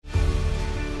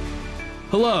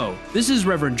Hello, this is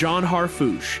Reverend John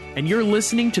Harfouche, and you're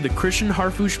listening to the Christian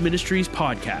Harfouche Ministries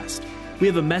podcast. We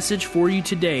have a message for you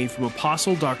today from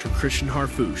Apostle Dr. Christian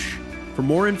Harfouche. For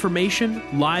more information,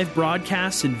 live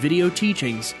broadcasts, and video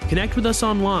teachings, connect with us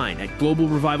online at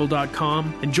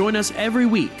globalrevival.com and join us every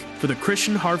week for the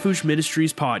Christian Harfouche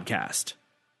Ministries podcast.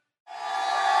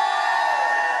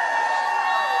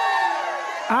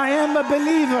 I am a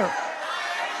believer.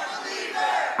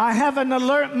 I have an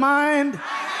alert mind,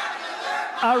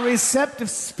 a receptive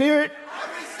spirit,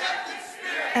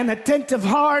 an attentive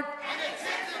heart,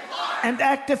 and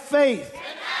active faith.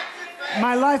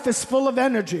 My life is full of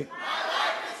energy.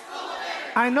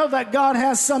 I know that God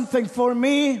has something for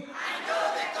me,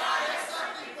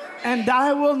 and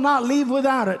I will not leave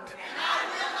without it.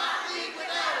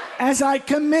 As I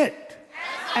commit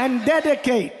and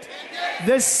dedicate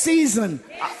this season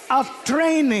of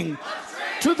training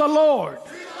to the Lord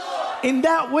in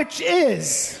that which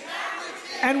is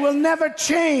and will never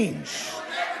change,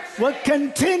 will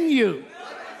continue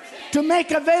to make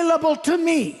available to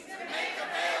me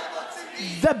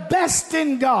the best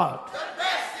in God.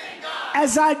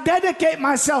 As I dedicate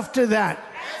myself to that,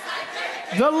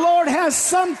 the Lord has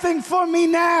something for me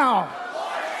now.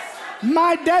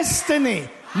 My destiny,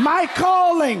 my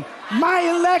calling, my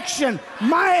election,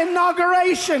 my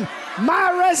inauguration,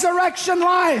 my resurrection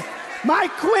life, my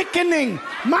quickening,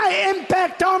 my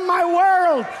impact on my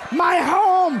world, my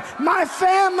home, my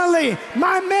family,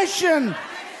 my mission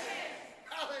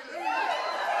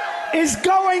is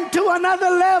going to another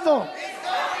level.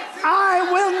 I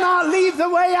will not leave the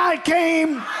way I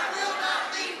came.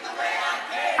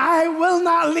 I will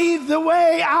not leave the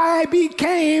way I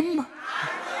became.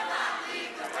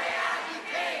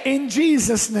 In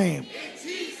Jesus' name.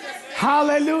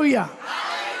 Hallelujah.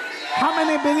 How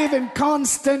many believe in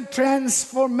constant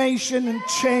transformation and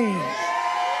change?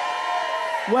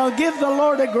 Well, give the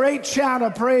Lord a great shout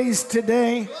of praise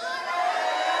today.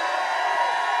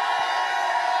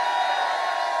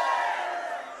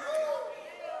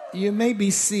 You may be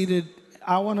seated.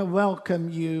 I want to welcome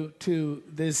you to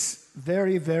this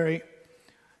very, very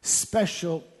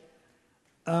special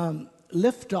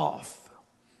liftoff.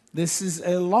 This is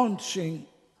a launching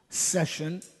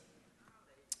session,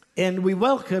 and we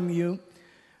welcome you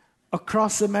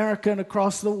across America and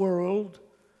across the world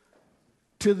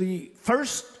to the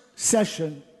first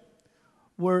session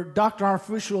where Dr.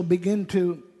 Harfouche will begin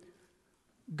to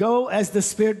go as the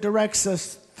Spirit directs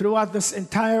us throughout this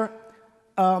entire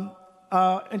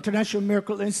International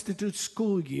Miracle Institute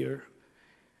school year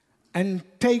and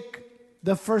take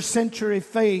the first century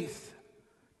faith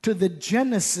to the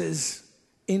Genesis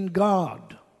in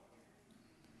God,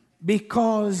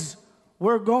 because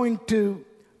we're going to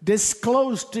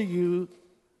disclose to you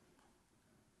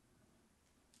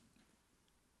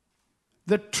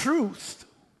the truth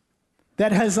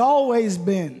that has always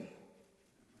been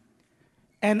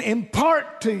and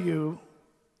impart to you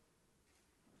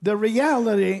the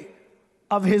reality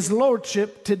of His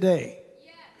Lordship today.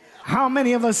 Yes. How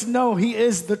many of us know He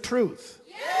is the truth?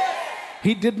 Yes.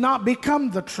 He did not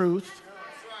become the truth.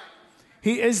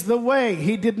 He is the way.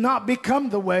 He did not become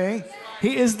the way.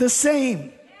 He is the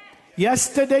same.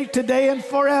 Yesterday, today, and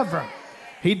forever.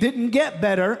 He didn't get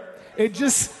better. It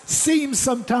just seems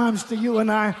sometimes to you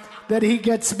and I that He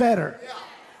gets better.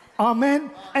 Amen.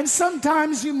 And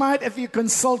sometimes you might, if you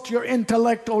consult your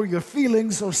intellect or your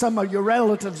feelings or some of your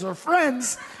relatives or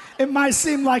friends, it might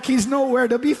seem like He's nowhere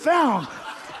to be found.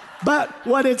 But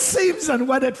what it seems and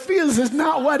what it feels is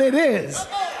not what it is.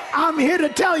 I'm here to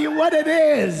tell you what it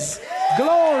is.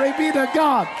 Glory be to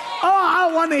God. Oh,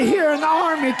 I want to hear an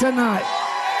army tonight.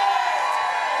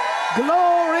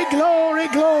 Glory, glory,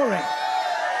 glory.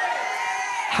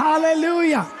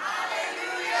 Hallelujah.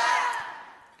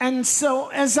 And so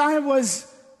as I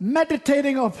was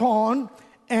meditating upon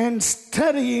and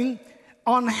studying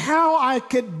on how I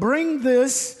could bring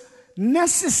this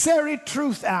necessary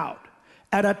truth out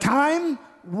at a time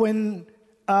when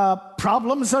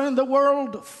problems are in the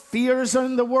world, fears are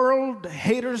in the world,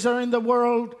 haters are in the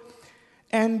world,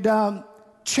 and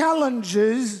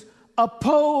challenges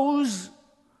oppose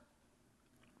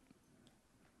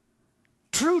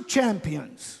true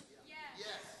champions. Yes.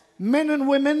 Men and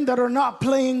women that are not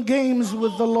playing games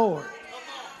with the Lord.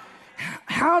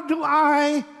 How do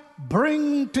I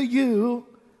bring to you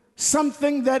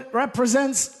something that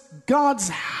represents God's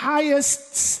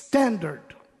highest standard?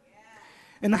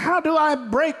 And how do I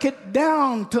break it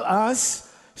down to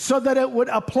us so that it would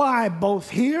apply both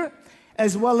here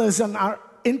as well as in our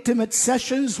intimate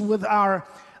sessions with our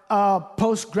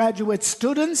postgraduate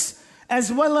students,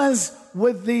 as well as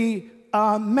with the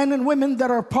men and women that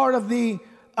are part of the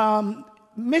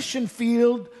mission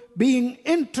field being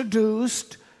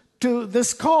introduced to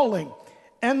this calling.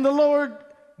 And the Lord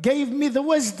gave me the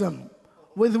wisdom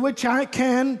with which I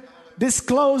can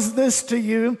disclose this to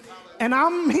you. And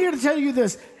I'm here to tell you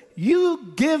this.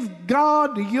 You give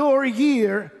God your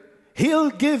year,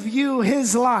 He'll give you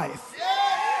His life.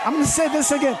 I'm going to say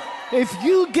this again. If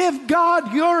you give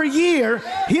God your year,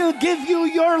 He'll give you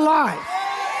your life.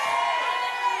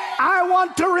 I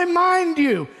want to remind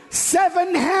you,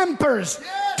 7 hampers,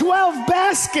 12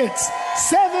 baskets,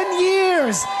 7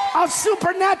 years of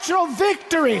supernatural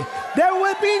victory. There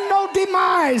will be no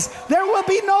demise. There will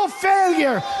be no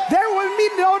failure. There will be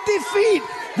no defeat.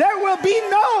 There will be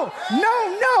no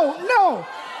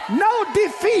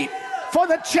defeat for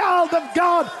the child of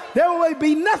God. There will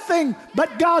be nothing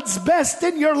but God's best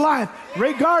in your life.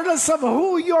 Regardless of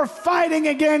who you're fighting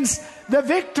against, the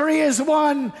victory is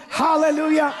won.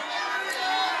 Hallelujah.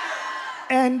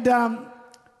 And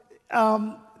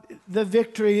the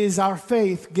victory is our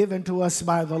faith given to us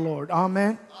by the Lord.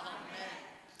 Amen.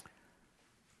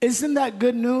 Isn't that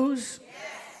good news?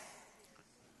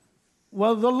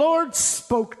 Well, the Lord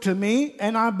spoke to me,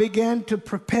 and I began to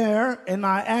prepare, and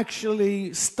I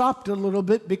actually stopped a little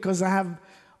bit because I have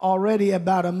already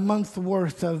about a month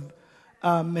worth of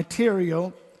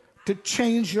material to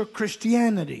change your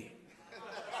Christianity.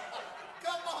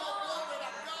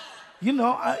 You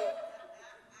know,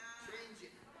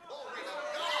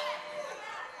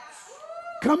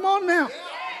 come on now.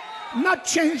 Not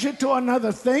change it to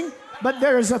another thing, but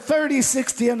there is a 30,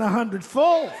 60, and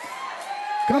 100-fold.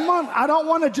 Come on, I don't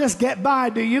want to just get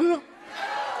by, do you?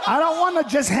 I don't want to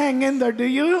just hang in there, do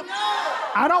you?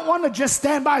 I don't want to just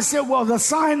stand by and say, well, the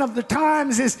sign of the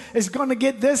times is going to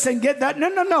get this and get that.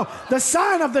 No. The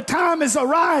sign of the time is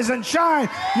arise and shine.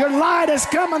 Your light has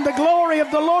come and the glory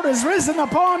of the Lord has risen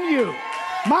upon you.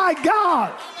 My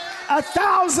God,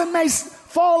 1,000 may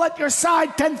fall at your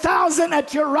side, 10,000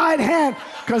 at your right hand,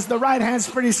 because the right hand's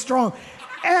pretty strong.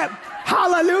 And,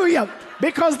 hallelujah.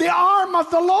 Because the arm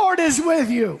of the Lord is with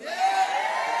you.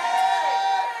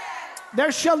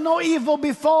 There shall no evil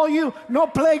befall you. No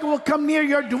plague will come near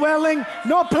your dwelling.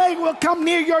 No plague will come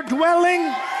near your dwelling.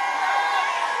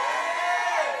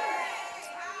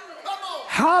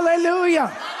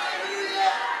 Hallelujah.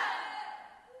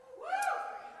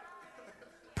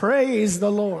 Praise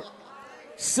the Lord.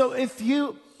 So if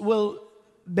you will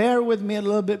bear with me a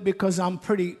little bit, because I'm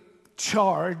pretty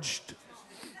charged.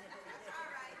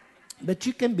 But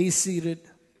you can be seated.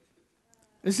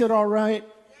 Is it all right?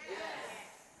 Yes.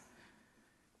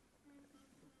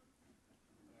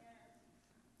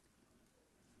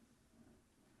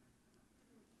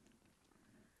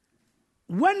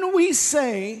 When we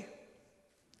say,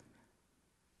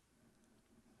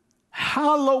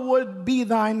 hallowed be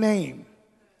thy name,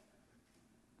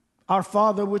 our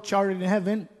Father which art in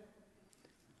heaven,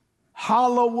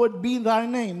 hallowed be thy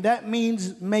name. That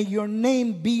means may your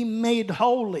name be made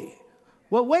holy.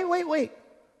 Well, wait.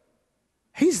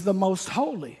 He's the most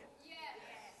holy.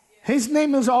 His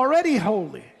name is already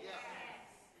holy.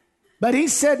 But he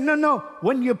said, no.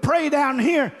 When you pray down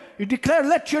here, you declare,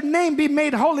 let your name be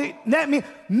made holy. That means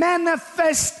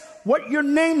manifest what your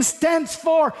name stands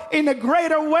for in a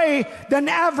greater way than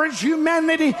average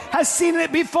humanity has seen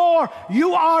it before.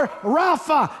 You are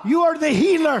Rapha. You are the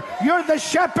healer. You're the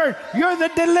shepherd. You're the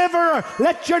deliverer.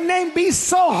 Let your name be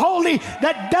so holy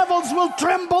that devils will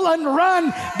tremble and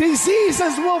run.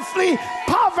 Diseases will flee.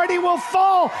 Poverty will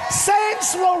fall.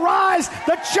 Saints will rise.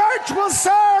 The church will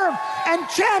serve. And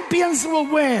champions will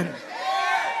win.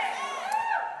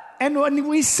 And when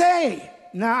we say,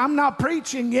 now, I'm not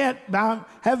preaching yet. I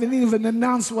haven't even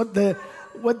announced what the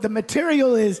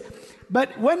material is.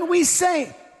 But when we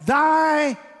say,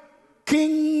 thy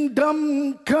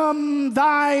kingdom come,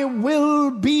 thy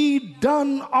will be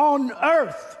done on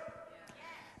earth,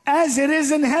 as it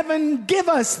is in heaven, give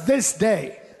us this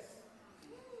day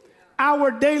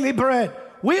our daily bread.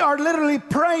 We are literally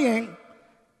praying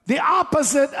the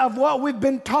opposite of what we've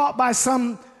been taught by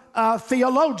some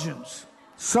theologians,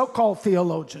 so-called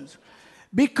theologians.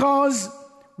 Because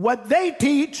what they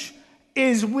teach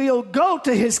is we'll go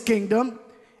to his kingdom,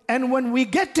 and when we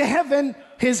get to heaven,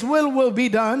 his will be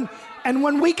done. And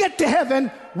when we get to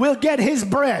heaven, we'll get his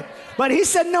bread. But he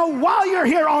said, no, while you're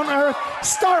here on earth,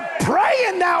 start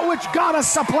praying that which God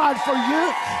has supplied for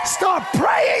you. Start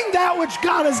praying that which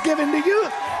God has given to you.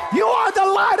 You are the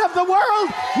light of the world.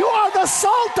 You are the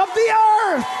salt of the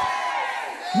earth.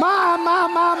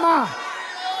 My.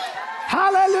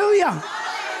 Hallelujah.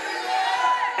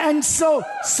 And so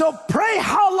pray,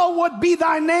 hallowed be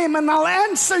thy name, and I'll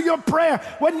answer your prayer.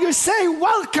 When you say,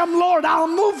 welcome, Lord, I'll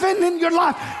move in your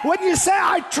life. When you say,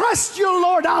 I trust you,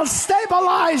 Lord, I'll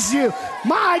stabilize you.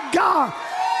 My God,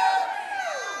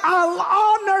 I'll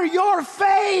honor your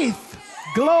faith.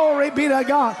 Glory be to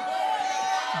God.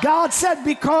 God said,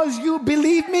 because you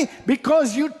believe me,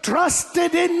 because you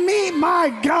trusted in me, my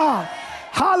God.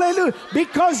 Hallelujah.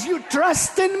 Because you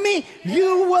trust in me,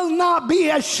 you will not be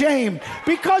ashamed.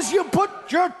 Because you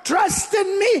put your trust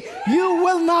in me, you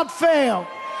will not fail.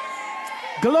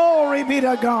 Glory be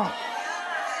to God.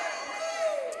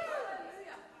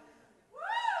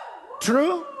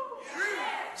 True?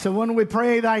 So when we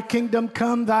pray, thy kingdom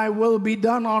come, thy will be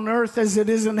done on earth as it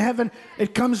is in heaven,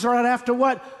 it comes right after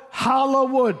what?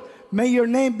 Hallowed. May your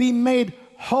name be made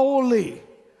holy.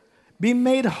 Be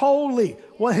made holy.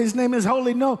 Well, his name is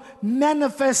holy. No,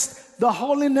 manifest the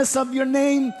holiness of your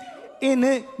name in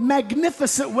a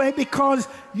magnificent way because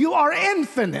you are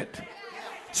infinite.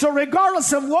 So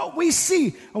regardless of what we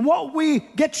see and what we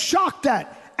get shocked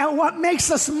at and what makes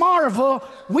us marvel,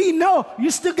 we know you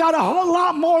still got a whole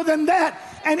lot more than that.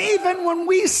 And even when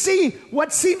we see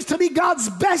what seems to be God's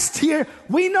best here,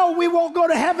 we know we won't go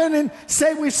to heaven and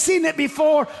say we've seen it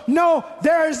before. No,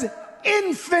 there's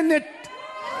infinite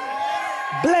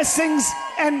blessings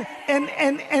and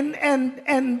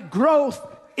growth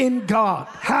in God.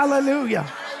 Hallelujah.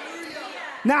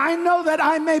 Now I know that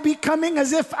I may be coming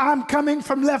as if I'm coming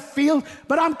from left field,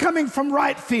 but I'm coming from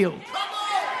right field.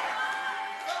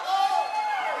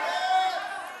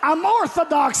 I'm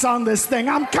orthodox on this thing.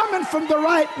 I'm coming from the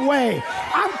right way.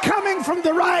 I'm coming from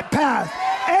the right path.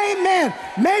 Amen.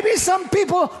 Maybe some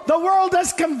people, the world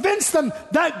has convinced them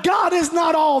that God is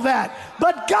not all that.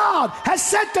 But God has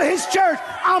said to his church,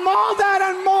 I'm all that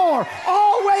and more.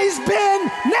 Always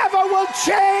been, never will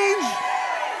change.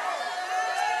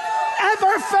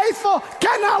 Ever faithful,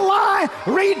 cannot lie.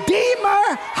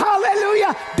 Redeemer,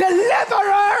 hallelujah.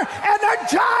 Deliverer,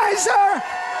 energizer.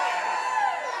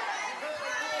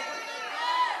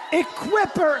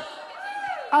 Equipper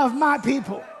of my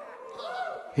people.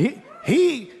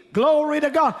 He, glory to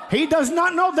God, he does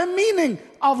not know the meaning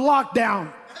of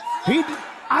lockdown.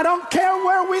 I don't care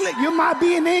where we live. You might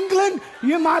be in England,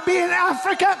 you might be in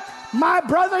Africa. My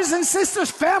brothers and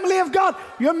sisters, family of God,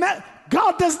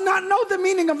 God does not know the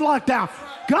meaning of lockdown.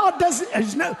 God doesn't,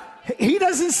 he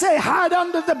doesn't say hide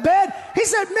under the bed. He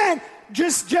said, man,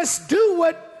 just do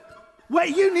what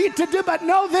you need to do, but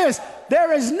know this,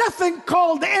 there is nothing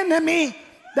called enemy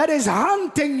that is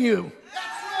hunting you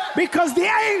because the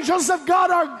angels of God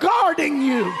are guarding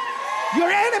you. Your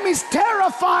enemy's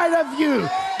terrified of you.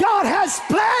 God has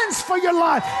plans for your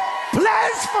life,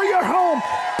 plans for your home,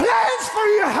 plans for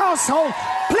your household,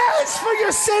 plans for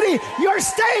your city, your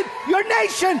state, your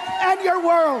nation, and your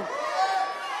world.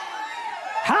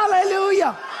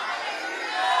 Hallelujah.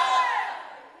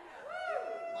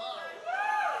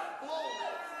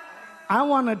 I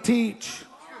want to teach.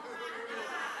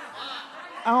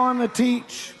 I want to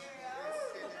teach.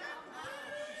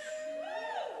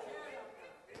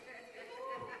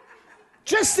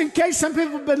 Just in case some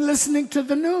people have been listening to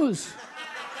the news.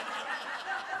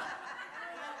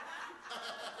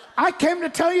 I came to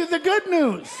tell you the good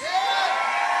news.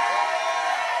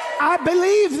 I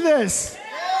believe this.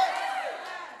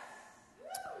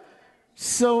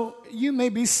 So you may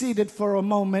be seated for a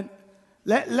moment.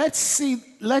 Let's see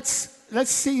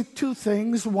two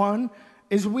things. One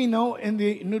is we know in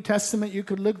the New Testament, you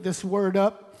could look this word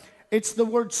up. It's the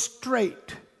word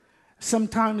straight.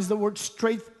 Sometimes the word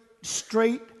straight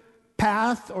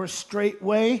path or straight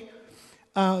way.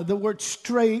 The word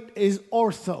straight is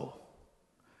ortho.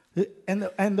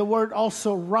 And the word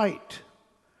also right.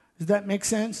 Does that make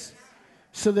sense?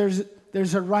 So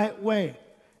there's a right way.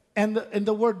 And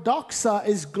the word doxa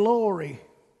is glory.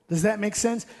 Does that make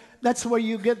sense? That's where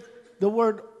you get the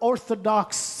word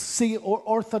orthodoxy or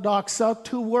orthodoxa,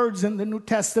 two words in the New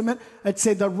Testament that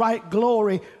say the right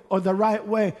glory or the right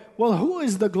way. Well, who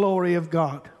is the glory of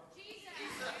God? Jesus.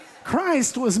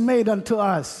 Christ was made unto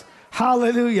us.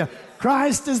 Hallelujah.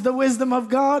 Christ is the wisdom of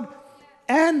God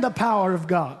and the power of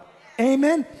God.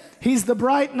 Amen. He's the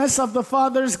brightness of the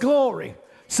Father's glory.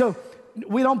 So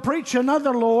we don't preach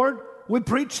another Lord, we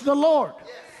preach the Lord.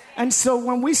 And so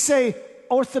when we say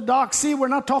orthodoxy, we're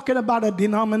not talking about a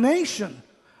denomination.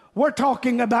 We're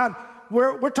talking about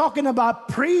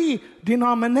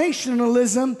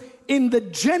pre-denominationalism in the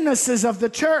genesis of the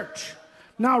church.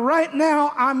 Now, right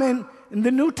now, I'm in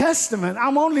the New Testament.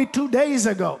 I'm only 2 days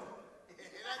ago.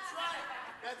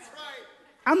 That's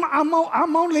right.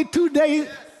 I'm only 2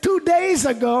 days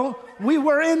ago. We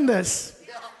were in this.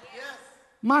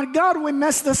 My God, we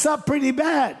messed this up pretty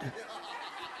bad.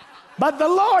 But the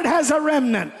Lord has a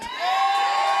remnant.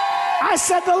 I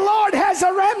said the Lord has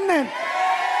a remnant.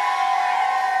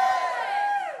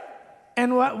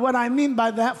 And what I mean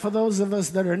by that, for those of us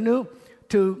that are new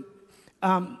to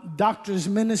Doctor's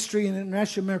Ministry and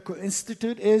International Miracle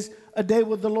Institute, is a day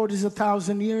with the Lord is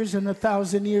 1,000 years, and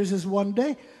 1,000 years is one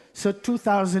day. So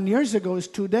 2,000 years ago is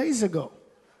 2 days ago.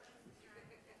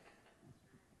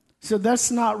 So that's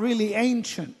not really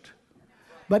ancient.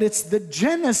 But it's the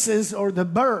genesis or the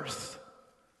birth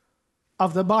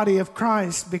of the body of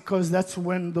Christ, because that's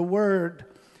when the Word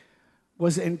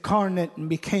was incarnate and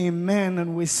became man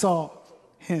and we saw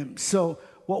Him. So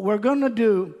what we're going to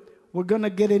do, we're going to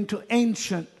get into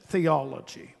ancient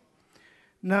theology.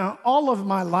 Now, all of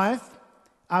my life,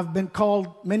 I've been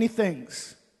called many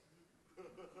things.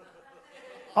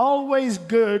 Always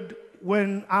good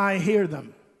when I hear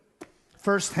them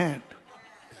firsthand.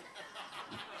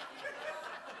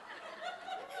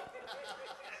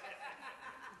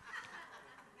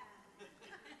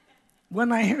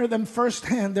 When I hear them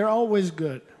firsthand, they're always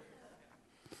good.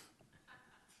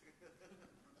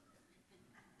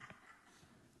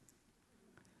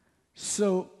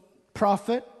 So,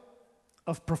 prophet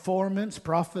of performance,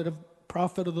 prophet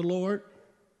of the Lord.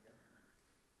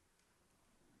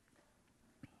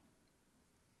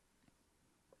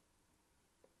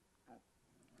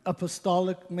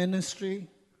 Apostolic ministry.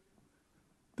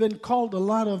 Been called a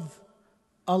lot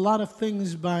of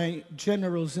things by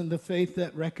generals in the faith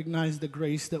that recognize the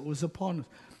grace that was upon us.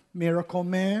 Miracle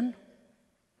man.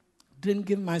 Didn't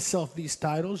give myself these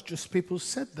titles, just people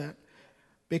said that.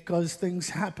 Because things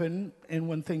happen, and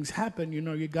when things happen,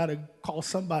 you got to call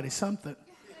somebody something.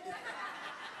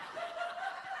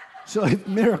 So if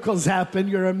miracles happen,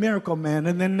 you're a miracle man.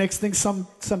 And then next thing,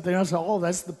 something else, oh,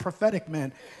 that's the prophetic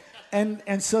man.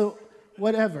 And so,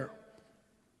 whatever.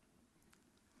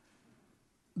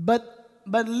 But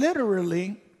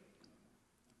literally,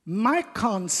 my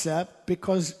concept,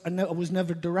 because I was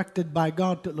never directed by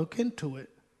God to look into it,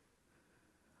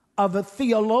 of a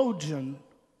theologian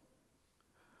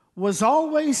was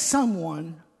always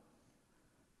someone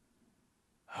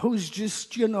who's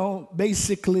just,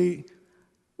 basically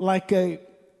like a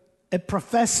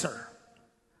professor.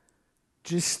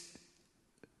 Just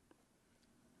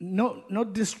no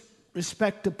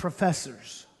disrespect to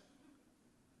professors.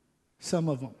 Some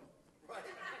of them.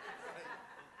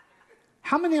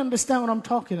 How many understand what I'm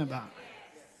talking about?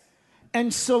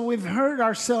 And so we've heard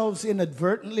ourselves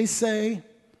inadvertently say,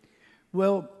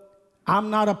 well, I'm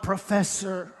not a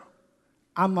professor.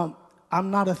 I'm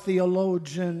not a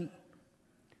theologian.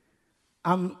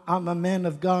 I'm a man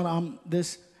of God. I'm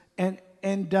this. And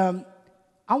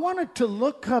I wanted to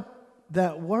look up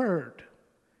that word.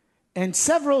 And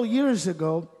several years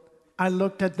ago, I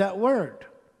looked at that word.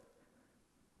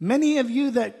 Many of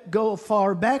you that go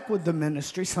far back with the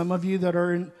ministry, some of you that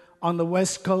are on the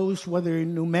West Coast, whether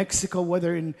in New Mexico,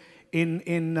 whether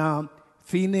in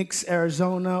Phoenix,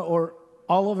 Arizona, or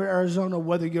all over Arizona,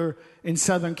 whether you're in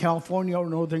Southern California or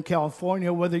Northern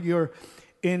California, whether you're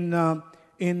in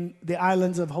the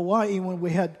islands of Hawaii, when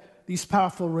we had these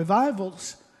powerful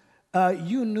revivals,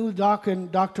 you knew Doc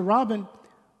and Dr. Robin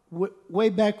way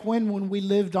back when we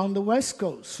lived on the West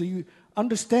Coast. So you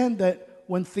understand that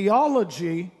when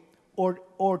theology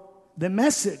or the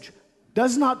message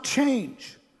does not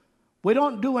change, we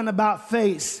don't do an about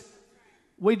face.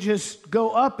 We just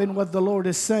go up in what the Lord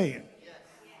is saying.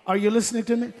 Are you listening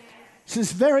to me? So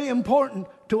it's very important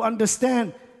to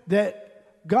understand that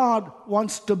God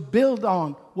wants to build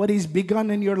on what He's begun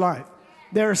in your life.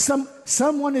 There are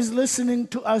someone is listening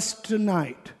to us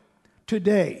tonight,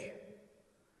 today,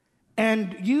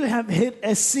 and you have hit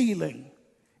a ceiling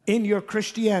in your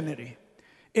Christianity,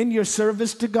 in your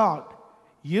service to God.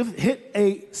 You've hit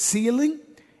a ceiling,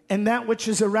 and that which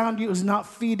is around you is not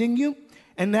feeding you,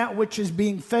 and that which is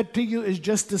being fed to you is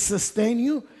just to sustain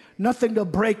you, nothing to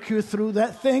break you through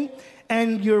that thing,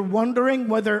 and you're wondering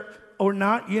whether or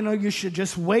not, you should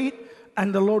just wait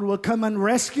and the Lord will come and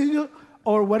rescue you,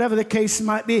 or whatever the case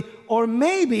might be. Or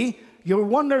maybe you're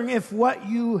wondering if what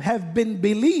you have been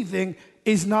believing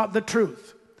is not the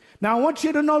truth. Now, I want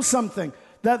you to know something,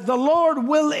 that the Lord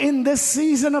will, in this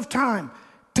season of time,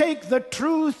 take the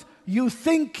truth you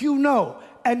think you know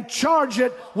and charge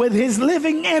it with His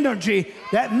living energy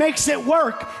that makes it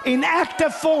work in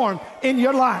active form in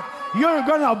your life. You're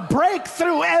going to break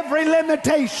through every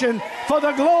limitation for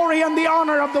the glory and the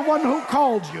honor of the one who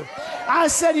called you. I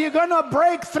said you're going to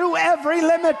break through every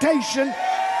limitation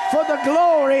for the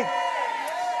glory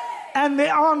and the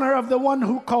honor of the one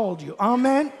who called you.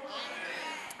 Amen?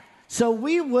 So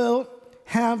we will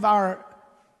have our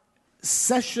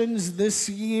sessions this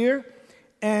year,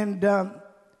 and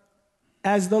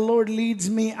as the Lord leads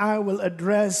me, I will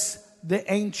address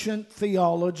the ancient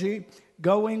theology,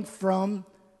 going from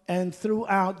and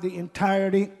throughout the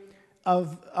entirety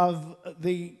of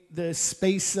the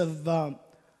space of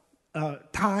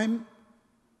time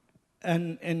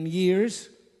and years,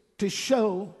 to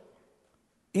show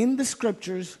in the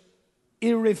scriptures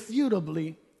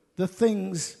irrefutably the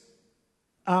things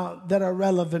that are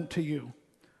relevant to you.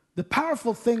 The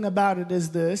powerful thing about it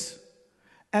is this,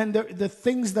 and the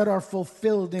things that are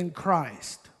fulfilled in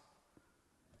Christ.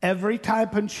 Every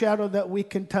type and shadow that we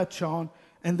can touch on,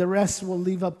 and the rest will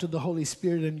leave up to the Holy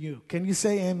Spirit in you. Can you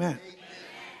say amen? Amen.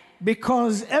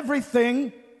 Because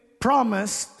everything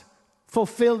promised,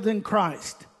 fulfilled in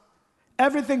Christ.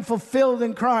 Everything fulfilled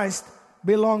in Christ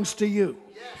belongs to you.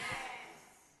 Yes.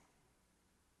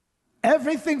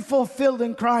 Everything fulfilled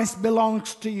in Christ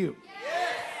belongs to you.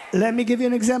 Yes. Let me give you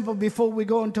an example before we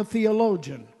go into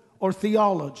theologian or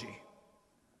theology.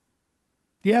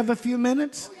 Do you have a few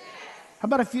minutes? Yes. How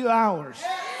about a few hours?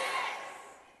 Yes.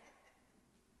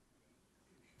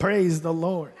 Praise the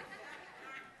Lord.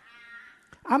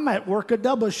 I might work a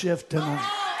double shift tonight.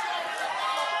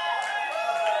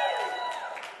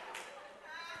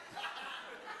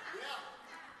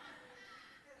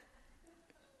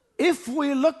 If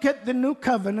we look at the new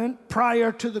covenant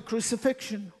prior to the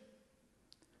crucifixion,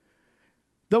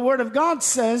 the Word of God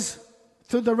says,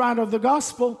 through the writer of the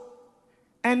gospel,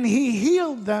 and he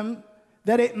healed them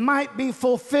that it might be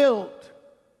fulfilled.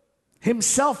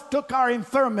 Himself took our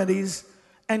infirmities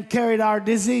and carried our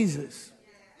diseases.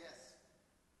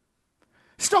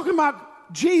 It's talking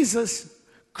about Jesus,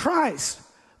 Christ,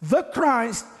 the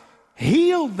Christ,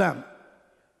 healed them.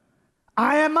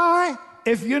 I am I.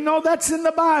 If you know that's in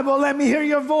the Bible, let me hear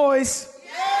your voice.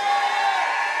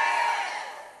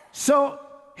 So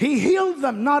he healed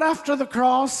them, not after the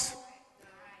cross.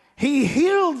 He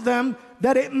healed them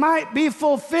that it might be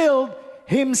fulfilled.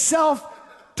 Himself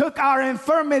took our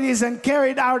infirmities and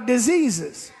carried our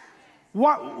diseases.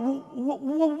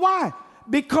 Why?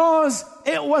 Because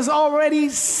it was already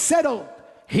settled.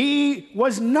 He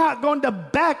was not going to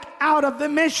back out of the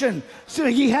mission. So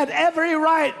he had every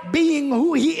right, being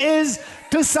who he is,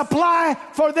 to supply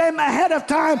for them ahead of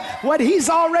time what he's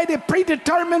already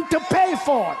predetermined to pay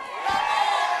for.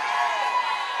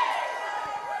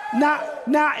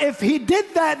 Now, if he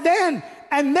did that then,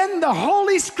 and then the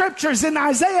Holy Scriptures in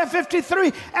Isaiah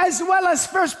 53, as well as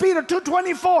 1 Peter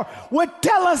 2:24, would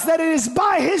tell us that it is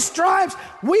by His stripes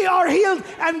we are healed,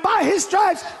 and by His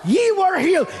stripes ye were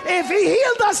healed. If He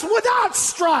healed us without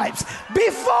stripes,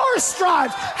 before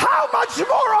stripes, how much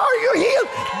more are you healed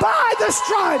by the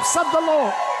stripes of the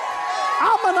Lord?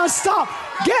 I'm going to stop.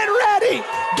 Get ready.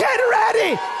 Get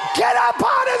ready. Get up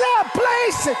out of that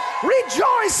place.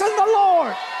 Rejoice in the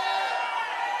Lord.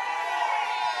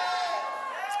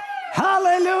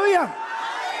 Hallelujah.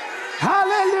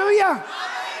 Hallelujah.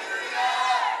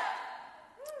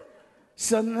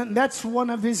 So that's one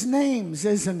of his names,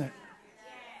 isn't it?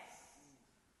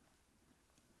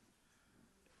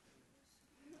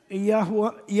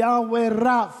 Yahweh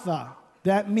Rapha.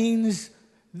 That means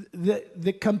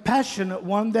the compassionate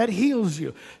one that heals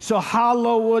you. So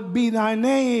hallowed be thy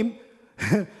name.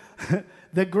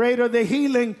 The greater the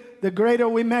healing, the greater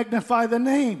we magnify the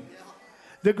name.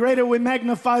 The greater we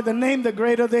magnify the name, the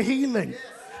greater the healing.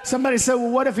 Somebody said,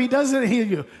 well, what if he doesn't heal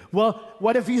you? Well,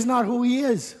 what if he's not who he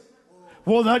is?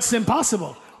 Well, that's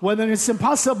impossible. Well, then it's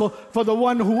impossible for the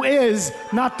one who is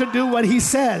not to do what he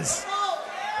says.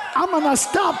 I'm going to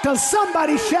stop till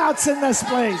somebody shouts in this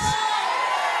place.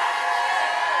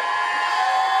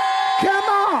 Come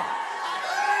on.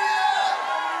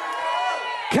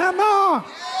 Come on.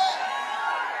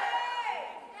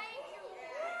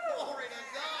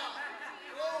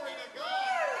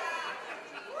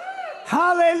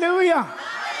 Hallelujah.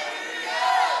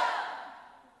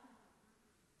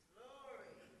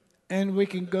 And we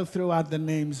can go throughout the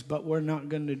names, but we're not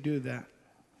going to do that.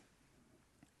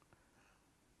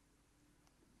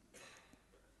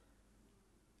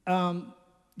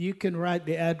 You can write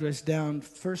the address down,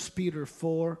 1 Peter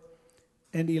 4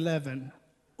 and 11.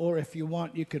 Or if you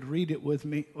want, you could read it with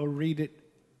me or read it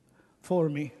for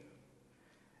me.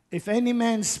 If any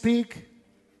man speak,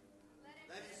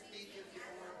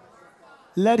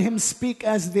 let him speak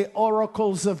as the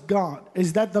oracles of God.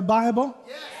 Is that the Bible?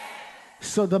 Yes.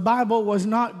 So the Bible was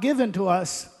not given to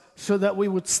us so that we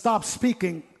would stop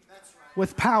speaking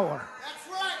with power. That's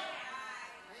right.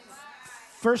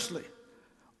 Firstly,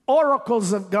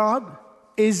 oracles of God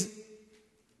is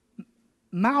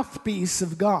mouthpiece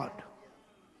of God.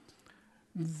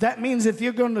 That means if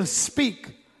you're going to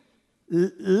speak,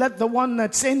 let the one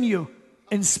that's in you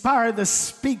inspire the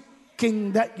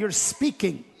speaking that you're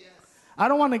speaking. I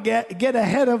don't want to get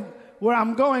ahead of where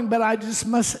I'm going, but I just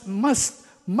must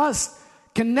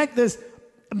connect this.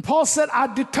 And Paul said,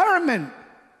 I determined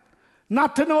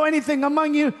not to know anything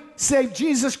among you save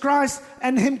Jesus Christ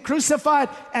and him crucified,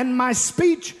 and my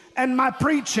speech and my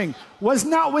preaching was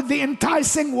not with the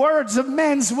enticing words of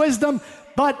man's wisdom,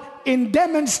 but in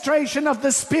demonstration of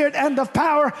the Spirit and of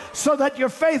power, so that your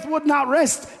faith would not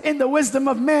rest in the wisdom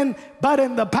of men, but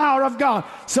in the power of God.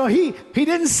 So he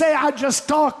didn't say I just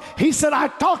talk. He said I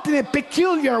talked in a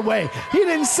peculiar way. He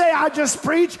didn't say I just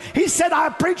preached. He said I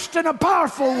preached in a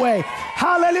powerful way.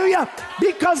 Hallelujah.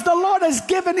 Because the Lord has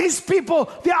given his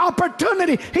people the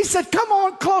opportunity. He said, come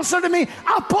on closer to me.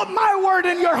 I'll put my word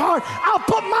in your heart. I'll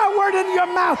put my word in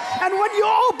your mouth. And when you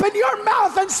open your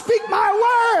mouth and speak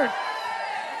my word,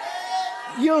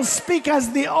 you'll speak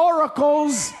as the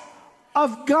oracles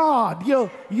of God.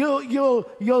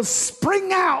 You'll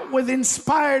spring out with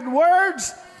inspired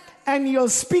words, and you'll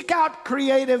speak out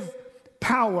creative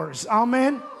powers.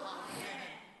 Amen.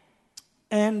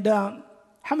 And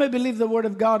how many believe the word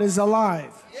of God is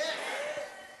alive?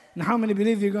 And how many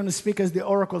believe you're going to speak as the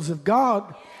oracles of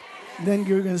God? Then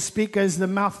you're going to speak as the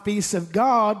mouthpiece of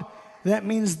God. That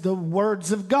means the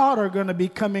words of God are going to be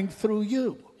coming through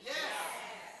you.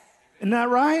 Isn't that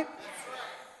right?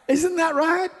 Isn't that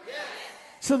right?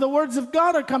 So the words of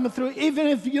God are coming through, even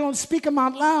if you don't speak them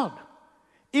out loud.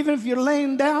 Even if you're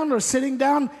laying down or sitting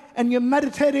down and you're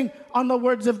meditating on the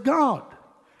words of God.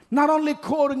 Not only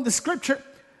quoting the scripture,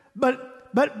 but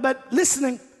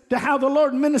listening to how the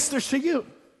Lord ministers to you.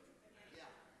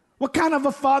 What kind of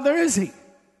a father is he?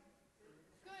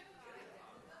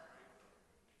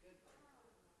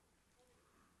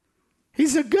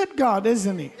 He's a good God,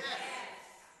 isn't he?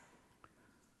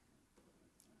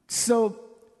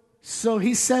 So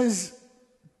he says,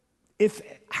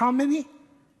 how many?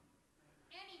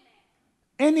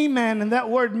 Any man, and that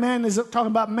word man is talking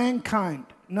about mankind,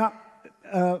 not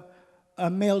a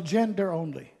male gender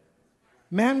only.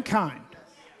 Mankind.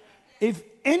 If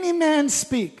any man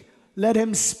speak, let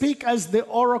him speak as the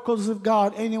oracles of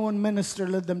God. Anyone minister,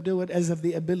 let them do it as of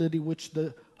the ability which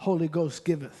the Holy Ghost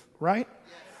giveth. Right?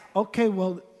 Okay,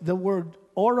 well, the word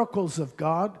oracles of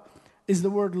God is the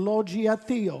word logia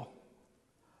theo.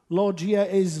 Logia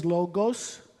is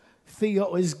logos.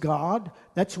 Theo is God.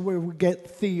 That's where we get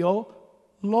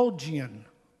theologian.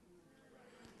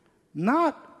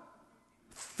 Not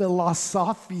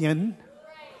philosophian,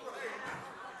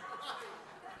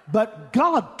 but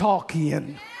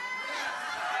God-talkian.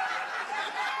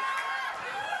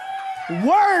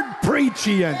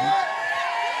 Word-preachian.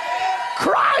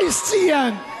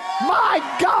 Christian.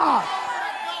 My God.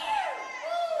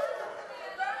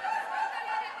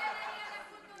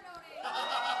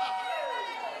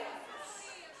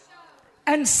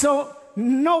 And so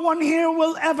no one here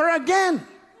will ever again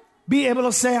be able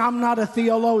to say, I'm not a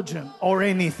theologian or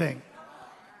anything.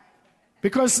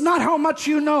 Because it's not how much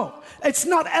you know. It's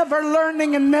not ever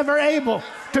learning and never able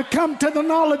to come to the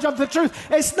knowledge of the truth.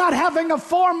 It's not having a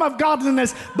form of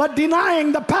godliness, but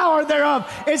denying the power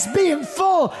thereof. It's being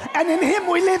full, and in him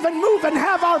we live and move and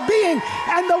have our being.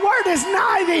 And the word is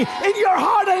nigh thee, in your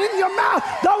heart and in your mouth.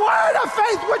 The word of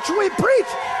faith which we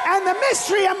preach, and the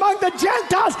mystery among the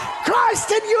Gentiles, Christ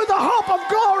in you, the hope of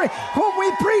glory, whom we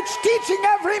preach, teaching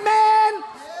every man,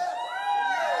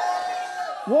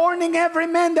 warning every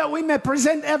man, that we may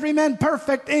present every man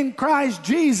perfect in Christ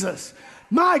Jesus.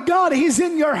 My God, he's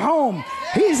in your home.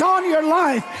 He's on your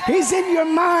life. He's in your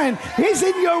mind. He's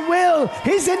in your will.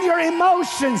 He's in your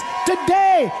emotions.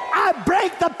 Today, I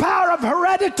break the power of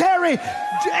hereditary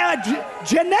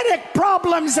genetic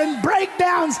problems and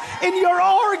breakdowns in your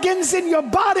organs, in your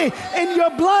body, in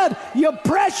your blood, your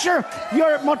pressure,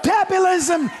 your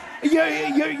metabolism,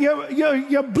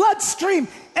 your bloodstream,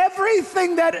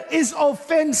 everything that is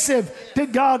offensive to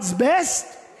God's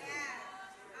best.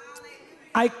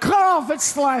 I cut off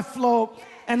its life flow,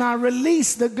 and I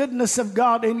release the goodness of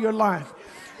God in your life.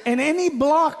 And any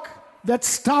block that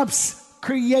stops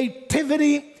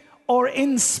creativity or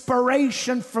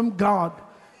inspiration from God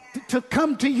to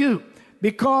come to you,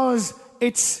 because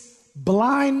it's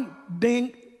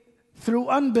blinding through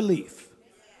unbelief.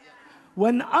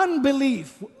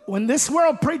 When this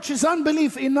world preaches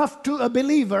unbelief enough to a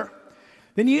believer,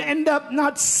 then you end up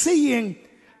not seeing.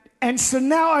 And so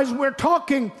now as we're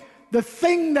talking, the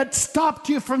thing that stopped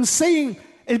you from seeing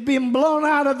is being blown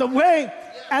out of the way,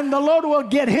 and the Lord will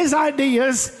get his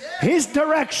ideas, his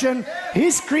direction,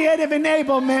 his creative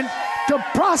enablement to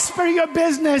prosper your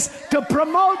business, to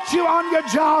promote you on your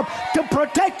job, to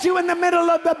protect you in the middle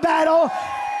of the battle,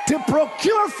 to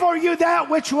procure for you that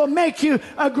which will make you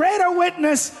a greater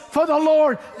witness for the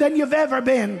Lord than you've ever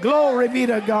been. Glory be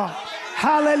to God.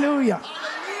 Hallelujah.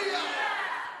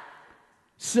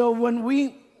 So when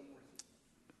we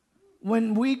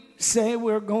say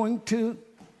we're going to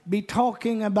be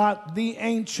talking about the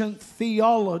ancient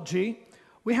theology,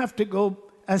 we have to go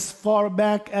as far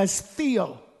back as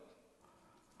Theo,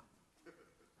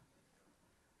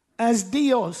 as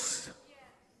Dios,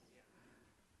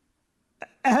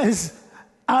 as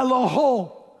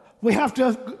Aloho. We have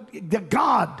to, the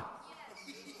God.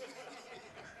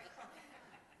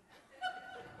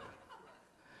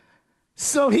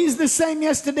 So he's the same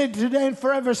yesterday, today, and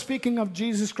forever. Speaking of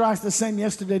Jesus Christ, the same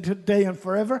yesterday, today, and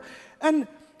forever. And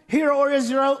hear, O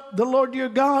Israel, the Lord your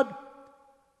God,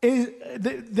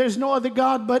 there's no other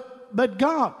God but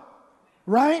God.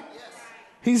 Right? Yes.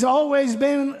 He's always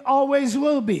been, always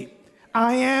will be.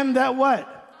 I am that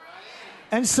what?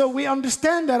 And so we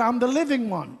understand that I'm the living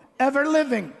one, ever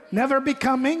living, never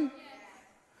becoming,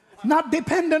 not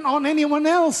dependent on anyone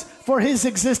else for his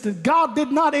existence. God did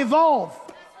not evolve.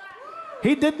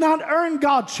 He did not earn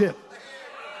Godship.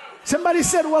 Somebody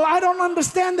said, well, I don't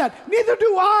understand that. Neither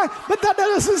do I, but that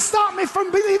doesn't stop me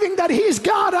from believing that he's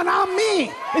God and I'm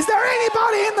me. Is there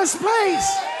anybody in this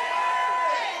place?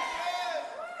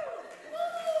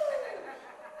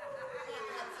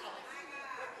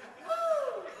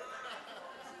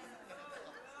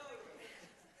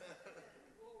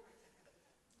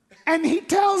 And he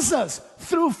tells us,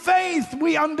 through faith,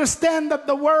 we understand that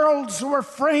the worlds were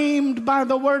framed by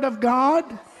the word of God,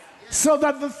 so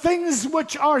that the things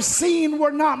which are seen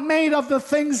were not made of the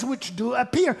things which do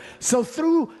appear. So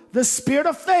through the spirit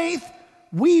of faith,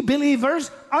 we believers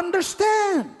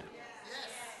understand.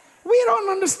 We don't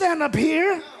understand up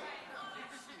here.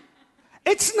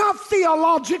 It's not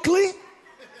theologically.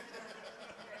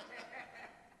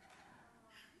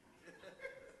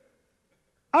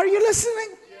 Are you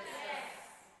listening?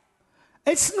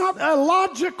 It's not a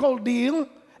logical deal,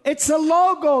 it's a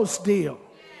logos deal.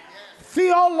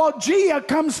 Theologia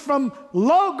comes from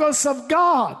logos of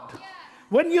God.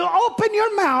 When you open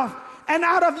your mouth and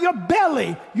out of your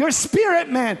belly, your spirit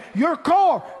man, your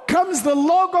core, comes the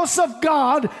logos of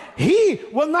God, he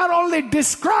will not only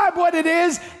describe what it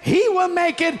is, he will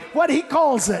make it what he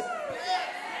calls it.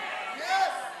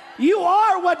 You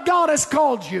are what God has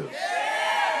called you.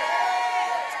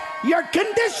 Your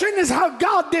condition is how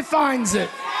God defines it.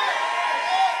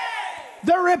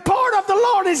 The report of the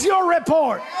Lord is your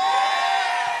report.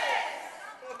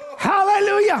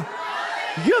 Hallelujah.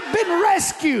 You've been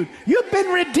rescued. You've been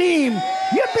redeemed.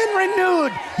 You've been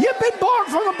renewed. You've been born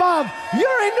from above.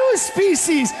 You're a new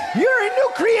species. You're a new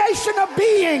creation of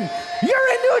being. You're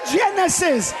a new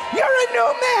Genesis. You're a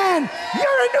new man. You're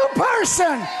a new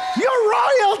person. You're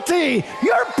royalty.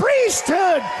 You're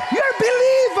priesthood. You're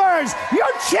believers.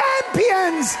 You're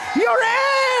champions. You're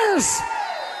heirs.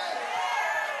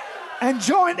 And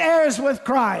joint heirs with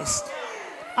Christ.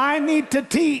 I need to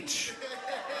teach.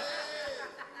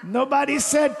 Nobody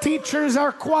said teachers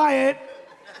are quiet.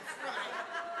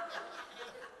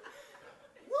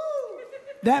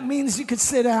 That means you could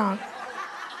sit down.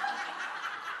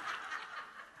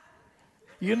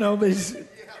 You know, it's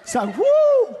like,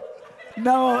 woo!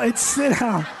 No, it's sit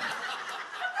down.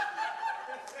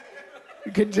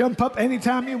 You can jump up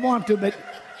anytime you want to, but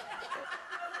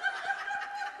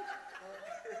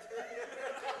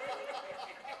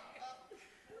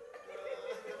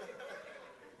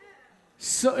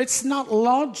so it's not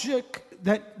logic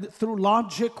that through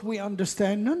logic we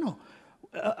understand. No.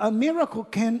 A miracle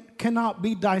cannot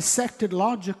be dissected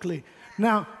logically.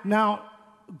 Now,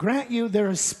 grant you there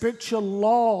are spiritual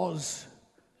laws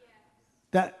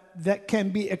that can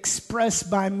be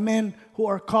expressed by men who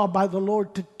are called by the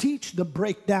Lord to teach the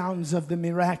breakdowns of the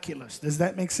miraculous. Does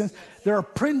that make sense? There are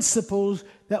principles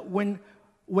that when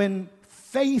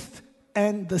faith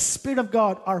and the Spirit of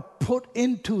God are put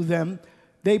into them,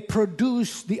 they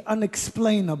produce the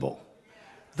unexplainable.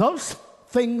 Those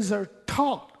things are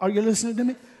taught. Are you listening to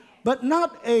me? But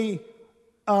not a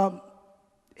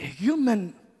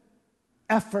human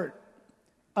effort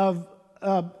of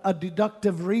a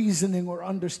deductive reasoning or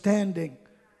understanding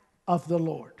of the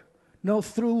Lord. No,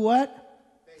 through what?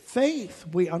 Faith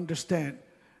we understand.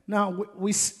 Now,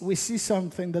 we see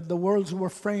something that the worlds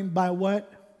were framed by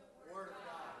what?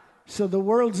 So the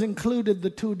worlds included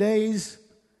the 2 days,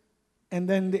 and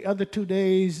then the other 2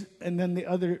 days, and then the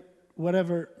other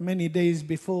whatever many days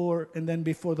before, and then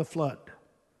before the flood.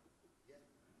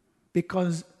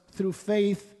 Because through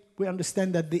faith we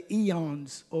understand that the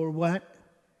eons, or what?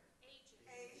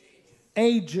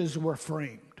 Ages were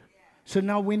framed. So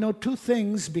now we know two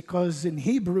things, because in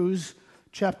Hebrews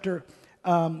chapter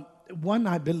 1,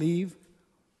 I believe,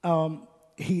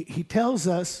 he tells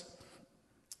us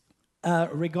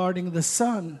regarding the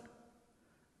Son.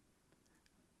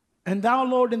 And thou,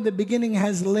 Lord, in the beginning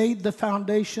has laid the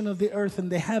foundation of the earth,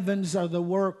 and the heavens are the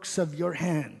works of your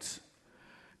hands.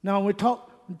 Now we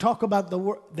talk about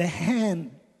the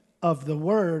hand of the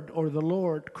Word or the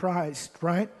Lord Christ,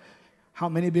 right? How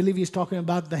many believe he's talking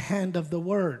about the hand of the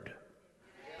Word?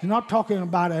 He's not talking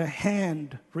about a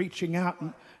hand reaching out.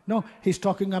 No, he's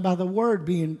talking about the Word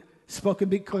being spoken,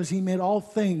 because he made all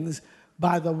things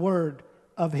by the word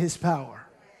of his power.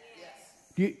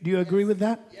 Yes. Do you agree with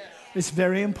that? Yes. It's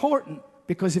very important,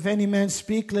 because if any man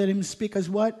speak, let him speak as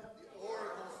what? The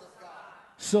oracles of God.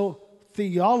 So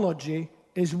theology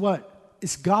is what?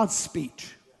 It's God's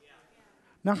speech.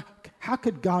 Now, how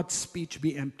could God's speech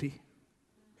be empty?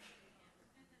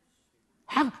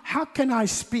 How can I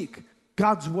speak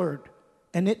God's word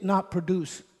and it not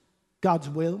produce God's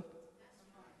will?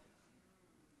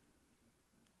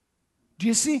 Do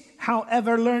you see how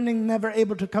ever learning, never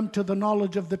able to come to the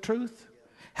knowledge of the truth?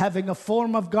 Having a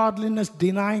form of godliness,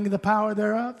 denying the power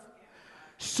thereof.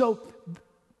 So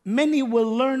many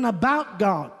will learn about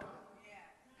God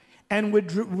and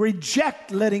would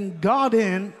reject letting God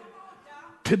in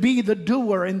to be the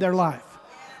doer in their life.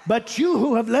 But you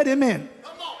who have let him in,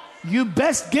 you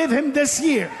best give him this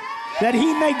year, that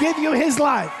he may give you his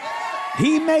life.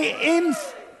 He may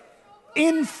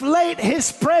inflate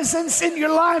his presence in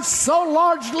your life so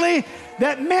largely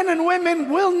that men and women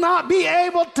will not be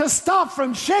able to stop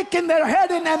from shaking their head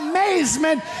in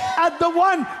amazement at the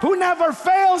one who never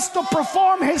fails to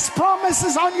perform his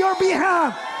promises on your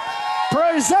behalf,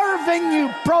 preserving you,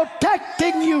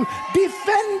 protecting you,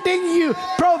 defending you,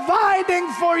 providing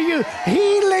for you,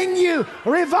 healing you,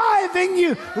 reviving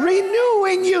you,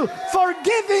 renewing you,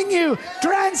 forgiving you,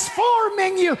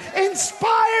 transforming you,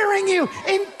 inspiring you,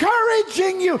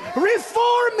 encouraging you,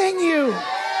 reforming you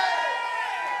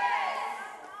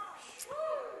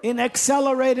in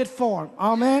accelerated form.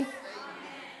 Amen?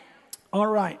 All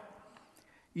right.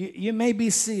 You may be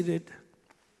seated.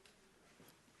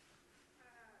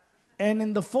 And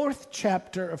in the 4th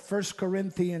chapter of 1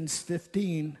 Corinthians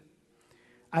 15,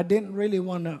 I didn't really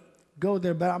want to go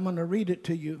there, but I'm going to read it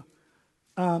to you.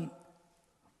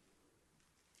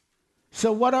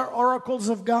 So what are oracles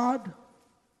of God?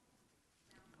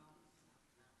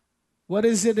 What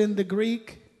is it in the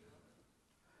Greek?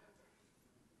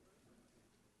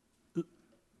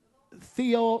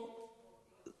 Theologia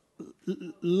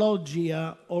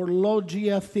or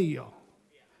logia theo.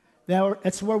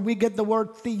 That's where we get the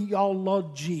word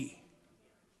theology.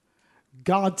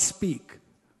 God speak.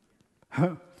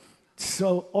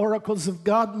 So oracles of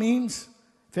God means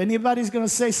if anybody's going to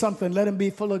say something, let him be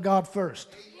full of God first.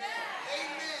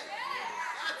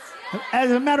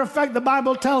 As a matter of fact, the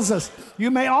Bible tells us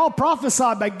you may all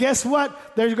prophesy, but guess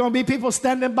what? There's going to be people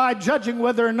standing by judging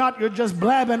whether or not you're just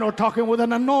blabbing or talking with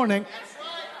an anointing.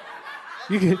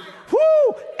 You get,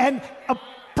 whoo, and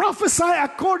prophesy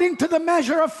according to the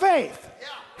measure of faith.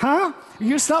 Huh?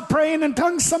 You stop praying in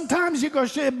tongues sometimes. You go,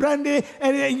 Brandy,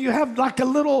 and you have like a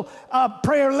little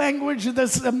prayer language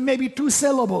that's maybe 2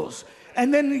 syllables.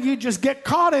 And then you just get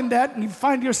caught in that and you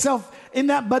find yourself in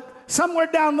that. But somewhere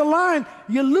down the line,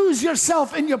 you lose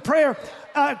yourself in your prayer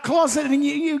closet and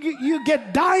you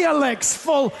get dialects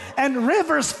full and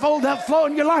rivers full that flow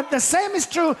in your life. The same is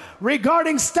true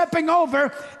regarding stepping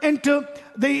over into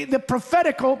the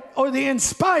prophetical or the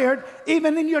inspired,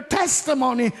 even in your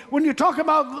testimony when you talk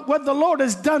about what the Lord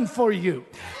has done for you.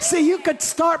 See, you could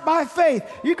start by faith.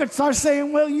 You could start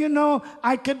saying, well, you know,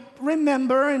 I could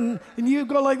remember, and you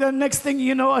go like that. Next thing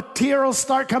you know, a tear will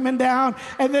start coming down,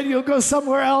 and then you'll go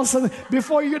somewhere else, and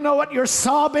before you know it, you're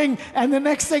sobbing, and the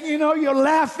next thing you know, you're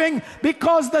laughing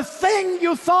because the thing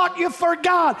you thought you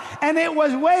forgot, and it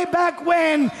was way back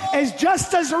when, is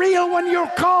just as real when you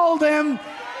called him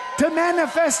to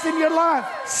manifest in your life.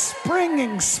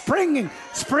 Springing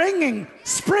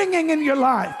in your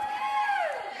life.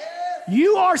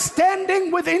 You are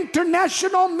standing with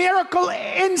International Miracle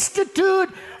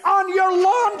Institute on your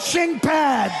launching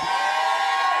pad.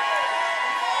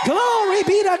 Glory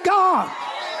be to God.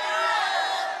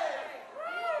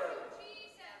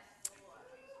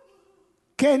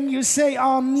 Can you say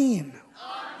Amen?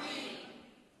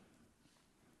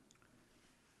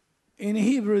 In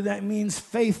Hebrew, that means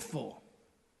faithful.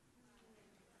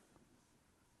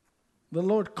 The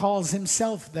Lord calls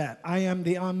himself that. I am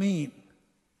the Amen.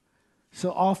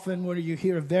 So often when you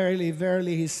hear verily,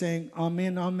 verily, he's saying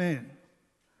Amen, Amen.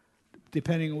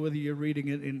 Depending on whether you're reading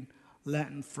it in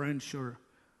Latin, French, or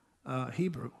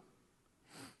Hebrew.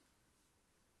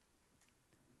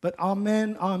 But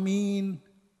amen, amen,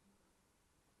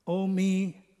 oh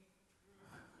me,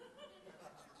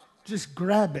 just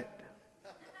grab it.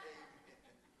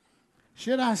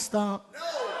 Should I stop? No.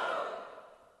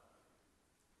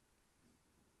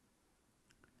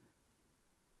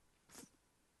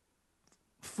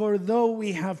 For though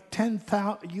we have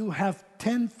 10,000, you have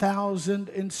 10,000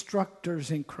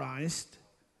 instructors in Christ,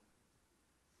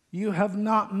 you have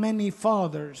not many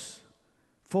fathers.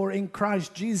 For in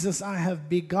Christ Jesus I have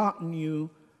begotten you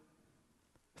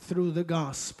through the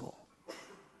gospel.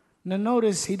 Now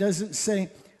notice he doesn't say,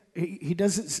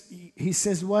 he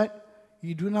says what?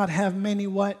 You do not have many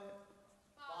what?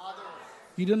 Fathers.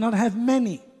 You do not have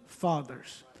many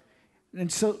fathers.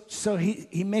 And so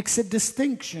he makes a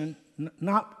distinction,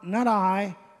 not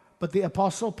I, but the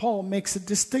Apostle Paul makes a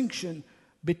distinction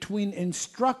between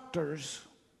instructors,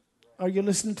 are you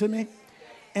listening to me?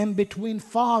 And between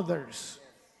fathers.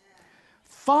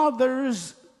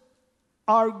 Fathers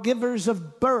are givers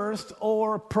of birth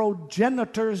or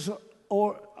progenitors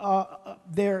or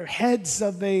they're heads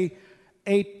of a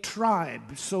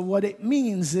tribe. So what it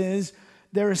means is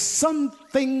there are some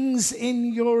things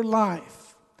in your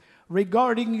life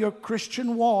regarding your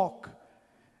Christian walk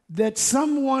that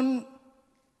someone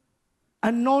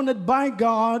anointed by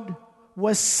God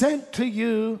was sent to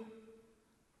you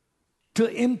to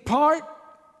impart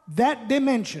that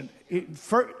dimension.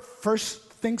 First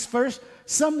things first,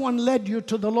 someone led you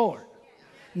to the Lord.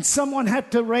 And someone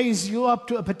had to raise you up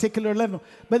to a particular level.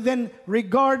 But then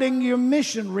regarding your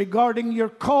mission, regarding your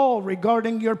call,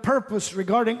 regarding your purpose,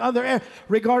 regarding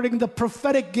regarding the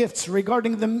prophetic gifts,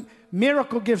 regarding the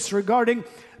miracle gifts, regarding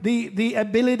the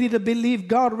ability to believe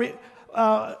God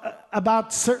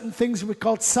about certain things we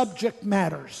call subject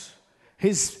matters.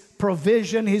 His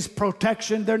provision, His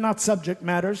protection, they're not subject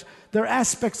matters. They're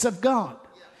aspects of God.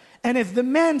 And if the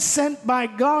man sent by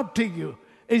God to you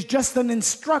is just an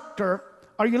instructor,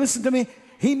 are you listening to me?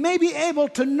 He may be able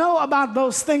to know about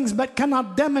those things but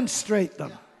cannot demonstrate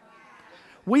them.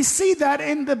 We see that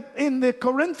in the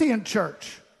Corinthian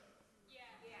church.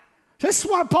 This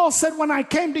is why Paul said, when I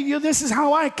came to you, this is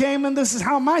how I came, and this is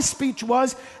how my speech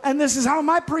was, and this is how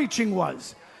my preaching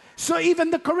was. So even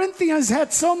the Corinthians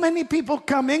had so many people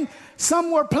coming.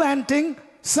 Some were planting,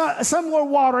 some were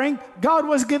watering. God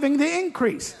was giving the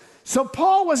increase. So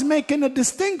Paul was making a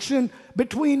distinction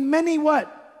between many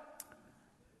what?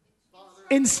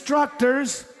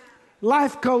 Instructors,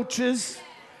 life coaches,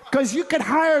 because you can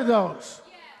hire those,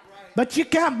 but you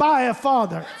can't buy a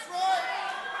father.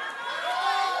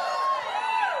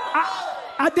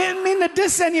 I didn't mean to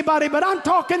diss anybody, but I'm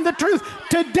talking the truth.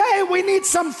 Today we need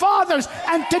some fathers,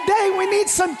 and today we need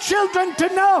some children to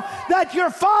know that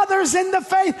your fathers in the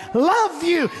faith love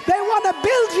you. They want to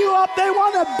build you up. They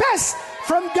want the best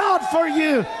from God for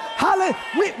you.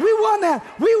 We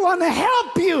want to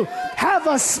help you have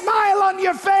a smile on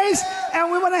your face,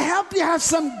 and we want to help you have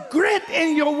some grit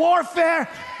in your warfare,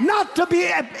 not to be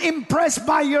impressed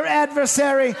by your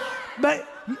adversary,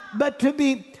 but to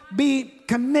be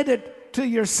committed to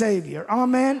your Savior.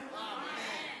 Amen? Amen.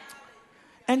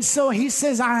 And so he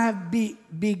says, I have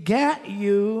begat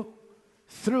you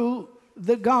through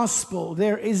the gospel.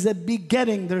 There is a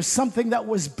begetting. There's something that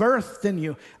was birthed in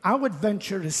you. I would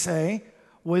venture to say,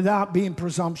 without being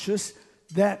presumptuous,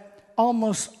 that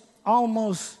almost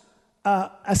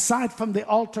aside from the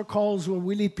altar calls where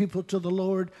we lead people to the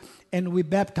Lord and we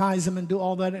baptize them and do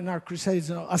all that in our crusades,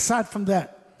 aside from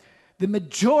that, the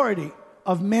majority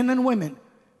of men and women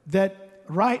that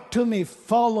write to me,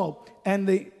 follow, and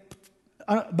the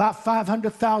about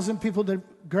 500,000 people that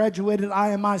graduated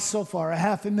IMI so far,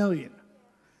 500,000,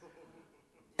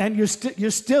 and you're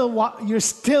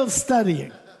still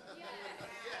studying.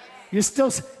 You're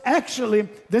still actually,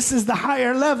 this is the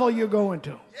higher level you're going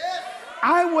to.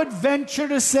 I would venture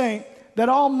to say that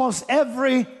almost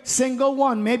every single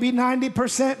one, maybe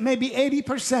 90%, maybe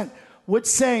 80%, would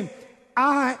say,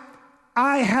 I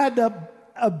had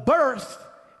a birth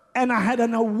and I had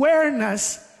an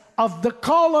awareness of the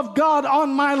call of God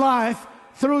on my life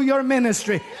through your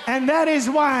ministry. And that is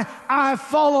why I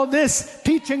follow this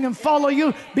teaching and follow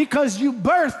you, because you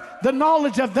birthed the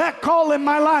knowledge of that call in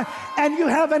my life, and you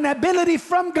have an ability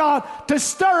from God to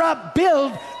stir up,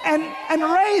 build, and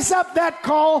raise up that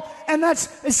call. And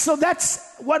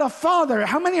that's what a father,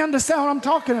 how many understand what I'm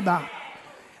talking about?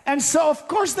 And so, of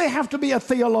course, they have to be a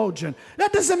theologian.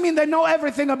 That doesn't mean they know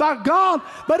everything about God,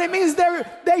 but it means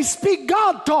they speak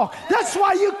God talk. That's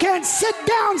why you can't sit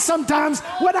down sometimes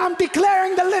when I'm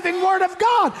declaring the living word of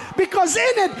God, because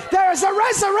in it there is a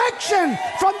resurrection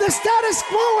from the status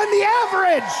quo and the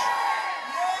average.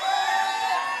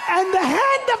 And the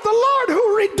hand of the Lord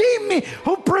who redeemed me,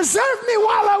 who preserved me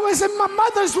while I was in my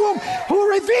mother's womb, who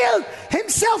revealed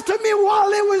himself to me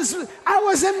while I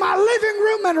was in my living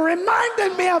room and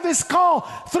reminded me of his call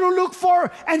through Luke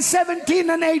 4:17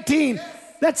 and 18.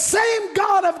 That same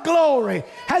God of glory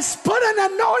has put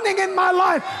an anointing in my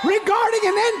life regarding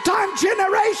an end-time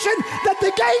generation that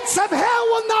the gates of hell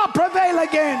will not prevail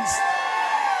against.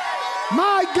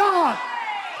 My God,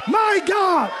 my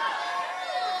God.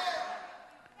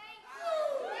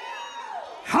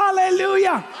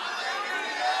 Hallelujah.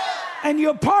 And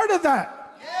you're part of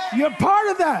that. You're part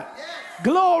of that.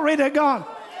 Glory to God.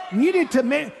 You need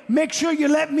to make sure you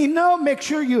let me know. Make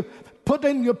sure you put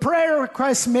in your prayer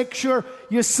requests. Make sure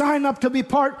you sign up to be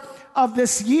part of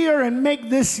this year and make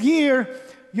this year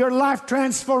your life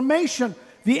transformation.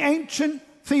 The ancient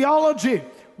theology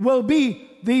will be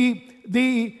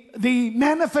the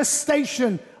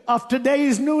manifestation of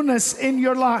today's newness in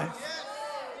your life.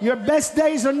 Your best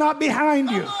days are not behind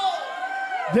you.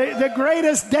 The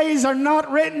greatest days are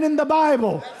not written in the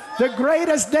Bible. The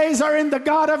greatest days are in the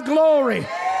God of glory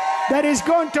that is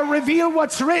going to reveal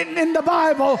what's written in the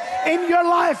Bible in your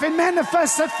life in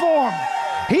manifested form.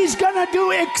 He's going to do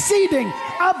exceeding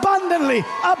abundantly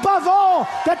above all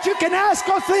that you can ask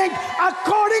or think,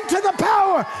 according to the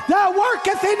power that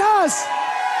worketh in us.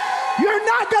 You're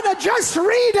not going to just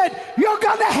read it, you're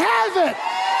going to have it.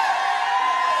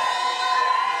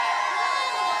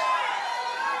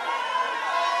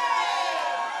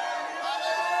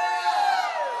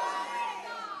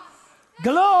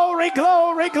 Glory,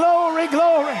 glory, glory,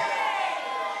 glory.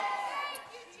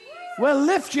 Well,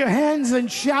 lift your hands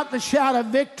and shout the shout of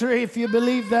victory if you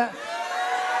believe that.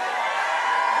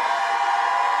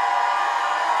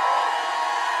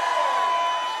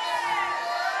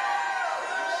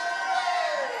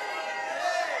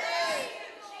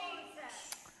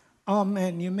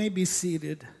 Amen. You may be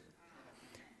seated.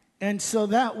 And so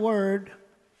that word,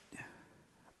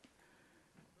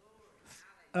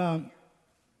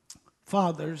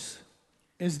 fathers,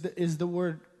 is the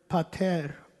word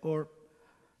pater or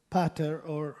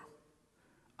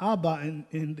Abba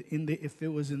if it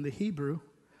was in the Hebrew,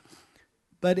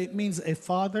 but it means a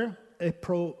father, a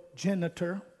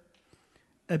progenitor,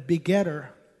 a begetter,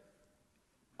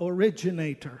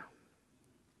 originator,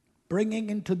 bringing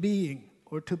into being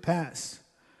or to pass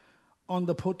on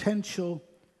the potential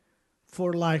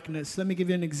for likeness. Let me give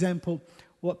you an example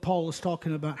what Paul is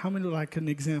talking about. How many like an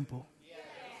example? Yes.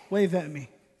 Wave at me.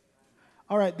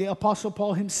 All right, the Apostle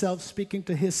Paul himself speaking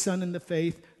to his son in the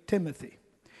faith, Timothy.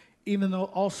 Even though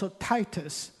also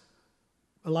Titus,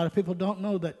 a lot of people don't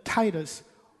know that Titus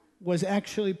was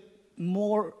actually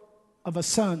more of a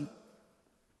son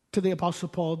to the Apostle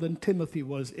Paul than Timothy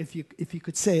was, if you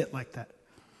could say it like that.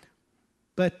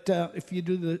 But if you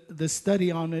do the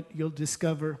study on it, you'll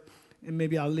discover, and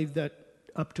maybe I'll leave that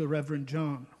up to Reverend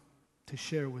John to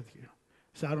share with you,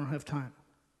 so I don't have time.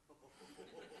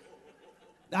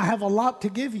 I have a lot to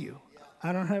give you.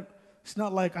 It's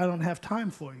not like I don't have time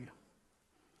for you.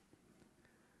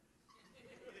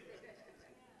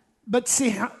 But see,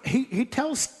 how he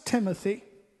tells Timothy,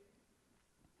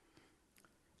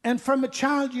 and from a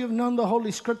child you have known the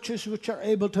Holy Scriptures, which are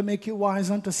able to make you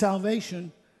wise unto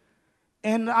salvation.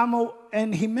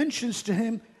 And he mentions to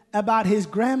him about his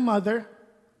grandmother,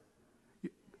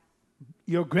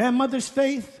 your grandmother's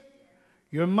faith,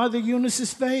 your mother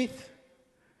Eunice's faith,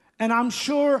 and I'm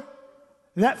sure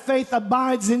that faith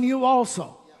abides in you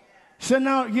also. So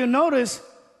now you notice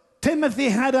Timothy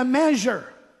had a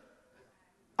measure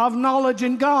of knowledge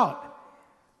in God.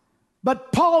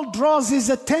 But Paul draws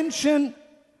his attention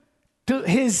to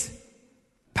his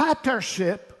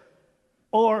patership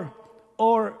or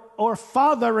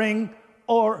fathering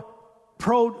or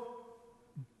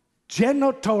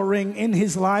progenitoring in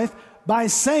his life by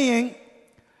saying,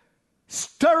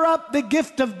 stir up the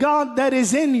gift of God that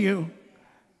is in you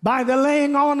by the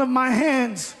laying on of my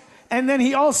hands. And then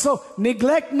he also,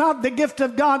 neglect not the gift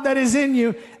of God that is in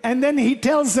you. And then he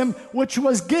tells them, which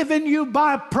was given you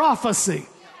by prophecy.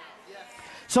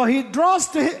 So he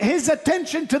draws his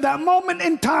attention to that moment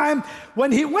in time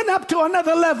when he went up to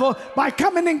another level by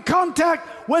coming in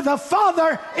contact with a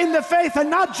father in the faith and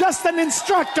not just an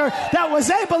instructor that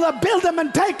was able to build him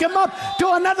and take him up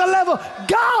to another level.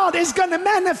 God is going to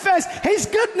manifest his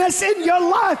goodness in your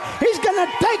life. He's going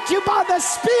to take you by the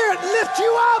Spirit, lift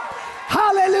you up,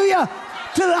 hallelujah,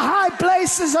 to the high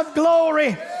places of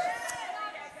glory.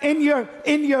 In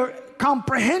your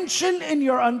comprehension, in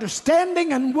your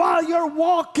understanding, and while you're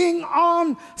walking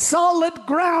on solid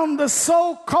ground, the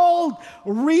so-called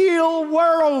real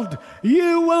world,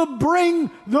 you will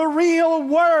bring the real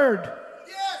word.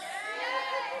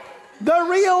 The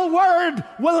real word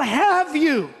will have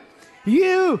you.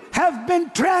 You have been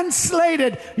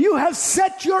translated. You have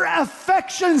set your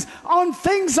affections on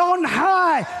things on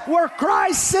high, where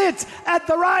Christ sits at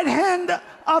the right hand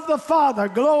of the Father.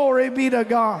 Glory be to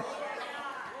God.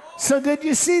 So did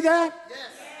you see that?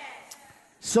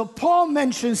 So Paul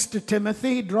mentions to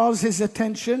Timothy, draws his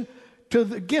attention to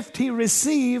the gift he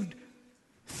received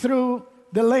through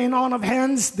the laying on of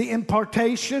hands, the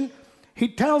impartation. He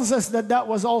tells us that that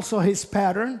was also his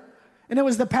pattern. And it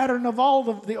was the pattern of all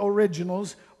of the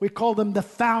originals. We call them the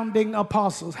founding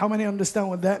apostles. How many understand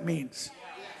what that means?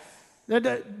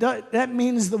 That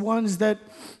means the ones that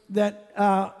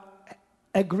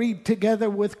agreed together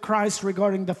with Christ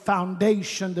regarding the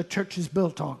foundation the church is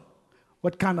built on.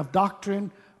 What kind of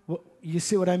doctrine? You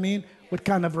see what I mean? What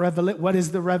kind of what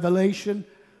is the revelation?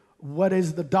 What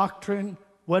is the doctrine?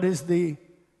 What is the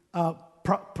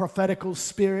prophetical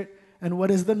spirit? And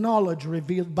what is the knowledge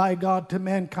revealed by God to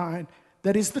mankind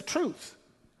that is the truth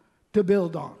to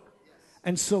build on?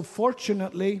 And so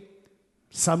fortunately,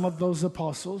 some of those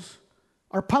apostles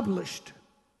are published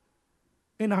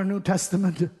in our New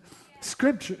Testament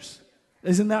scriptures.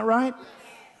 Isn't that right?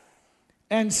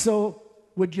 And so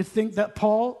would you think that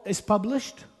Paul is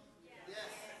published?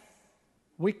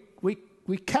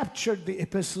 We captured the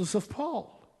epistles of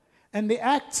Paul. And the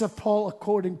Acts of Paul,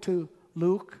 according to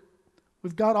Luke,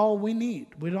 we've got all we need.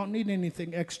 We don't need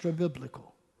anything extra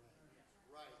biblical.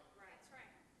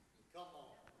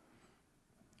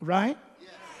 Right? Yes.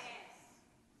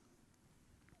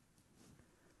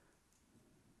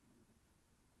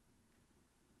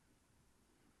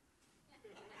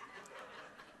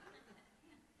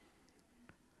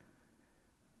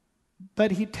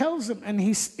 But he tells him, and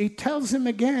he tells him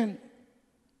again,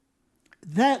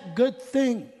 that good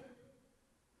thing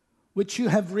which you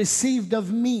have received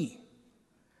of me.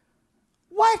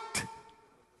 What?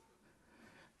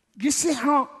 You see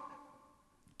how,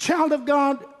 child of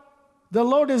God, the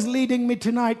Lord is leading me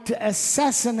tonight to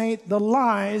assassinate the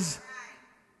lies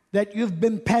that you've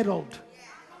been peddled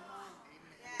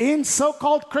in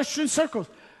so-called Christian circles.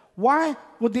 Why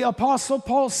would the Apostle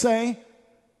Paul say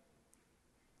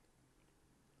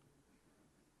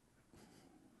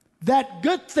that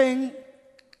good thing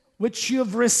which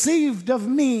you've received of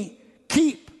me,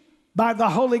 keep by the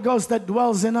Holy Ghost that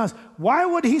dwells in us? Why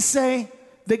would he say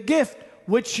the gift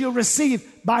which you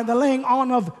receive by the laying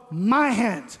on of my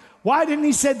hands? Why didn't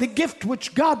he say the gift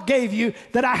which God gave you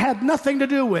that I had nothing to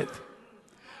do with?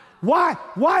 Why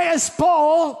is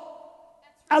Paul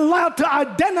allowed to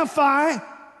identify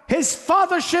his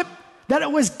fathership, that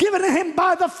it was given to him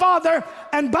by the Father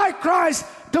and by Christ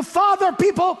to father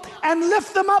people and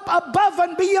lift them up above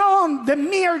and beyond the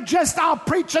mere just I'll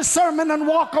preach a sermon and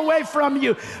walk away from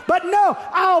you? But no,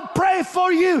 I'll pray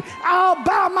for you. I'll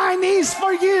bow my knees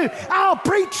for you. I'll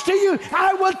preach to you.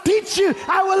 I will teach you.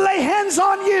 I will lay hands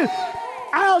on you.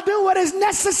 I'll do what is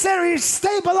necessary to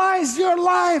stabilize your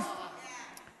life.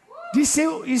 Do you see?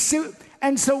 You see?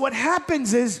 And so what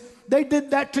happens is they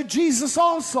did that to Jesus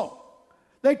also.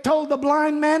 They told the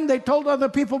blind man, they told other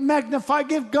people, magnify,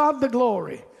 give God the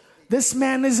glory. This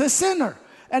man is a sinner.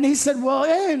 And he said, well,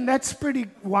 that's pretty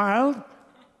wild,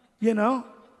 you know.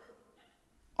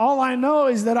 All I know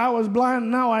is that I was blind,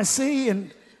 now I see,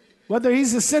 and whether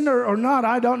he's a sinner or not,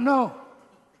 I don't know.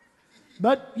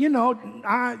 But,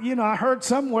 I heard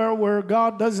somewhere where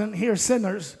God doesn't hear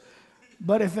sinners.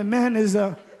 But if a man is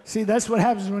see, that's what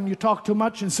happens when you talk too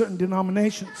much in certain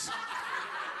denominations.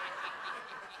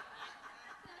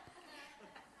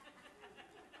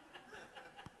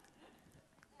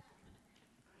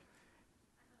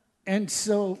 And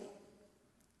so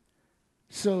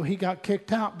he got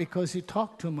kicked out because he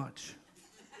talked too much.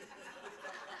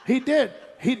 He did.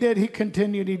 He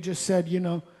continued. He just said,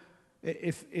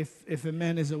 if a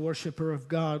man is a worshiper of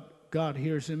God, God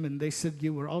hears him. And they said,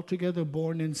 you were altogether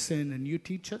born in sin and you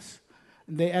teach us?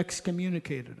 And they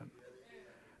excommunicated him.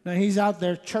 Now he's out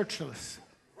there churchless.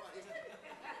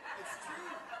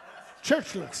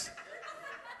 Churchless.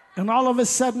 And all of a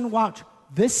sudden, watch,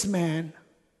 this man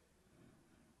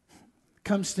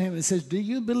comes to him and says, do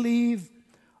you believe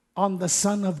on the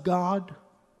Son of God?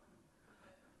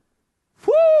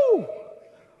 Whoo!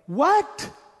 What?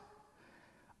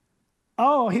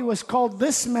 Oh, he was called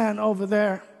this man over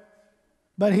there,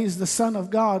 but he's the Son of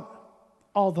God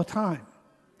all the time.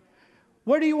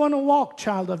 Where do you want to walk,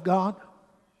 child of God?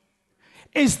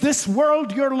 Is this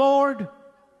world your Lord? No.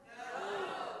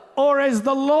 Or is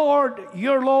the Lord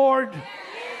your Lord? Yes.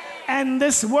 And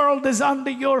this world is under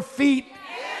your feet?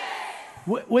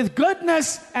 With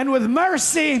goodness and with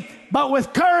mercy but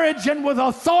with courage and with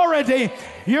authority,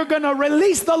 you're going to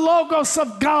release the Logos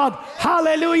of God.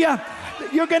 Hallelujah.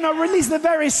 You're going to release the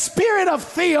very spirit of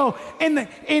Theo in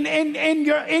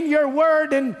your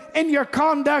word and in your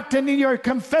conduct and in your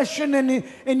confession and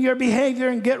in your behavior,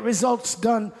 and get results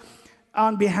done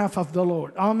on behalf of the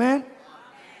Lord. Amen?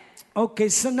 Okay,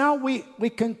 so now we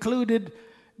concluded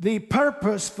the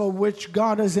purpose for which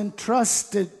God has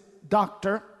entrusted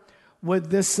Doctor with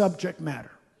this subject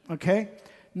matter. Okay?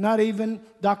 Not even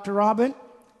Dr. Robin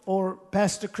or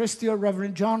Pastor Christy or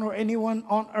Reverend John or anyone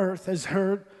on earth has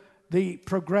heard the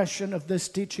progression of this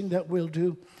teaching that we'll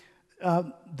do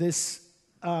this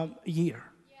year.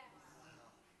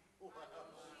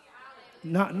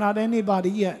 Not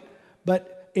anybody yet,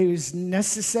 but it is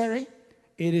necessary.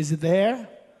 It is there.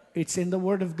 It's in the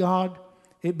Word of God.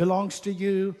 It belongs to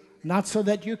you, not so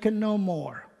that you can know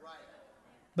more,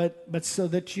 but so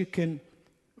that you can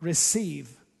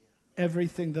receive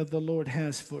everything that the Lord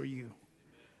has for you.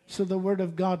 So the Word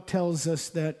of God tells us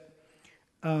that,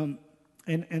 and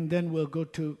then we'll go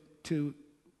to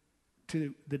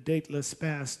the dateless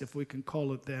past, if we can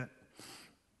call it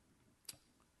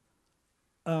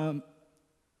that.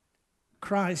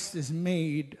 Christ is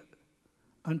made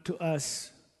unto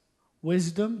us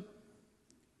wisdom,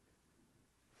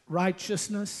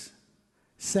 righteousness,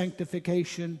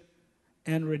 sanctification,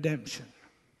 and redemption.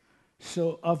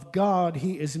 So of God,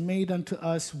 He is made unto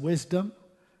us wisdom.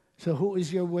 So who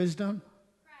is your wisdom?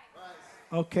 Christ.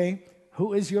 Okay.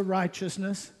 Who is your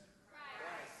righteousness?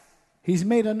 Christ. He's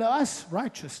made unto us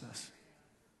righteousness.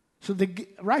 So the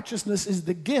righteousness is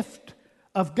the gift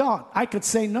of God. I could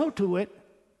say no to it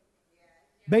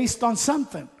based on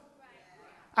something.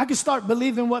 I could start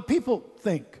believing what people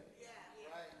think.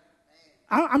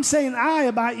 I'm saying I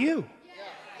about you.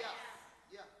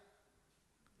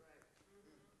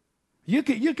 You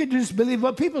could just believe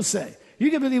what people say.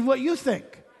 You could believe what you think.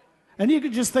 And you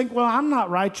could just think, well, I'm not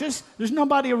righteous. There's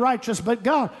nobody righteous but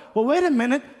God. Well, wait a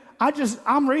minute.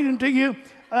 I'm reading to you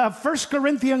 1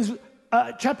 Corinthians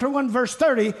chapter 1, verse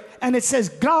 30, and it says,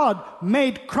 God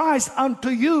made Christ unto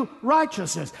you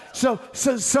righteousness.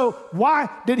 So why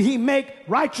did He make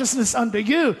righteousness unto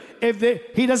you if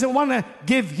He doesn't want to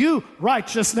give you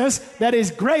righteousness that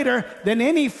is greater than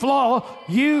any flaw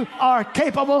you are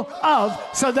capable of,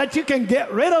 so that you can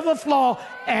get rid of the flaw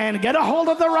and get a hold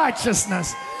of the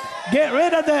righteousness. Get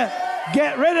rid of the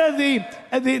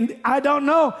I don't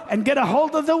know, and get a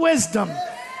hold of the wisdom.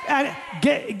 And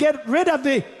get rid of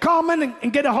the common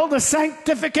and get a hold of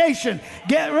sanctification.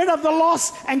 Get rid of the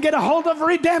lost and get a hold of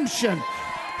redemption.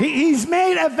 He's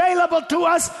made available to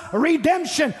us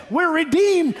redemption. We're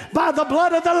redeemed by the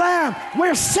blood of the Lamb.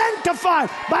 We're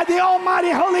sanctified by the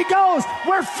Almighty Holy Ghost.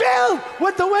 We're filled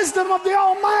with the wisdom of the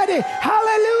Almighty.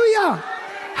 Hallelujah.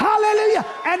 Hallelujah.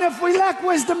 And if we lack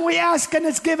wisdom, we ask and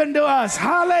it's given to us.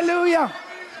 Hallelujah.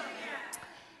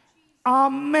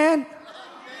 Amen.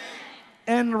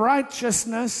 And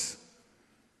righteousness,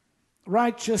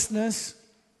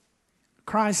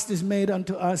 Christ is made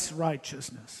unto us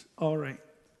righteousness. All right.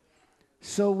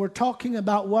 So we're talking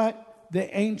about what?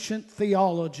 The ancient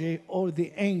theology or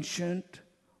the ancient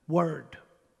word.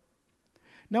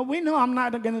 Now we know I'm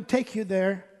not going to take you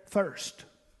there first.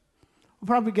 We'll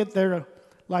probably get there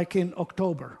like in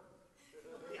October.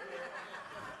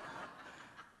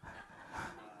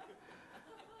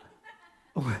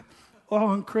 Or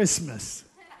on Christmas.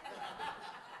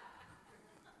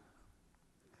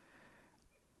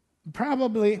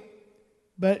 Probably,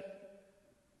 but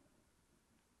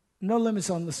no limits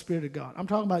on the Spirit of God. I'm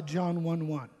talking about John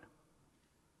 1:1.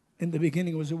 In the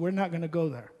beginning was, we're not going to go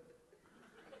there.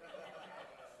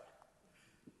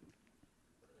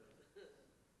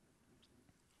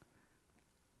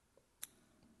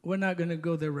 We're not going to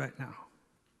go there right now.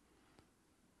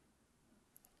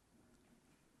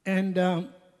 And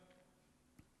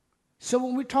so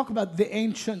when we talk about the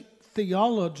ancient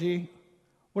theology,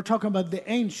 we're talking about the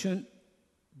ancient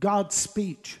God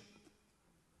speech.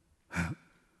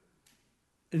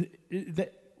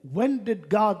 When did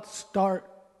God start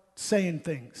saying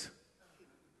things?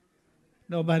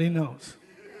 Nobody knows.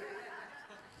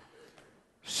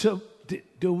 So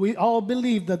do we all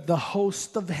believe that the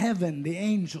host of heaven, the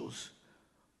angels,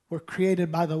 were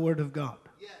created by the Word of God?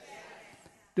 Yes.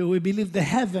 Do we believe the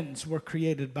heavens were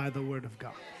created by the Word of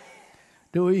God? Yes.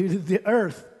 Do we believe the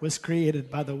earth was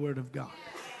created by the Word of God?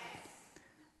 Yes.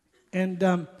 And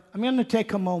I'm going to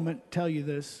take a moment to tell you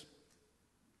this.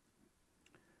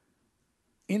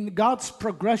 In God's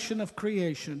progression of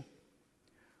creation,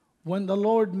 when the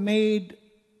Lord made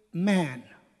man,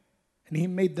 and He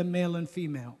made them male and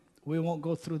female, we won't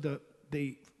go through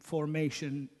the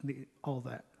formation, all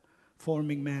that.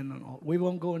 forming man and all. We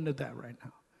won't go into that right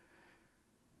now.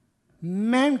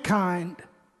 Mankind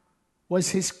was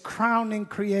his crowning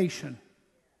creation.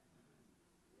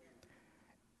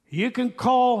 You can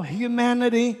call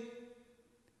humanity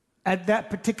at that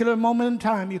particular moment in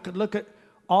time. You could look at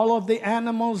all of the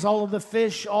animals, all of the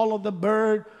fish, all of the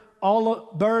birds,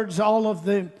 all of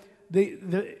the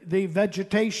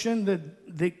vegetation,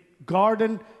 the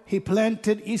garden he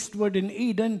planted eastward in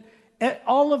Eden,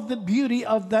 all of the beauty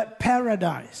of that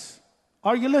paradise.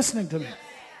 Are you listening to me?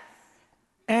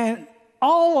 And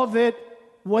all of it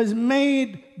was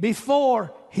made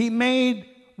before he made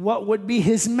what would be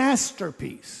his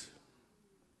masterpiece.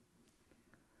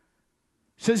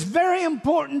 So it's very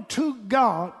important to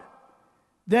God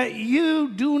that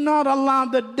you do not allow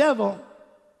the devil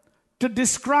to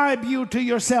describe you to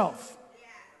yourself.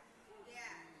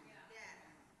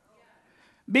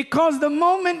 Because the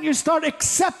moment you start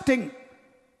accepting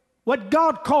what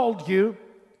God called you,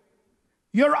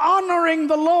 you're honoring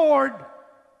the Lord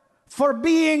for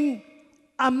being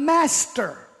a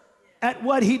master at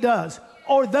what he does,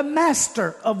 or the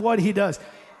master of what he does.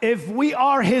 If we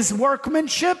are his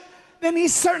workmanship, then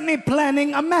he's certainly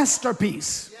planning a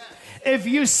masterpiece. If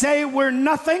you say we're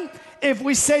nothing, if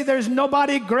we say there's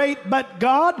nobody great but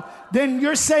God, then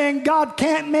you're saying God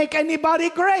can't make anybody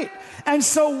great. And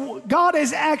so God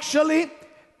is actually,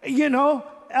 I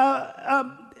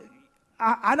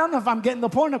don't know if I'm getting the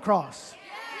point across.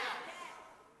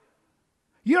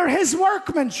 You're his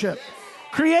workmanship,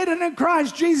 created in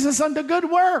Christ Jesus unto good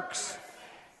works.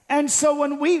 And so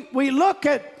when we look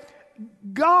at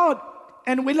God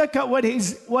and we look at what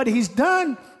he's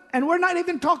done, and we're not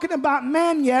even talking about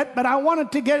man yet, but I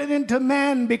wanted to get it into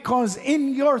man because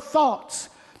in your thoughts,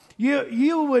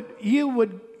 you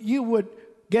would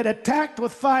get attacked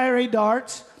with fiery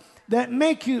darts that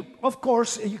make you, of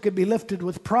course, you could be lifted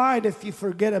with pride if you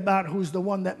forget about who's the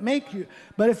one that made you.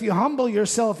 But if you humble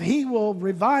yourself, he will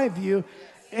revive you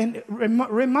and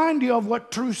remind you of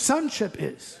what true sonship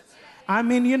is. I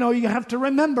mean, you have to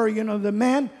remember, the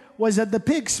man was at the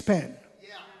pig's pen.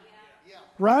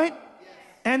 Right?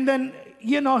 And then,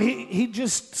 he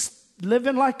just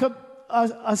living like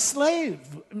a slave.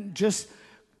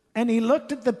 And he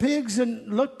looked at the pigs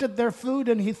and looked at their food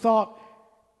and he thought,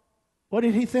 what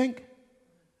did he think?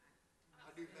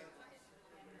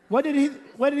 What did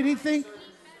he think?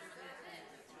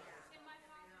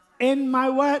 In my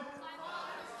what?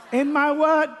 In my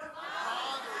what?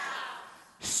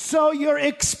 So your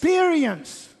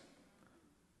experience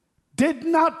did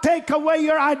not take away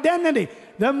your identity.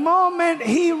 The moment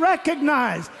he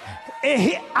recognized,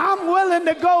 I'm willing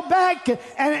to go back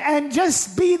and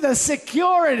just be the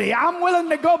security. I'm willing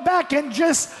to go back and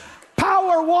just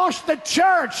power wash the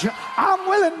church. I'm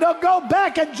willing to go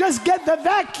back and just get the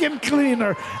vacuum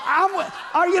cleaner.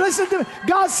 Are you listening to me?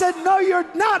 God said, no, you're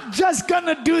not just going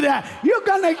to do that. You're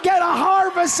going to get a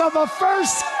harvest of a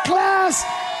first-class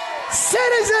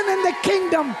citizen in the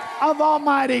kingdom of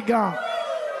Almighty God.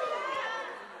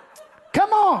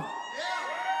 Come on.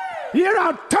 You're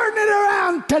out. Turn it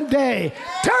around today.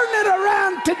 Turn it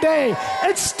around today.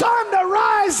 It's time to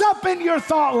rise up in your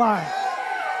thought life.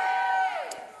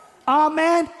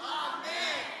 Amen.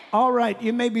 All right,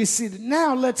 you may be seated.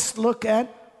 Now let's look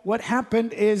at what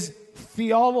happened is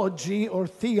theology or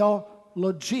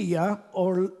theologia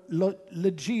or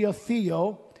logia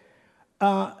theo,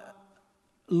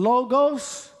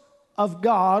 logos of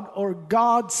God or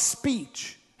God's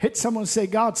speech. Hit someone, say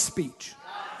God's speech.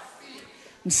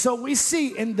 And so we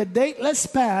see in the dateless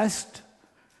past,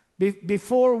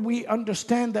 before we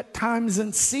understand that times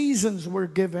and seasons were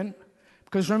given,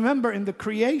 because remember in the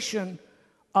creation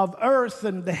of earth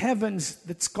and the heavens,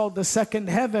 that's called the second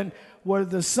heaven, where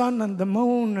the sun and the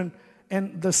moon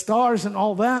and the stars and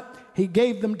all that, he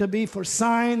gave them to be for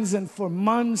signs and for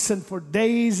months and for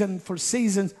days and for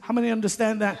seasons. How many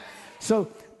understand that?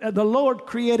 So the Lord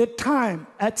created time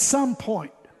at some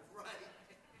point.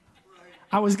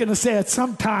 I was going to say at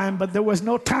some time, but there was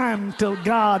no time till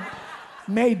God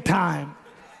made time.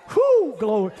 Whoo,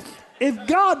 glory. If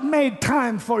God made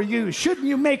time for you, shouldn't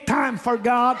you make time for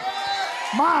God?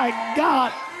 My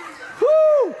God.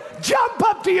 Whoo, jump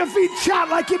up to your feet, shout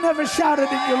like you never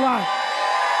shouted in your life.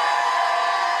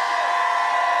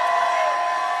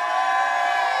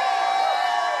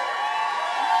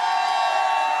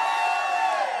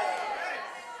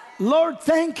 Lord,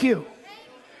 thank you.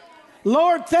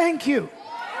 Lord, thank you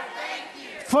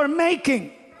for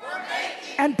making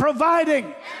and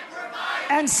providing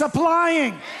and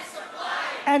supplying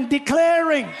and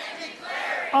declaring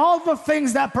all the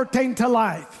things that pertain to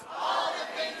life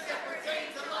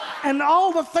and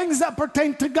all the things that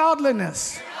pertain to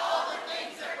godliness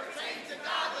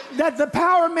that the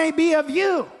power may be of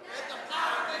you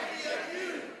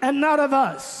and not of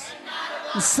us.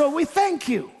 So we thank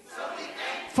you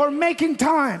for making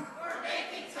time,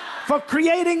 for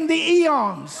creating the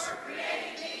eons.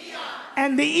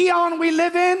 And the eon we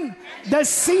live in, the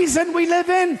season we live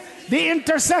in, the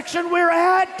intersection we're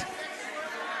at,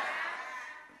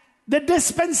 the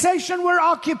dispensation we're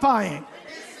occupying.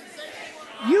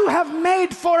 You have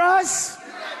made for us,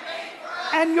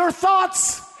 and your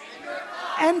thoughts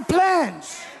and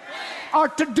plans are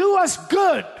to do us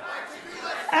good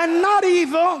and not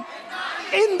evil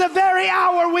in the very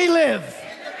hour we live.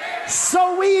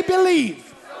 So we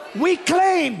believe, we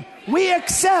claim, we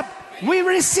accept, we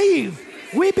receive,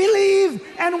 we believe,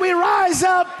 and we rise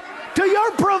up to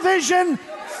your provision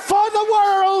for the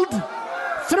world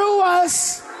through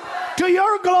us to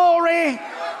your glory.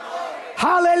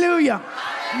 Hallelujah.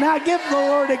 Now give the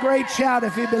Lord a great shout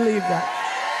if you believe that.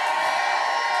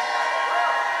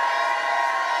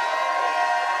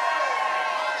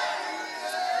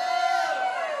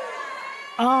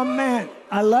 Amen.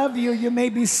 I love you. You may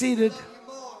be seated.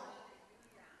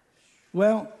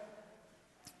 Well,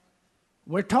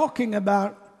 we're talking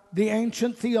about the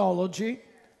ancient theology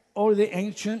or the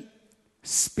ancient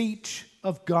speech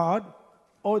of God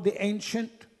or the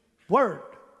ancient word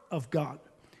of God.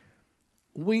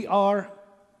 We are,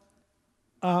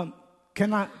 can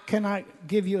I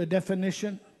give you a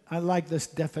definition? I like this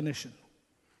definition.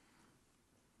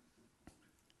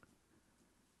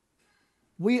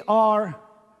 We are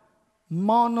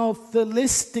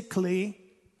monotheistically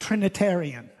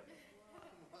Trinitarian.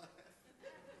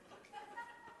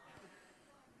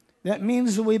 That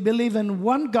means we believe in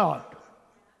one God,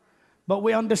 but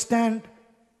we understand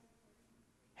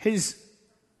His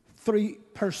three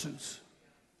persons.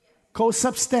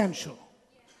 Co-substantial.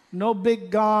 No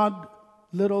big God,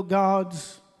 little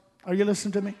gods. Are you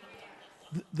listening to me?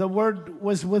 The Word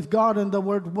was with God and the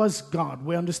Word was God.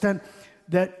 We understand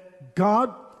that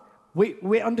God,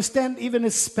 we understand even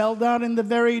it's spelled out in the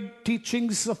very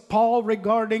teachings of Paul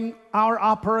regarding our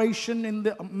operation in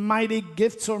the mighty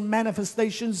gifts or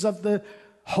manifestations of the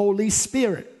Holy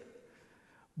Spirit.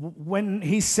 When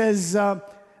he says there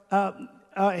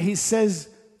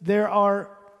are,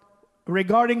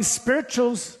 regarding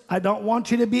spirituals, I don't want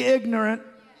you to be ignorant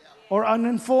or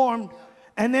uninformed.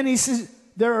 And then he says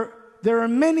there are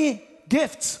many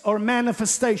gifts or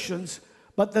manifestations,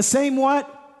 but the same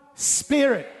what?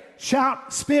 Spirit.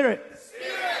 Shout, Spirit.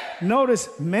 Spirit. Notice,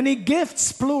 many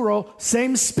gifts, plural,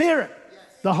 same Spirit, yes.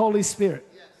 The Holy Spirit.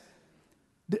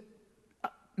 Yes.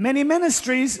 Many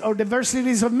ministries or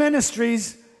diversities of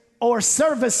ministries or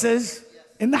services, yes.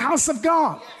 In the house of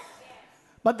God, yes.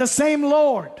 But the same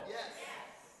Lord, yes.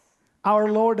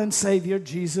 Our Lord and Savior,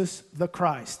 Jesus the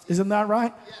Christ. Isn't that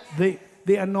right? Yes.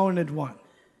 The anointed one,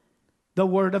 the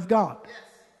Word of God, yes.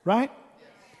 Right? Yes.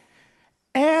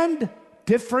 And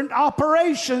different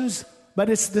operations, but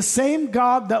it's the same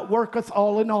God that worketh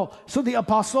all in all. So the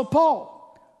Apostle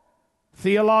Paul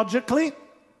theologically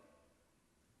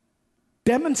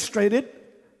demonstrated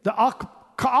the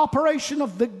cooperation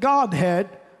of the Godhead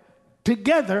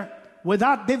together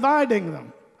without dividing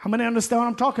them. How many understand what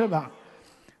I'm talking about?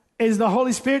 Is the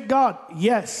Holy Spirit God?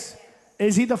 Yes.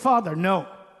 Is He the Father? No.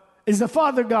 Is the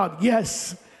Father God?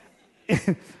 Yes.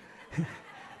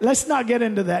 Let's not get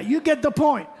into that. You get the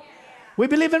point. We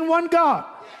believe in one God.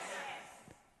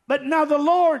 But now the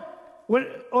Lord, when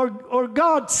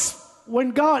God,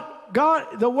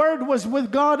 the Word was with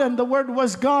God and the Word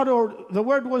was God, or the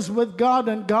Word was with God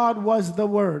and God was the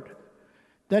Word.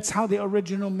 That's how the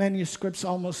original manuscripts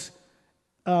almost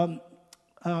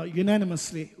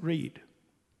unanimously read.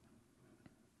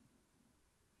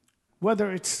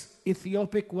 Whether it's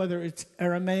Ethiopic, whether it's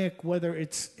Aramaic, whether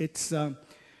it's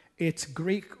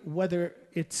Greek, whether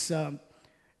it's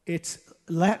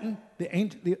Latin,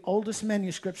 the oldest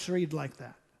manuscripts read like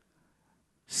that.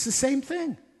 It's the same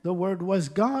thing. The Word was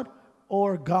God,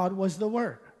 or God was the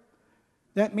Word.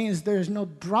 That means there's no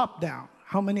drop down.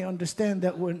 How many understand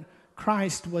that when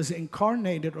Christ was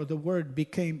incarnated, or the Word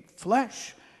became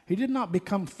flesh, He did not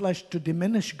become flesh to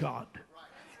diminish God.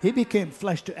 He became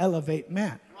flesh to elevate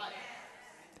man.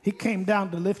 He came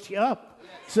down to lift you up.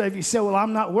 So if you say, well,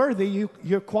 I'm not worthy,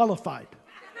 you're qualified.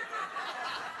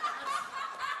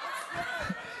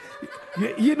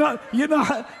 You know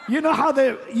how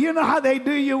they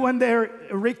do you when they're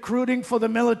recruiting for the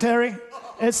military.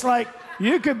 It's like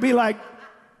you could be like,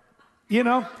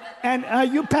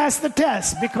 and you pass the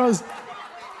test because,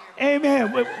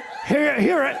 amen.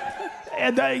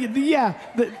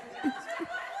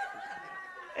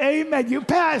 Amen. You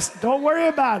passed. Don't worry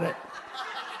about it.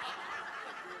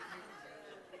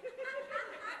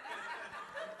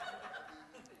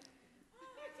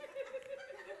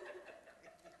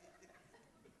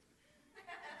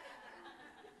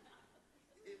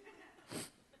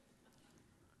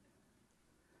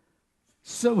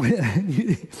 So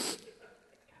I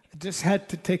just had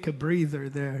to take a breather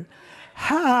there.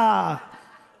 Ha!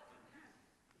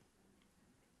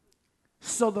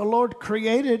 So the Lord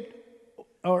created,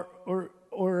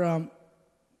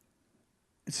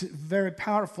 it's very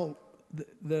powerful,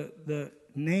 the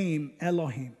name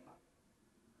Elohim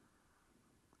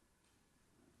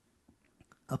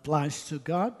applies to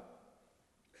God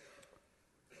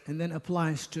and then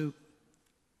applies to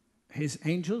his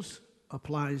angels,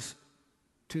 applies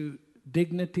to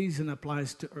dignities, and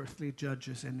applies to earthly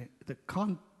judges. And the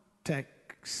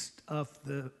context of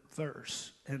the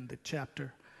verse and the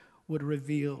chapter would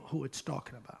reveal who it's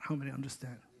talking about. How many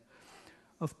understand?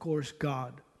 Of course,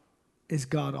 God is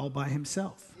God all by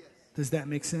himself. Does that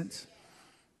make sense?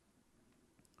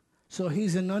 So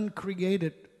he's an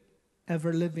uncreated,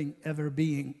 ever-living,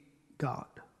 ever-being God.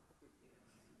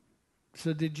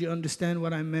 So did you understand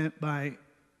what I meant by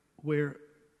we're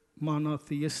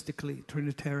monotheistically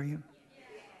Trinitarian?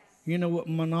 You know what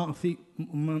monothe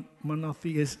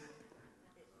is?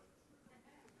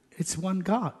 It's one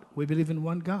God. We believe in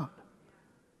one God.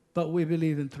 But we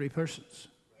believe in three persons.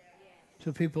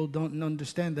 So people don't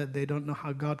understand that. They don't know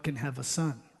how God can have a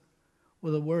son.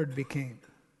 Well, the Word became.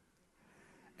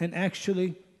 And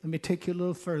actually, let me take you a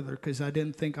little further, because I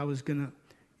didn't think I was going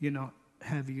to,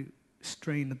 have you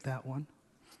strain at that one.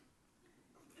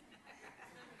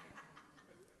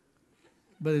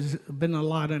 But there's been a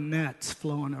lot of gnats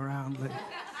flowing around lately.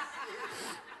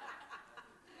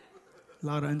 A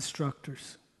lot of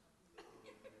instructors.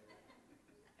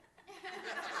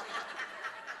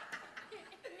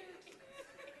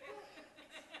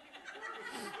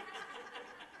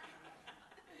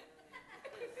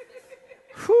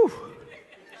 Whew.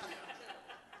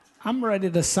 I'm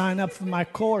ready to sign up for my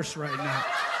course right now.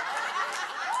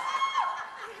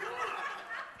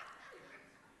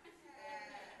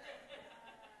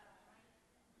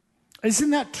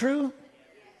 Isn't that true?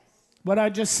 What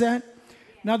I just said?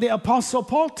 Now the Apostle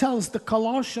Paul tells the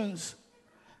Colossians,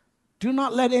 do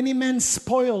not let any man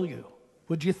spoil you.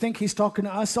 Would you think he's talking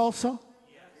to us also?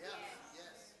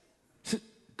 So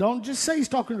don't just say he's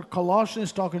talking to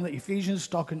Colossians, talking to Ephesians,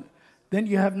 then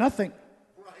you have nothing.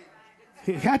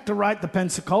 He had to write the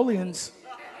Pensacolians.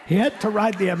 He had to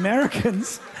write the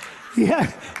Americans. He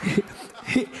had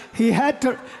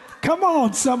to, come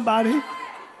on somebody.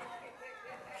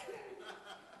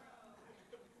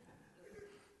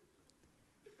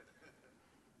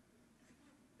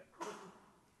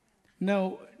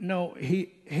 No,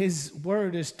 his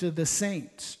word is to the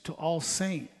saints, to all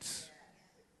saints,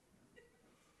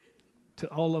 to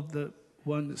all of the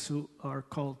ones who are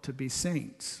called to be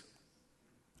saints,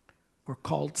 or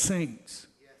called saints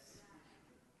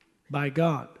by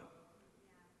God.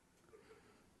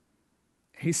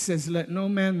 He says, let no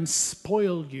man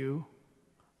spoil you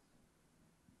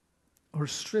or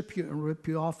strip you and rip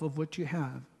you off of what you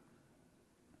have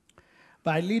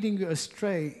by leading you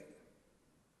astray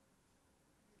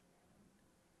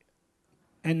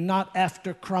and not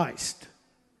after Christ.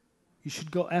 You should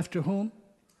go after whom?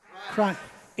 Christ.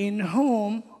 In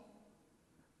whom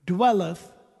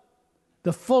dwelleth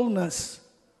the fullness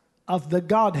of the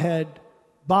Godhead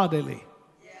bodily.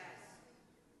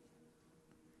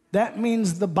 That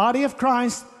means the body of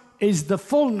Christ is the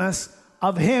fullness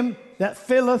of him that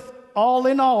filleth all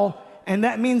in all. And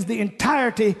that means the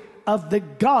entirety of the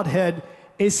Godhead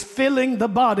is filling the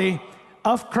body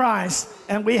of Christ.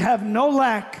 And we have no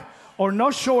lack or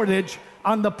no shortage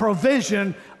on the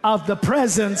provision of the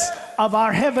presence of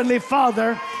our Heavenly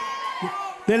Father,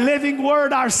 the living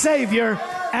Word, our Savior,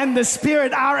 and the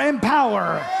Spirit, our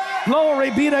empowerer. Glory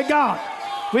be to God.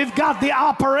 We've got the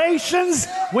operations,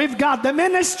 we've got the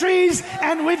ministries,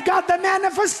 and we've got the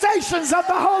manifestations of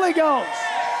the Holy Ghost.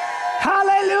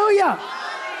 Hallelujah.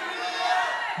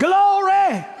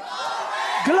 Glory.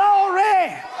 Glory.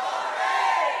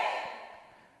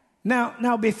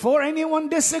 Now, before anyone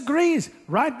disagrees,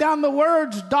 write down the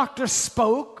words Doctor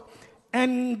spoke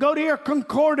and go to your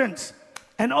concordance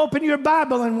and open your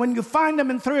Bible. And when you find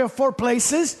them in 3 or 4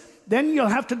 places, then you'll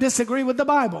have to disagree with the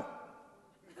Bible.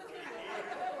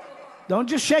 Don't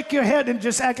just shake your head and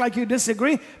just act like you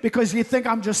disagree because you think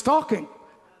I'm just talking.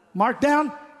 Mark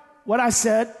down what I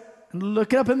said and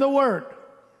look it up in the Word.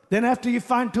 Then after you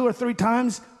find 2 or 3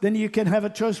 times, then you can have a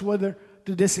choice whether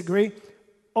to disagree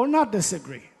or not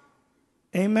disagree.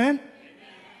 Amen?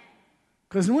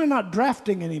 Because we're not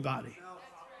drafting anybody.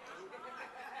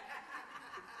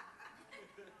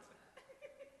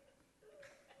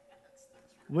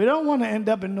 We don't want to end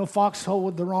up in no foxhole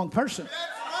with the wrong person.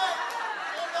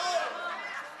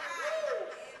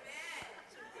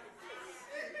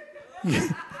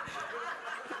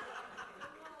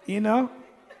 You know?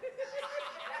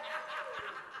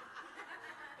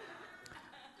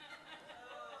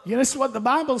 You know what the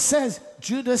Bible says?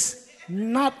 Judas,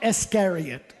 not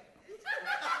Iscariot.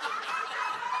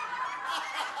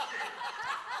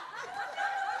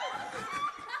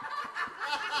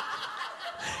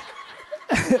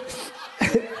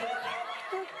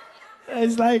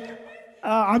 It's like,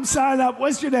 I'm sorry,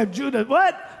 what's your name? Judas.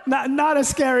 What? Not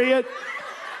Iscariot.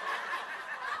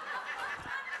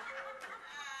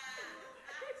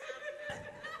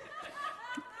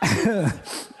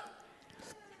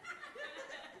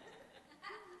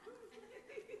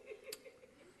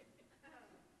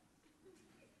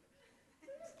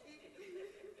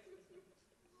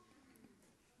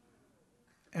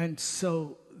 And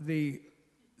so the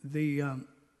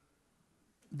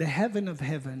heaven of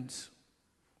heavens,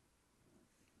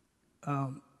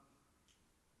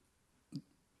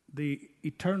 the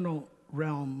eternal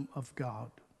realm of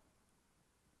God,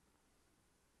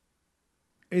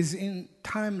 is in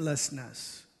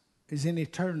timelessness, is in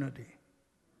eternity.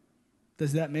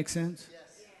 Does that make sense? Yes.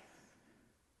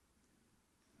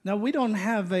 Now, we don't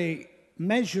have a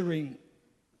measuring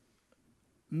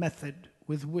method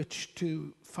with which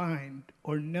to find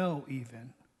or know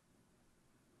even,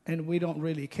 and we don't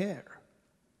really care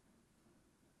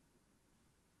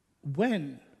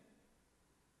when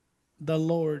the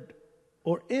Lord,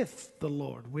 or if the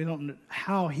Lord, we don't know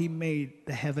how he made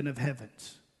the heaven of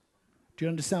heavens. Do you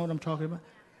understand what I'm talking about?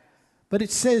 But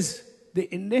it says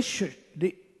the initial,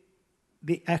 the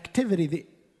activity, the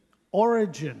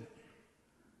origin,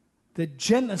 the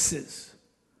genesis,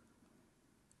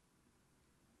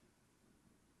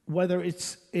 whether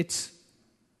it's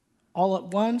all at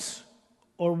once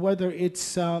or whether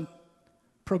it's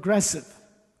progressive,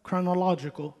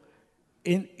 chronological.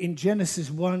 In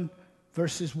Genesis 1,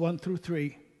 verses 1 through 3,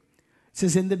 it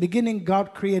says, in the beginning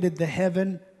God created the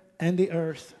heaven and the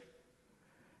earth.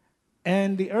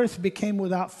 And the earth became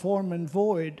without form and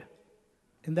void.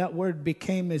 And that word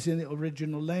became is in the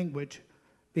original language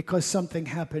because something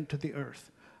happened to the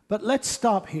earth. But let's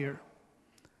stop here.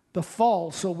 The fall,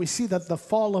 so we see that the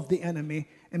fall of the enemy,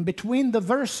 and between the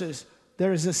verses,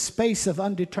 there is a space of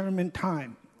undetermined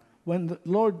time. When the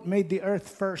Lord made the earth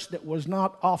first, it was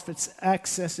not off its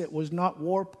axis, it was not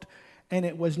warped, and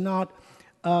it was not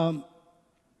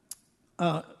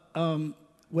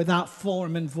without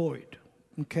form and void.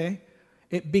 Okay?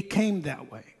 It became that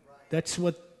way. That's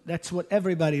what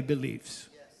everybody believes.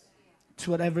 It's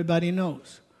what everybody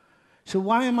knows. So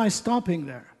why am I stopping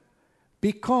there?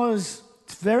 Because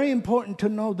it's very important to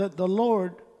know that the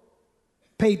Lord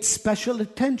paid special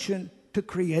attention to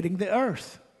creating the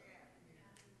earth.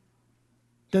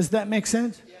 Does that make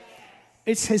sense? Yes.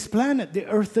 It's his planet. The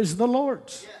earth is the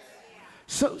Lord's.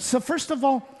 Yes. So first of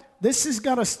all, this has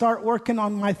got to start working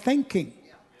on my thinking.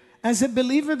 As a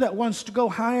believer that wants to go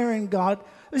higher in God,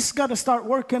 this has got to start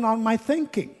working on my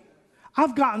thinking.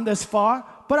 I've gotten this far,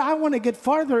 but I want to get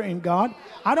farther in God.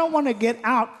 I don't want to get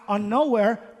out on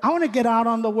nowhere. I want to get out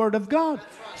on the Word of God.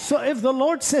 So if the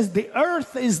Lord says the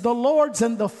earth is the Lord's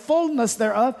and the fullness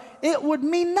thereof, it would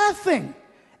mean nothing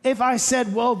if I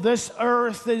said, well, this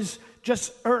earth is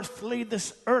just earthly,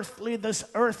 this earthly, this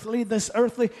earthly, this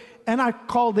earthly, and I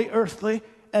call the earthly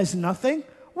as nothing.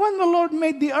 When the Lord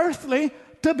made the earthly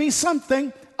to be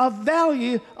something of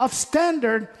value, of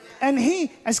standard, and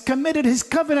he has committed his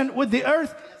covenant with the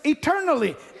earth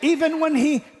eternally. Even when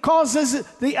he causes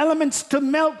the elements to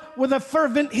melt with a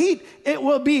fervent heat, it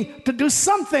will be to do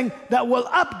something that will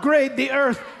upgrade the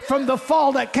earth from the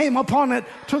fall that came upon it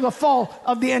to the fall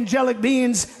of the angelic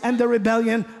beings and the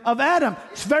rebellion of Adam.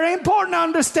 It's very important to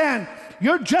understand.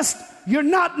 You're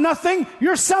not nothing.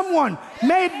 You're someone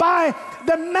made by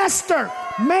the master,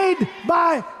 made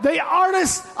by the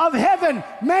artist of heaven,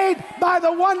 made by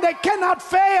the one that cannot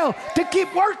fail to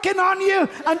keep working on you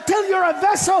until you're a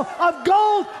vessel of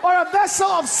gold or a vessel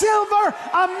of silver,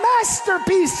 a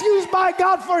masterpiece used by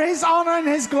God for his honor and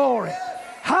his glory.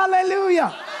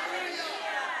 Hallelujah.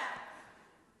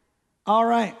 All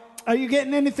right. Are you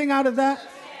getting anything out of that?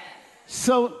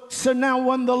 So now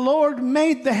when the Lord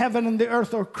made the heaven and the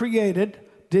earth, or created,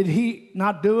 did he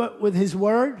not do it with his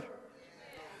word?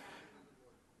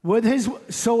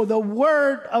 So the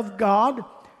word of God,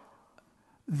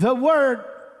 the word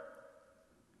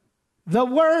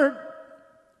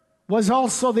was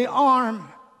also the arm,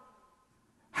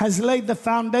 has laid the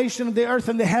foundation of the earth,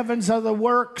 and the heavens are the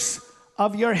works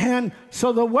of your hand.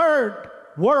 So the word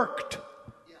worked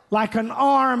like an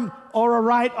arm or a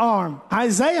right arm.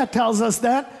 Isaiah tells us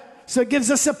that, so it gives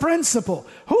us a principle.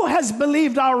 Who has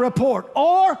believed our report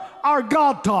or our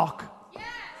God talk?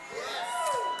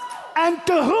 And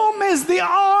to whom is the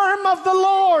arm of the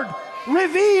Lord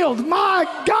revealed? My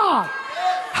God.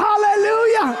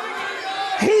 Hallelujah.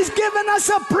 He's given us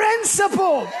a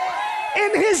principle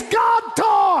in His God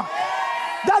talk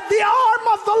that the arm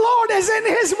of the Lord is in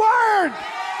His word.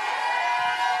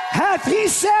 Hath He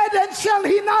said, and shall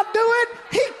He not do it?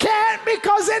 He can't,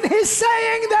 because in His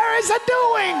saying there is a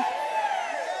doing.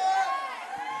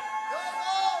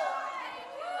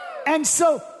 And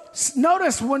so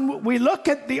notice when we look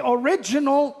at the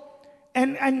original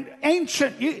and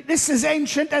ancient, this is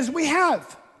ancient as we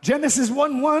have. Genesis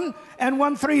 1:1 and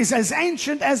 1:3 is as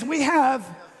ancient as we have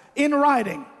in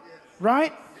writing,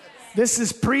 right? This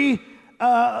is pre-flood,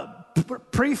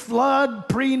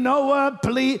 pre-Noah,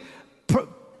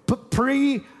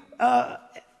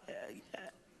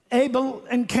 Abel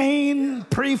and Cain,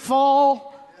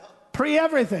 pre-fall,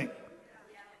 pre-everything.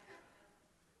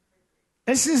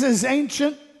 This is as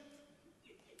ancient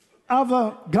of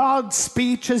a God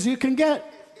speech as you can get.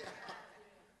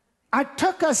 I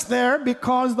took us there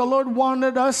because the Lord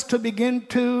wanted us to begin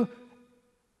to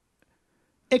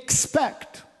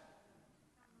expect.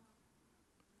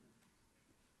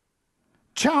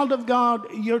 Child of God,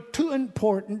 you're too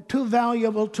important, too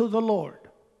valuable to the Lord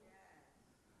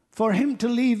for Him to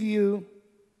leave you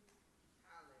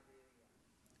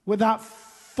without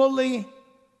full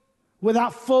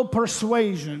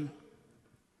persuasion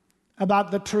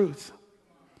about the truth.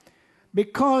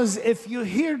 Because if you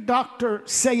hear doctor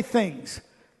say things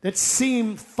that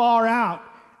seem far out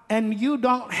and you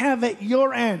don't have at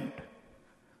your end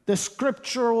the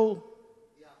scriptural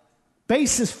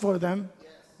basis for them,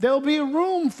 there'll be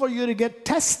room for you to get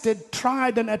tested,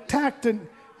 tried, and attacked and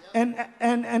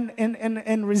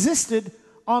resisted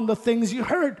on the things you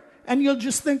heard. And you'll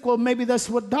just think, well, maybe that's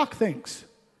what Doc thinks.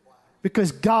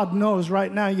 Because God knows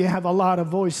right now you have a lot of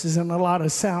voices and a lot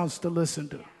of sounds to listen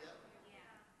to.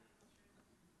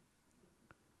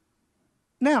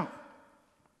 Now,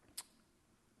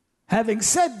 having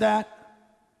said that,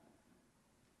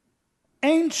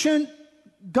 ancient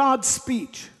God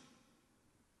speech.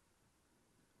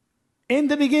 In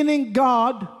the beginning,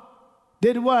 God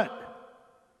did what?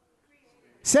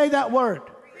 Say that word.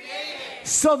 Created.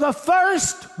 So the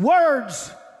first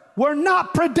words were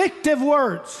not predictive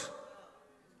words.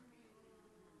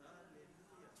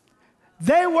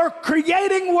 They were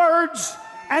creating words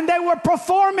and they were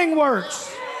performing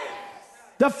words.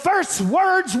 The first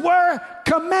words were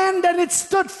command and it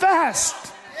stood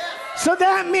fast. So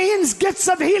that means gifts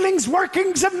of healings,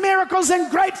 workings of miracles,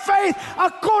 and great faith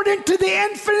according to the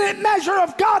infinite measure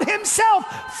of God Himself,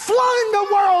 flowing the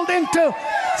world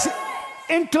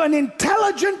into an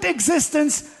intelligent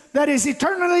existence that is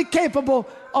eternally capable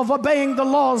of obeying the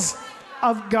laws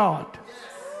of God.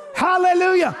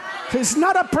 Hallelujah. It's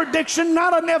not a prediction,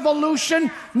 not an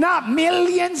evolution, not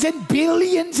millions and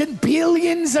billions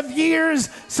of years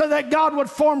so that God would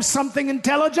form something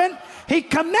intelligent. He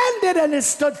commanded and it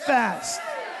stood fast.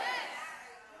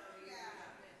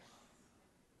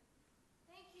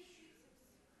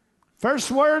 First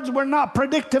words were not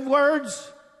predictive words.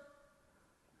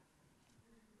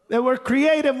 They were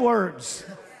creative words.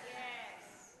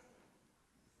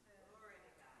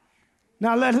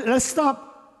 Now let's stop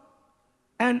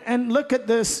and look at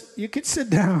this. You can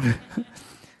sit down.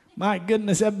 My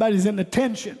goodness, everybody's in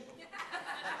attention.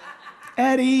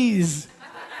 At ease.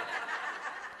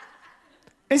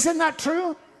 Isn't that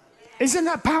true? Isn't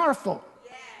that powerful?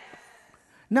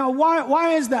 Now,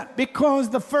 why is that?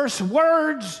 Because the first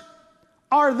words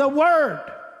are the word.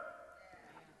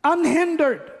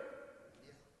 Unhindered.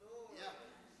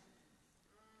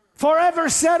 Forever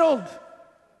settled.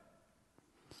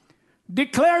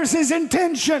 Declares His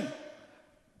intention.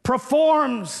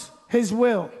 Performs His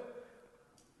will.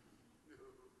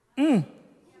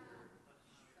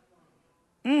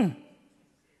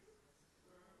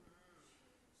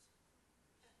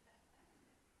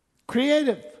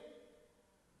 Creative.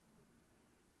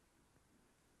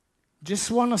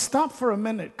 Just want to stop for a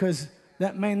minute because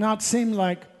that may not seem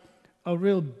like a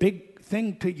real big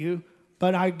thing to you,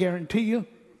 but I guarantee you,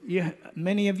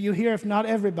 many of you here, if not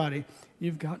everybody,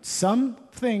 you've got some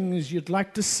things you'd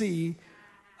like to see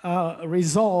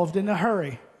resolved in a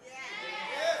hurry.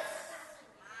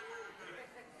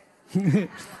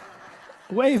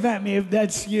 Wave at me if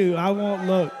that's you. I won't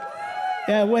look.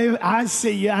 Yeah, wave. I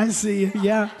see you.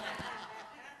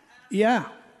 Yeah.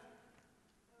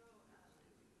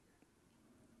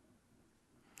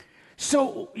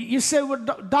 So you say, well,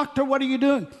 doctor, what are you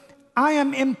doing? I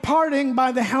am imparting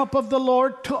by the help of the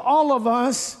Lord to all of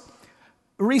us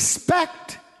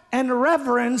respect and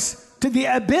reverence to the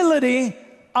ability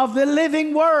of the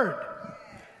living word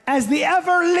as the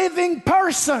ever-living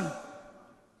person.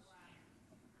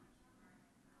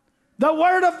 The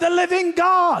word of the living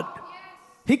God.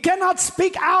 He cannot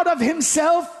speak out of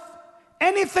himself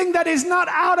anything that is not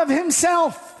out of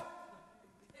himself.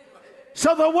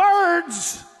 So the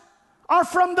words are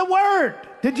from the Word.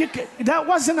 That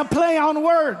wasn't a play on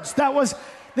words. That was,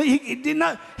 he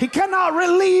cannot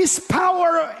release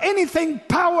power, anything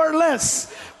powerless.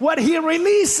 What he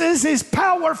releases is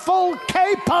powerful,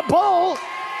 capable.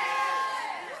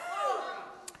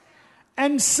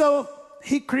 And so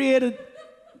he created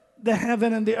the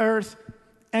heaven and the earth.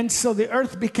 And so the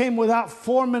earth became without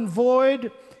form and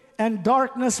void, and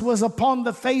darkness was upon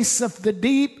the face of the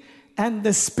deep, and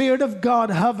the Spirit of God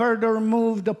hovered or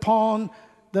moved upon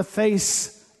the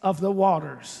face of the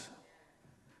waters.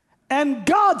 And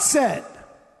God said,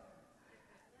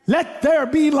 let there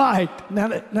be light. Now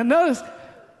notice,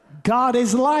 God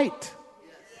is light.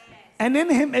 And in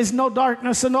him is no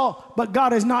darkness at all. But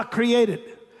God is not created.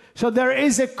 So there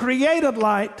is a created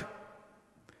light,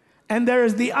 and there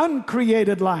is the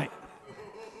uncreated light.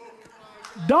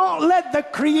 Don't let the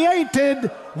created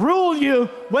rule you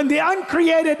when the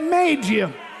uncreated made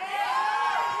you.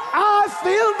 I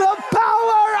feel the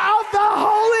power of the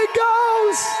Holy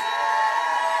Ghost.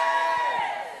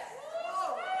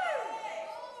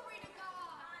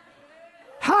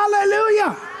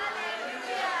 Hallelujah.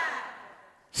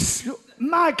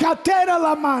 My katera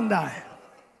lamanda.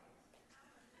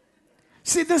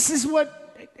 See, this is what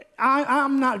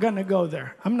I'm not going to go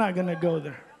there. I'm not going to go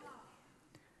there.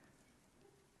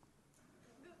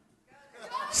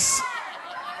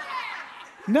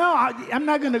 No, I'm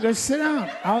not going to go. Sit down.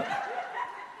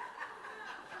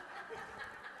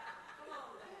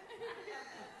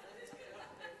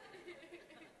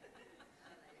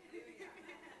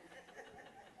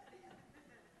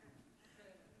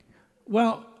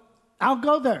 Well, I'll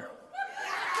go there.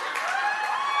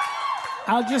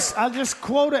 I'll just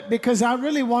quote it because I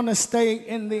really want to stay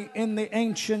in the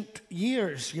ancient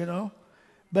years, you know.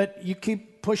 But you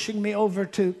keep pushing me over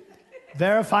to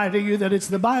verify to you that it's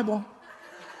the Bible.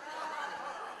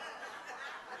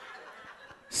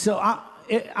 So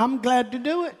I'm glad to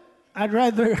do it. I'd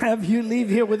rather have you leave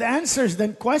here with answers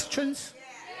than questions.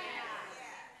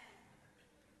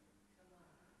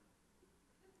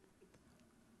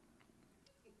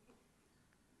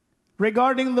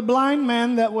 Regarding the blind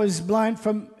man that was blind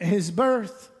from his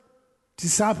birth,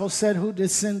 disciples said, who did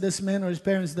sin, this man or his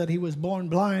parents, that he was born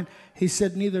blind? He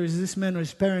said, neither is this man or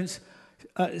his parents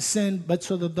sinned, but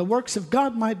so that the works of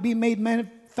God might be made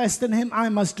manifest in him, I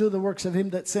must do the works of him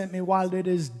that sent me while it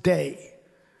is day.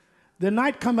 The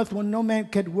night cometh when no man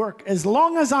can work. As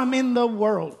long as I'm in the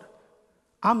world,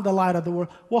 I'm the light of the world.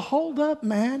 Well, hold up,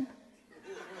 man.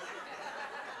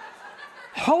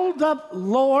 Hold up,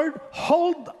 Lord.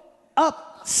 Hold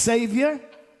up, Savior.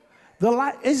 The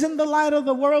light, isn't the light of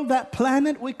the world that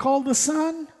planet we call the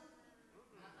sun?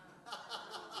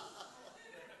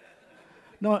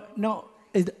 No,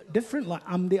 it's a different light.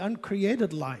 I'm the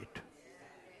uncreated light.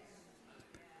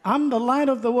 I'm the light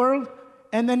of the world.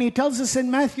 And then he tells us in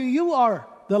Matthew, you are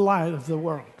the light of the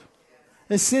world.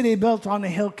 A city built on a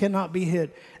hill cannot be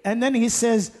hid. And then he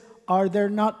says, are there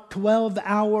not 12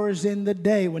 hours in the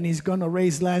day when he's going to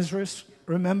raise Lazarus?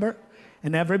 Remember?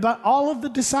 And everybody, all of the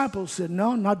disciples said,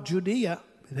 no, not Judea.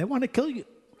 They want to kill you.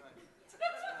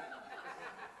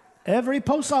 Every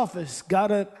post office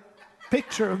got a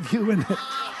picture of you in it.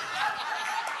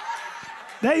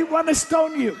 They want to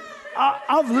stone you.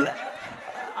 Of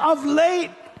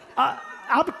late,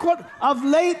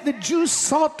 the Jews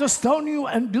sought to stone you,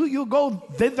 and do you go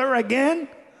thither again?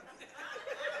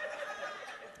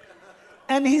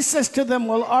 And he says to them,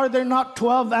 well, are there not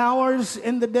 12 hours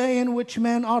in the day in which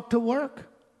man ought to work?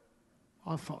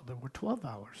 I thought there were 12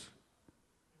 hours.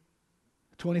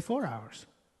 24 hours.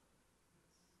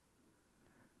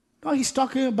 No, he's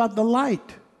talking about the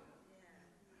light.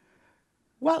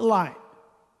 What light?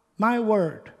 My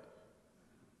word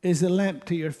is a lamp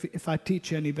to your feet. If I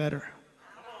teach you any better.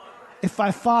 If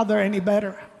I father any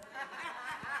better.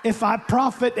 If I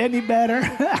prophet any better.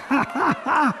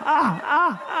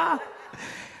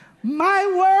 My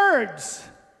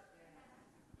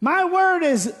word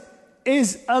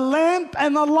is a lamp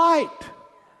and a light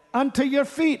unto your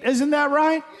feet. Isn't that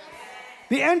right?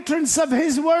 The entrance of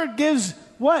his word gives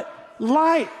what?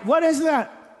 Light. What is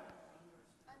that?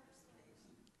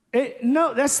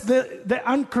 No, that's the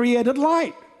uncreated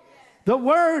light. The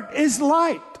word is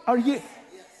light.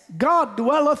 God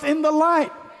dwelleth in the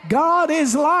light. God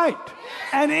is light.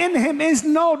 And in him is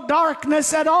no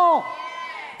darkness at all.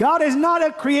 God is not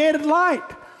a created light.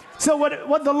 So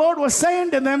what the Lord was saying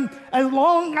to them, as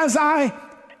long as I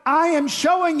I am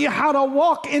showing you how to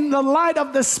walk in the light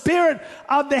of the Spirit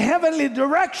of the heavenly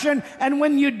direction. And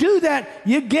when you do that,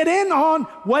 you get in on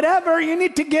whatever you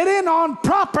need to get in on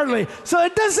properly. So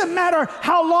it doesn't matter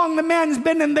how long the man's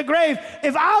been in the grave.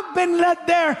 If I've been led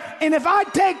there, and if I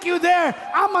take you there,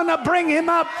 I'm going to bring him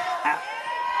up.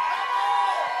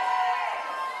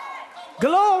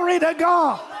 Glory to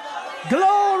God.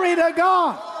 Glory to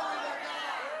God.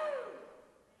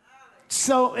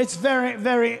 So it's very,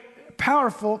 very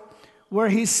powerful where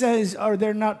he says, are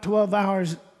there not 12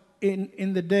 hours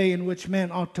in the day in which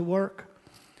man ought to work?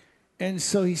 And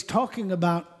so he's talking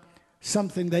about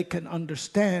something they can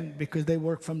understand because they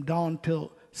work from dawn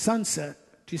till sunset.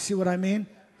 Do you see what I mean?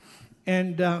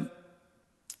 And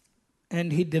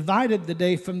he divided the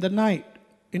day from the night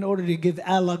in order to give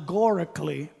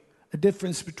allegorically a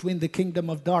difference between the kingdom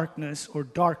of darkness or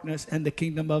darkness and the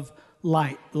kingdom of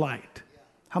light.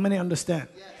 How many understand?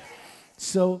 Yes.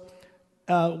 So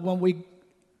when we,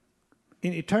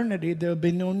 in eternity, there will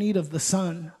be no need of the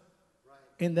sun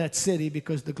in that city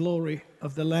because the glory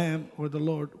of the Lamb or the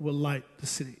Lord will light the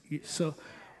city. So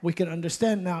we can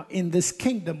understand now in this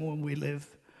kingdom when we live,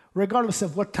 regardless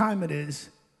of what time it is,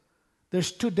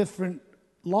 there's two different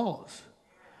laws.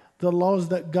 The laws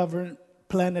that govern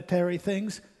planetary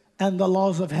things and the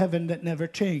laws of heaven that never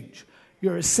change.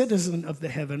 You're a citizen of the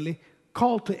heavenly,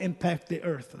 called to impact the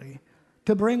earthly.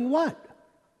 To bring what?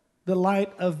 The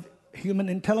light of human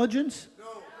intelligence?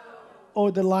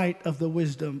 Or the light of the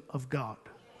wisdom of God?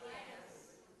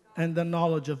 And the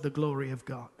knowledge of the glory of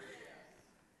God.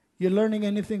 You learning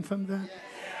anything from that?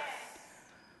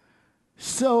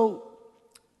 So,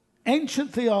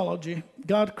 ancient theology,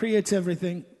 God creates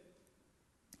everything.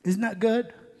 Isn't that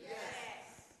good?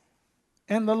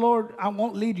 And the Lord, I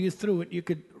won't lead you through it. You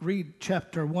could read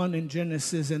chapter 1 in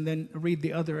Genesis and then read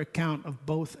the other account of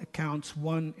both accounts.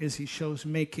 One is he shows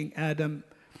making Adam,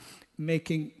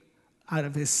 making out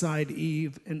of his side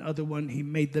Eve. Another one, he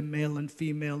made them male and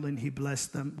female and he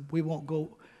blessed them. We won't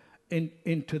go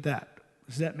into that.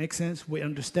 Does that make sense? We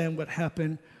understand what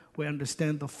happened. We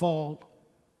understand the fall.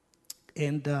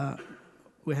 And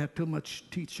we have too much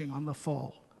teaching on the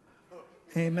fall.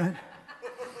 Amen.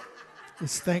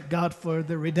 Let's thank God for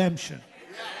the redemption.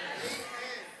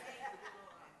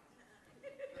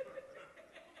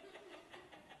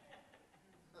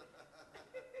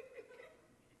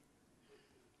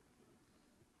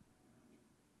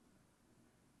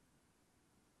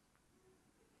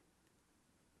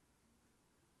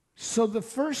 So the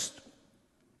first,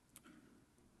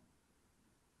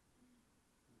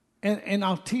 and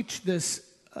I'll teach this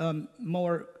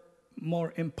more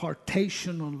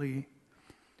impartationally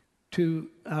to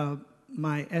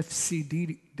my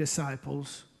FCD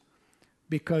disciples,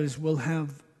 because we'll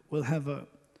have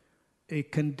a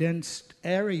condensed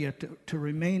area to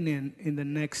remain in the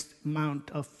next Mount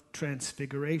of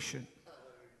Transfiguration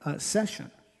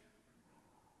session.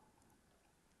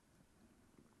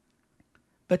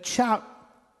 But shout,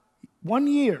 1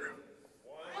 year.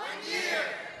 1 year.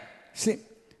 See,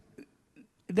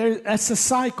 that's a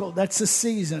cycle, that's a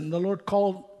season. The Lord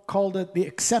called it the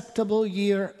acceptable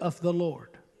year of the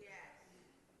Lord. Yes.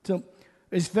 So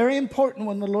it's very important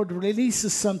when the Lord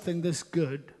releases something this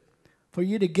good for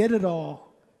you to get it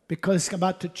all, because it's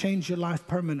about to change your life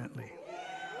permanently.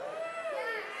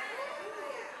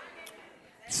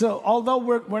 So although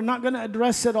we're not going to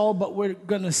address it all, but we're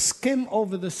going to skim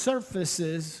over the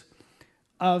surfaces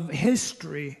of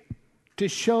history to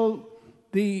show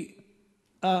the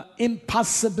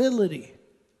impossibility,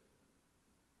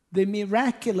 the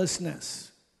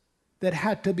miraculousness that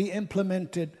had to be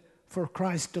implemented for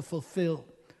Christ to fulfill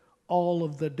all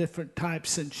of the different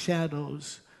types and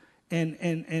shadows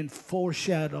and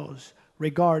foreshadows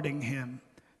regarding him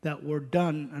that were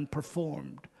done and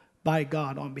performed by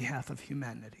God on behalf of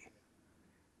humanity,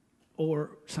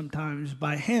 or sometimes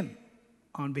by him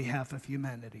on behalf of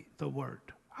humanity, the Word.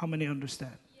 How many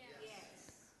understand? Yes.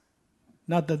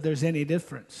 Not that there's any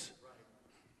difference.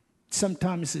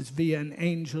 Sometimes it's via an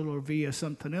angel or via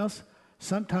something else.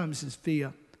 Sometimes it's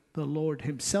via the Lord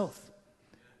himself,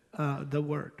 the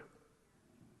Word.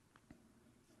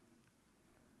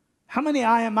 How many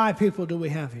IMI people do we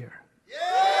have here?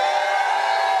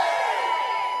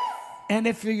 And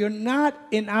if you're not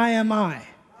in IMI,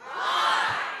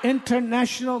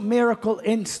 International Miracle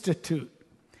Institute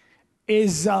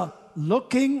is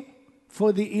looking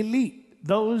for the elite,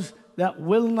 those that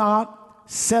will not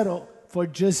settle for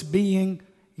just being,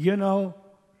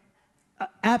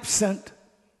 absent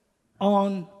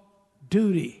on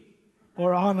duty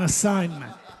or on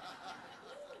assignment.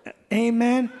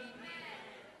 Amen?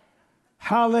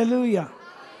 Hallelujah.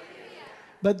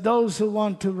 But those who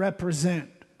want to represent,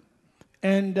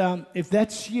 And if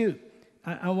that's you,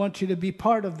 I want you to be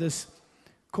part of this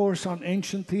course on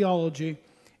ancient theology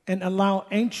and allow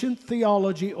ancient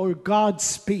theology or God's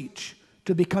speech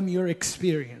to become your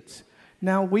experience.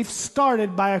 Now, we've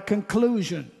started by a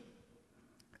conclusion.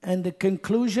 And the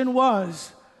conclusion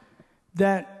was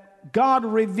that God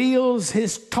reveals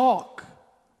his talk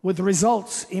with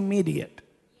results immediate.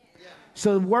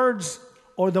 So the words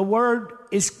or the word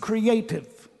is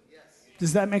creative.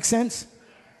 Does that make sense?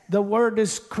 The word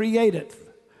is creative.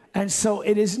 And so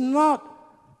it is not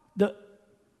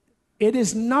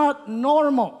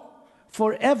normal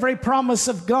for every promise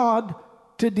of God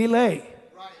to delay.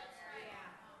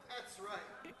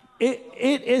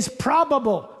 It is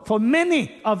probable for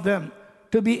many of them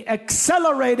to be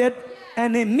accelerated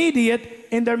and immediate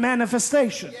in their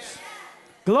manifestations.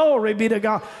 Glory be to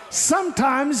God.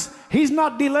 Sometimes he's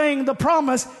not delaying the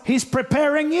promise, he's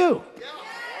preparing you.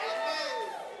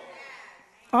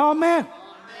 Amen.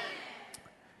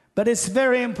 But it's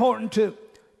very important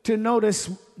to notice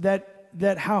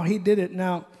that how he did it.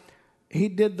 Now, he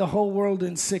did the whole world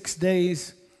in 6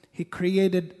 days. He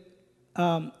created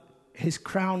his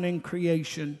crowning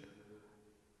creation,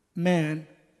 man,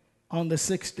 on the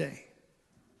 6th day.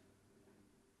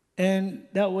 And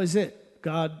that was it.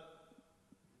 God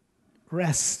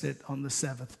rested on the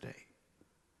 7th day.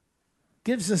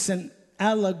 Gives us an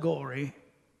allegory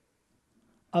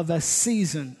of a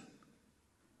season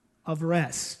of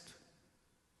rest.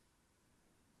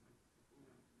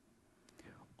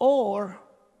 Or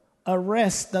a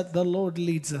rest that the Lord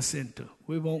leads us into.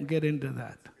 We won't get into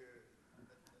that.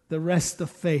 The rest of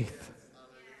faith.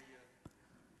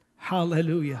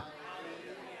 Hallelujah.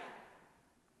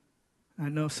 I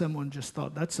know someone just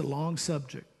thought that's a long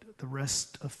subject, the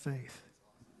rest of faith.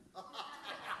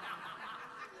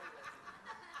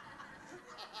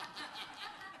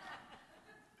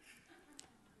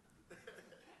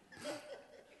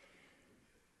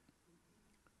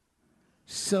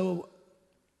 So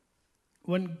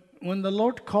when the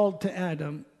Lord called to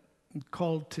Adam,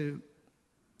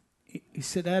 he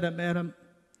said, Adam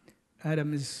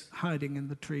is hiding in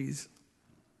the trees.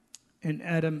 And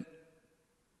Adam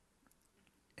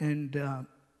and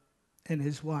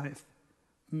his wife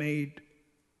made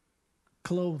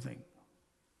clothing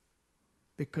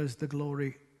because the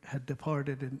glory had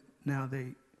departed, and now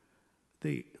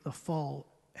the fall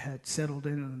had settled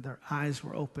in, and their eyes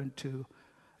were open to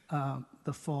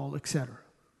the fall, etc.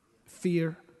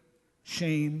 Fear,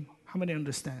 shame. How many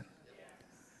understand?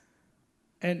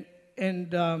 And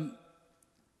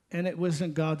it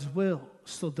wasn't God's will.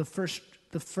 So the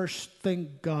first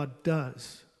thing God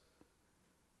does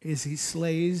is he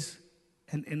slays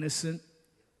an innocent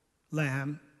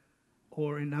lamb,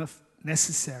 or enough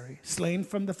necessary, slain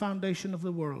from the foundation of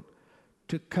the world,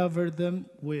 to cover them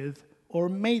with, or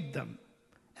made them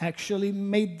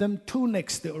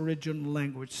tunics, the original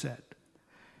language said.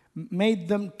 Made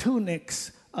them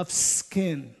tunics of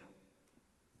skin.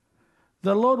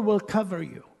 The Lord will cover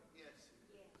you.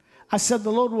 I said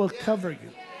the Lord will cover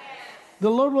you. The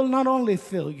Lord will not only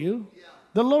fill you.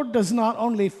 The Lord does not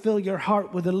only fill your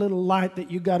heart with a little light that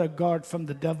you got to guard from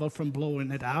the devil from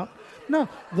blowing it out. No,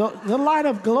 the light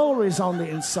of glory is on the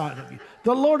inside of you.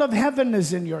 The Lord of heaven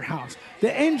is in your house.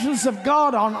 The angels of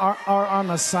God are on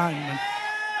assignment.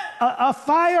 A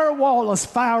firewall is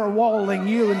firewalling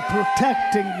you and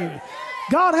protecting you.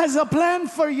 God has a plan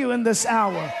for you in this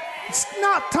hour. It's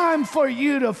not time for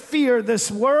you to fear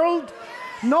this world,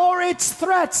 nor its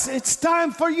threats. It's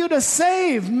time for you to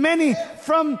save many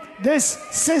from this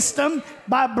system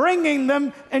by bringing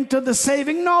them into the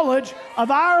saving knowledge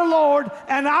of our Lord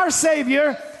and our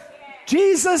Savior,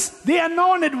 Jesus, the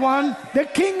Anointed One, the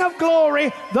King of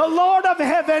Glory, the Lord of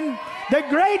Heaven, the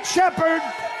Great Shepherd,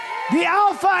 the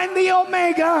Alpha and the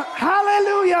Omega.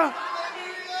 Hallelujah.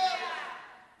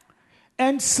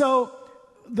 And so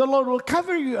the Lord will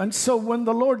cover you. And so when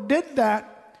the Lord did that,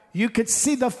 you could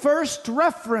see the first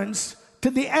reference to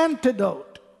the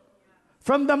antidote.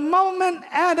 From the moment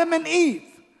Adam and Eve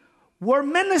were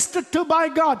ministered to by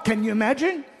God, can you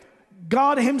imagine?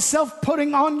 God himself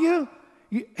putting on you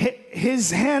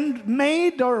his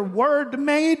handmade or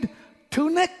word-made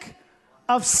tunic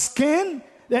of skin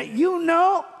that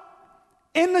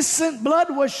innocent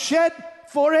blood was shed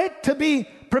for it to be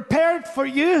prepared for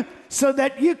you so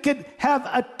that you could have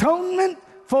atonement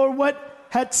for what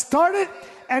had started,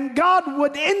 and God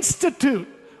would institute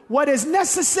what is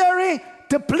necessary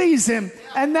to please him,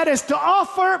 and that is to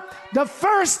offer the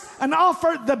first and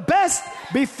offer the best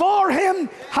before him.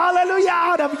 Hallelujah.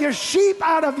 Out of your sheep,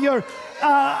 out of your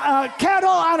cattle,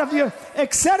 out of your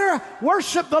etc.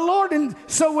 Worship the Lord. And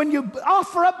so when you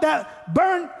offer up that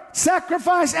burnt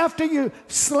sacrifice, after you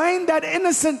slain that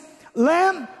innocent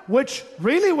lamb, which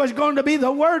really was going to be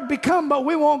the Word become, but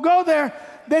we won't go there,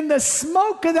 then the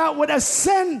smoke of that would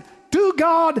ascend to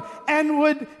God and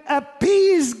would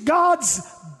appease God's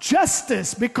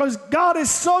justice, because God is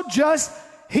so just.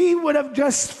 He would have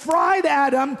just fried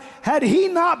Adam had he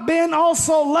not been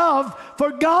also loved,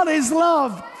 for God is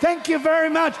love. Thank you very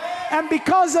much. And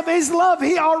because of his love,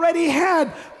 he already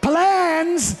had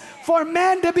plans for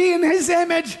man to be in his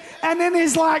image and in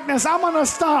his likeness. I'm going to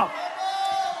stop.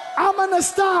 I'm going to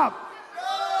stop.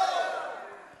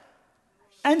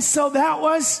 And so that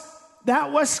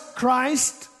was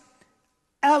Christ,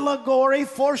 allegory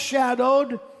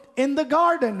foreshadowed in the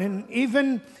garden, and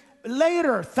even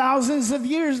later, thousands of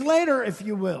years later, if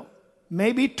you will.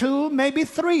 Maybe 2, maybe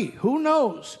 3, who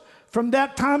knows? From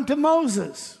that time to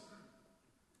Moses.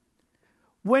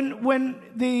 When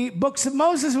the books of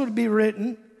Moses would be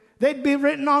written, they'd be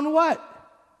written on what?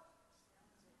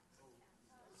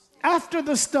 After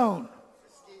the stone.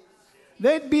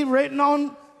 They'd be written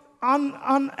on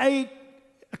a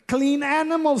clean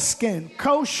animal skin,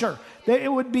 kosher.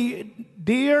 It would be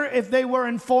deer if they were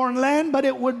in foreign land, but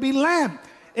it would be lamb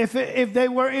if they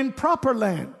were in proper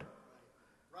land.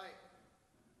 Right.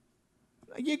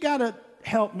 You got to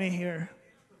help me here.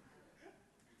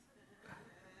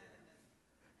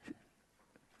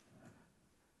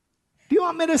 Do you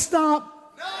want me to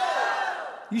stop? No.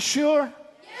 You sure?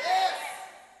 Yes.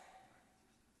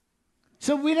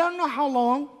 So we don't know how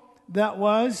long that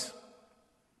was.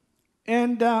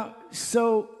 And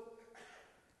so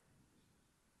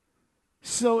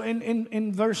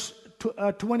in verse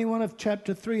 21 of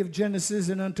chapter 3 of Genesis,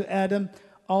 and unto Adam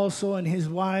also and his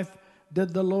wife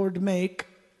did the Lord make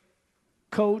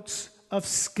coats of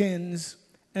skins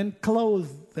and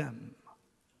clothe them.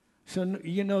 So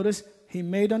you notice, he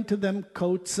made unto them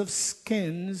coats of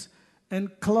skins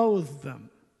and clothed them.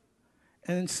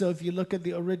 And so if you look at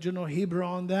the original Hebrew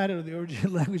on that, or the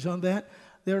original language on that,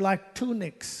 they're like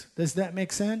tunics. Does that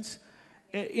make sense?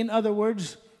 In other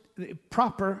words,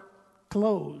 proper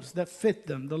clothes that fit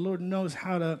them. The Lord knows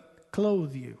how to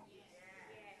clothe you.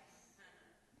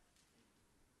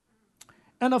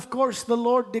 And of course, the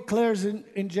Lord declares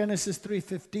in Genesis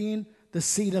 3:15, the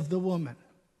seed of the woman.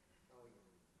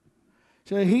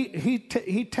 So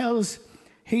he tells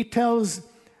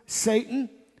Satan,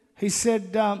 he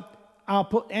said, I'll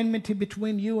put enmity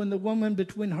between you and the woman,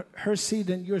 between her seed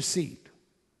and your seed.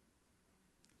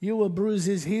 You will bruise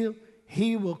his heel,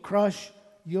 he will crush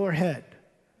your head.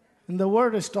 And the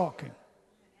word is talking.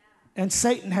 And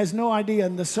Satan has no idea,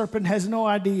 and the serpent has no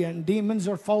idea, and demons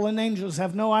or fallen angels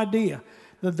have no idea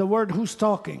that the word who's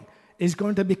talking is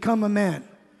going to become a man.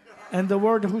 And the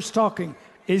word who's talking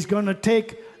is going to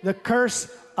take the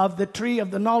curse of the tree of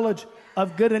the knowledge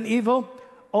of good and evil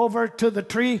over to the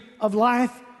tree of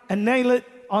life and nail it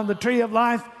on the tree of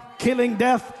life, killing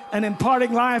death and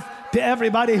imparting life to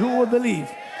everybody who will believe.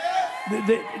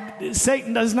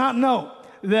 Satan does not know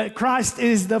that Christ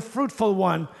is the fruitful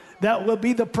one that will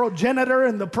be the progenitor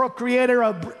and the procreator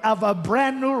of a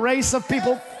brand new race of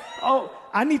people. Oh,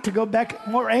 I need to go back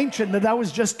more ancient than that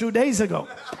was just 2 days ago.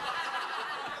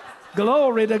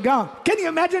 Glory to God. Can you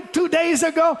imagine 2 days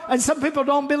ago? And some people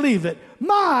don't believe it.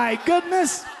 My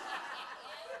goodness.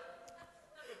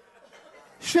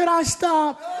 Should I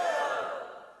stop?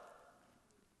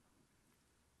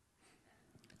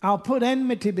 I'll put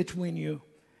enmity between you.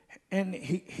 And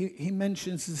he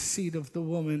mentions the seed of the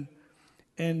woman.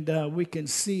 And we can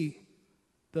see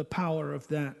the power of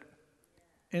that.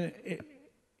 And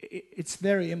it's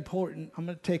very important. I'm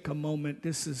going to take a moment.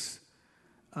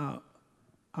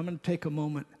 I'm going to take a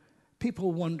moment.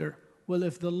 People wonder, well,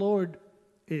 if the Lord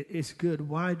is good,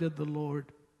 why did the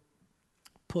Lord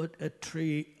put a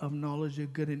tree of knowledge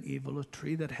of good and evil, a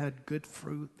tree that had good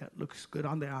fruit, that looks good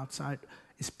on the outside,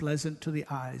 is pleasant to the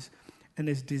eyes, and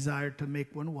is desired to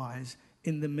make one wise,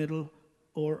 in the middle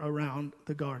or around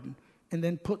the garden, and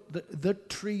then put the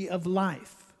tree of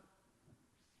life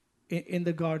in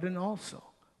the garden also?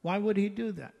 Why would he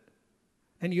do that?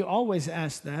 And you always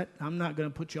ask that. I'm not going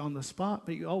to put you on the spot,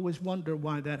 but you always wonder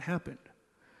why that happened.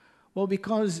 Well,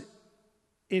 because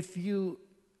if you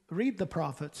read the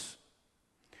prophets,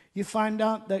 you find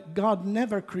out that God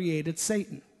never created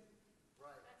Satan.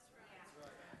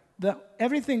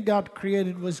 Everything God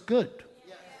created was good.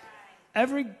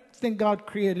 Everything God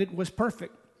created was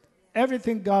perfect.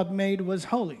 Everything God made was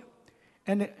holy.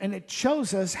 And it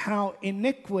shows us how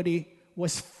iniquity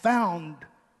was found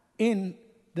in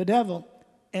the devil.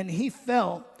 And he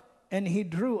fell, and he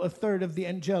drew a third of the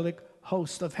angelic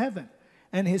host of heaven.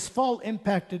 And his fall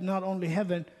impacted not only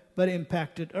heaven, but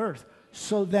impacted earth.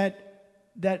 So that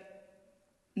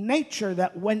nature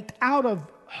that went out of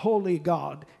holy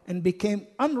God and became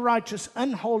unrighteous,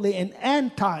 unholy, and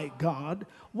anti-God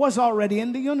was already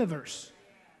in the universe.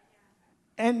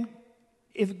 And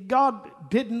if God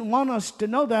didn't want us to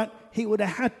know that, He would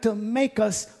have had to make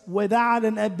us without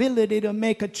an ability to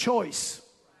make a choice.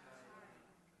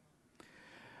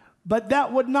 But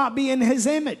that would not be in His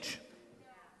image.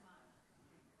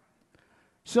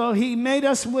 So He made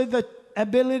us with the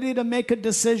ability to make a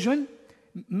decision,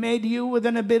 made you with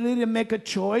an ability to make a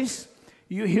choice.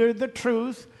 You hear the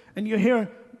truth, and you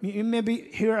maybe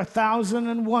hear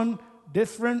 1,001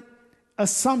 different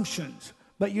assumptions,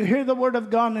 but you hear the Word of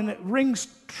God and it rings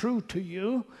true to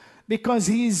you because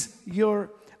He's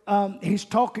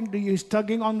talking to you, He's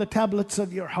tugging on the tablets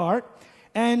of your heart,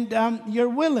 and you're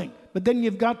willing. But then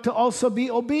you've got to also be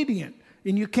obedient,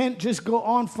 and you can't just go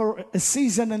on for a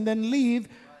season and then leave.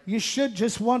 You should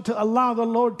just want to allow the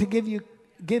Lord to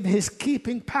give His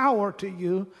keeping power to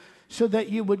you so that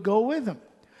you would go with Him.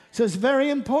 So it's very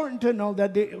important to know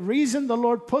that the reason the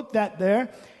Lord put that there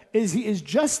is He is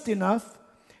just enough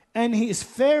and He is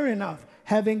fair enough,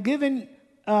 having given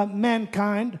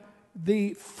mankind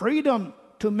the freedom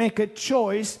to make a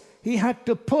choice. He had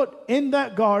to put in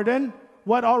that garden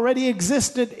what already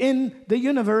existed in the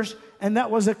universe, and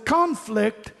that was a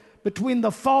conflict between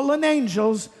the fallen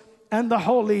angels and the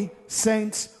holy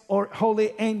saints or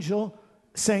holy angel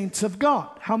saints of God.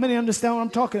 How many understand what I'm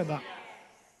talking about?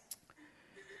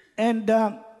 And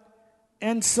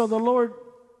so the Lord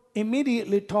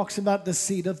immediately talks about the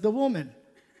seed of the woman,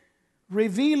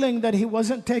 revealing that He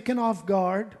wasn't taken off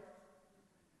guard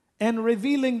and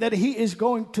revealing that He is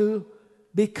going to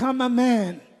become a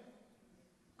man.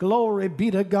 Glory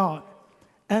be to God.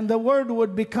 And the Word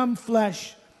would become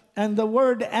flesh, and the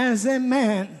Word as a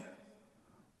man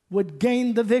would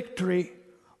gain the victory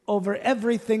over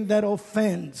everything that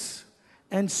offends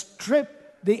and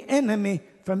strip the enemy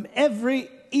from every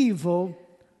evil,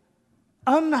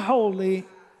 unholy,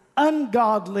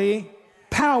 ungodly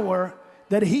power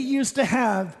that he used to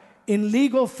have in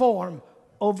legal form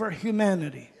over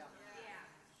humanity.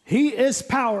 He is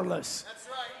powerless.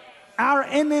 Our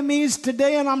enemies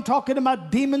today, and I'm talking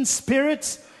about demon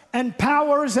spirits and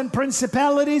powers and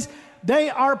principalities, they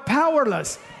are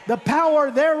powerless. The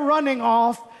power they're running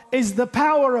off is the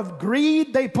power of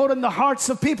greed they put in the hearts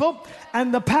of people,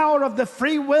 and the power of the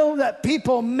free will that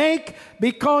people make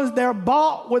because they're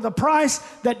bought with a price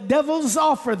that devils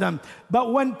offer them.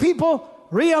 But when people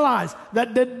realize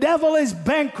that the devil is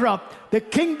bankrupt, the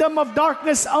kingdom of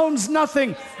darkness owns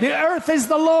nothing, the earth is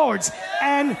the Lord's,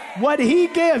 and what He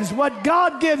gives, what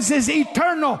God gives is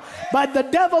eternal, but the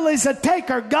devil is a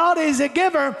taker, God is a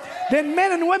giver, then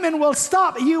men and women will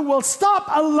stop. You will stop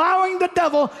allowing the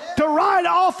devil to ride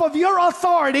off of your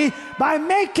authority by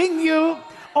making you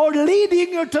or leading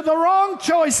you to the wrong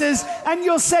choices, and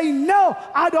you'll say, no,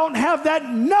 I don't have that.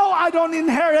 No, I don't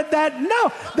inherit that.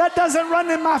 No, that doesn't run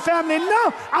in my family.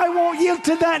 No, I won't yield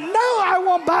to that. No, I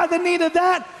won't buy the need of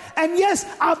that. And yes,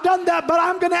 I've done that, but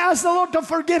I'm going to ask the Lord to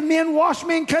forgive me and wash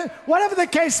me, and whatever the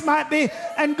case might be,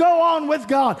 and go on with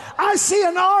God. I see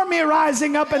an army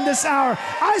rising up in this hour.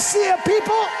 I see a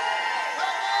people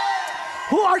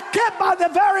who are kept by the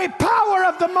very power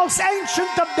of the most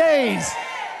ancient of days.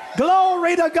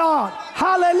 Glory to God.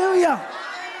 Hallelujah.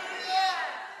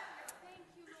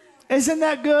 Isn't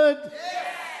that good?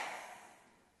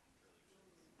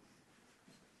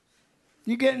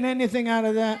 You getting anything out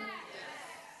of that?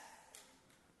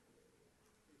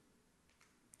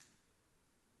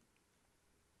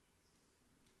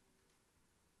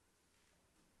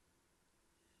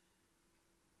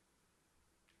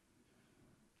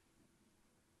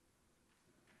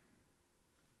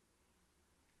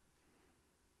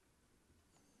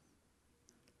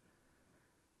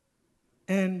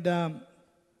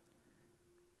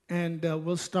 And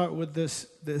we'll start with this.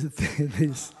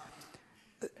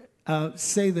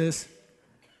 Say this.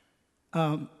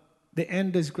 The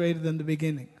end is greater than the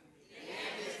beginning. The end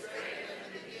is greater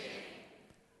than the beginning.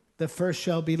 The first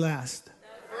shall be last. The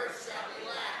first shall be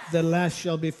last. The last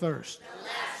shall be first. The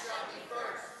last shall be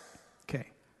first. Okay.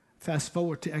 Fast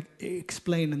forward to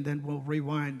explain, and then we'll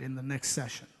rewind in the next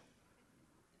session,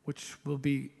 which will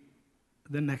be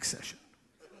the next session.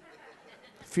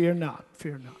 Fear not,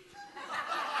 fear not.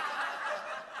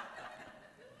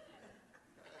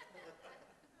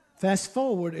 Fast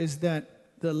forward is that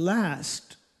the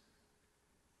last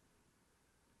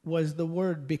was the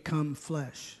Word become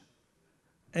flesh.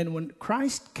 And when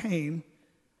Christ came,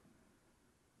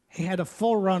 He had a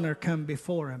forerunner come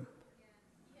before Him.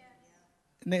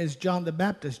 And that is John the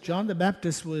Baptist. John the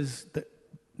Baptist was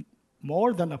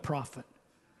more than a prophet.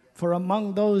 For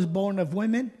among those born of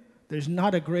women, There's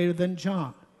not a greater than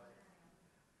John.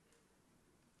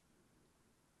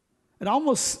 It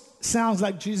almost sounds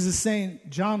like Jesus is saying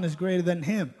John is greater than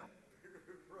him.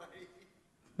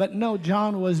 But no,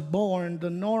 John was born the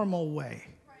normal way.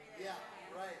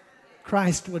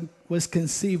 Christ was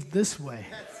conceived this way.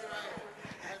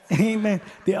 Amen.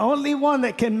 The only one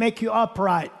that can make you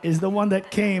upright is the one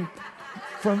that came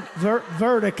from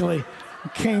vertically,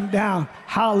 came down.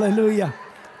 Hallelujah.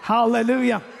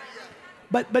 Hallelujah.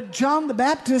 But John the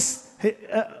Baptist,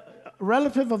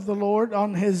 relative of the Lord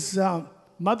on his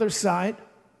mother's side,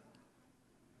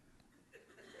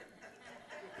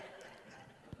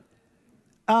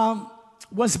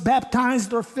 was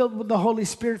baptized or filled with the Holy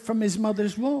Spirit from his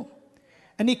mother's womb.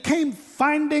 And he came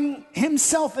finding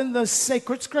himself in the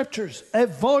sacred scriptures, a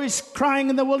voice crying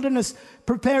in the wilderness,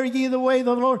 prepare ye the way of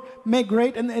the Lord, make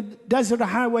great in the desert a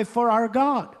highway for our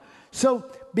God. So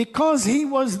because he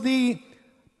was the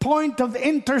point of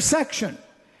intersection,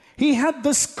 he had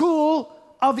the school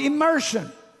of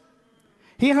immersion.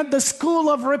 He had the school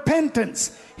of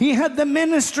repentance. He had the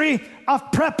ministry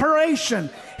of preparation.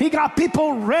 He got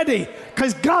people ready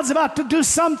because God's about to do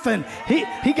something.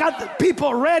 He got the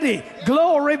people ready.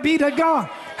 Glory be to God.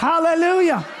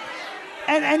 Hallelujah.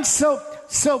 And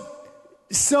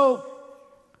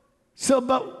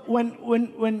but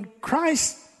when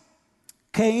Christ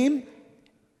came,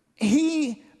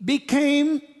 he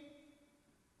became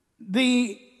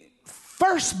the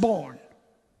firstborn.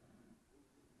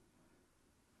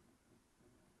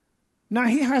 Now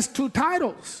he has two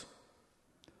titles.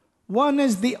 One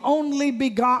is the only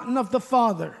begotten of the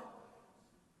Father.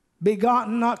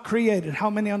 Begotten, not created. How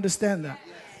many understand that?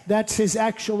 That's his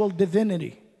actual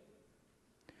divinity.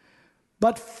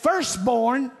 But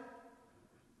firstborn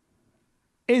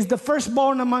is the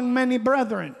firstborn among many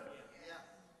brethren.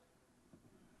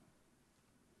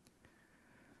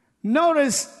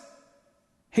 Notice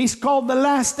he's called the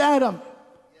last Adam,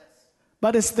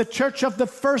 but it's the church of the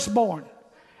firstborn.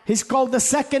 He's called the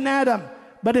second Adam,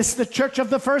 but it's the church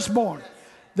of the firstborn.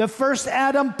 The first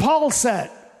Adam, Paul said,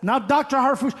 not Dr.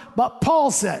 Harfouche, but Paul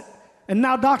said, and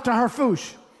now Dr.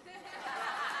 Harfouche.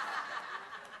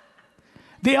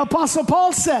 The Apostle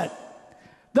Paul said,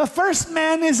 the first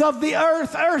man is of the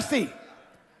earth, earthy.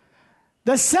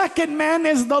 The second man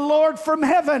is the Lord from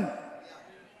heaven.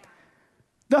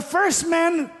 The first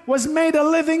man was made a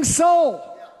living soul.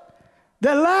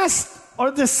 The last,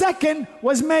 or the second,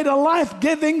 was made a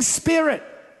life-giving spirit.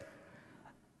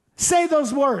 Say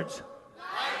those words.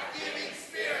 Life-giving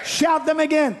spirit. Shout them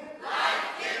again.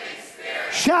 Life-giving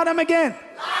spirit. Shout them again.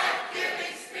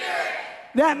 Life-giving spirit.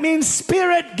 That means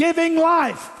spirit giving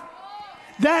life.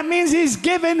 That means he's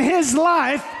given his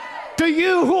life to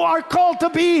you who are called to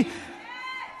be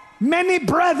many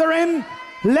brethren,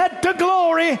 led to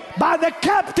glory by the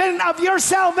captain of your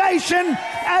salvation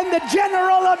and the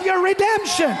general of your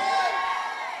redemption.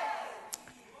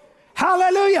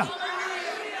 Hallelujah.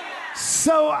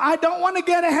 So I don't want to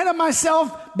get ahead of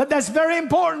myself, but that's very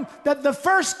important, that the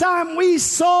first time we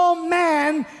saw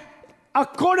man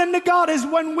according to God is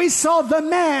when we saw the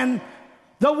man.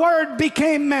 The Word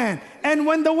became man. And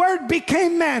when the Word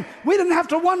became man, we didn't have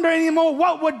to wonder anymore,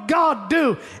 what would God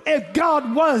do if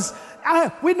God was.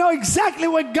 We know exactly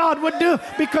what God would do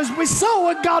because we saw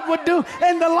what God would do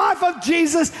in the life of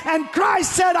Jesus. And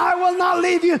Christ said, I will not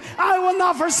leave you. I will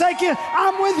not forsake you.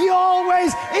 I'm with you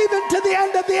always, even to the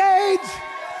end of the age.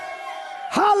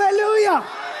 Hallelujah.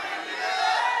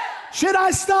 Should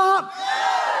I stop?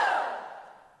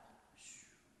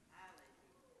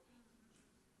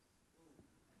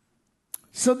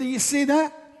 So do you see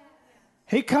that?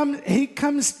 He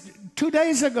comes 2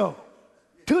 days ago.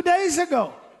 2 days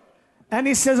ago. And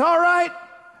he says, all right,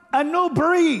 a new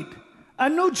breed, a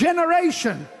new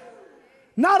generation,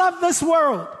 not of this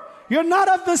world. You're not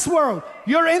of this world.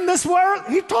 You're in this world.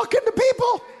 He's talking to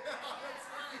people.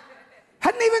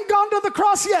 Hadn't even gone to the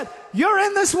cross yet. You're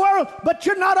in this world, but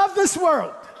you're not of this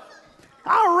world.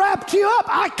 I wrapped you up.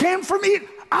 I came from Eden.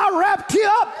 I wrapped you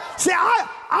up. See,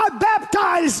 I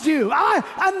baptized you. I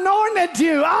anointed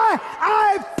you.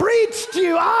 I preached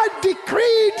you. I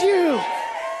decreed you.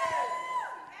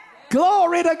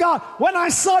 Glory to God. When I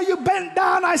saw you bent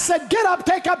down, I said, get up,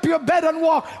 take up your bed and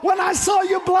walk. When I saw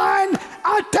you blind,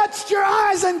 I touched your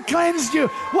eyes and cleansed you.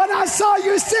 When I saw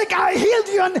you sick, I healed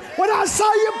you. And when I saw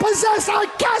you possessed, I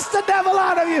cast the devil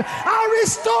out of you. I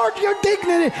restored your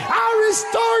dignity. I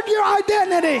restored your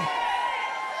identity.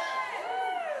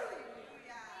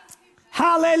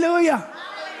 Hallelujah.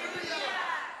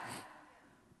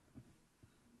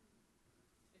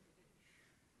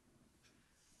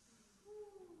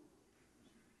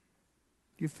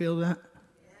 You feel that?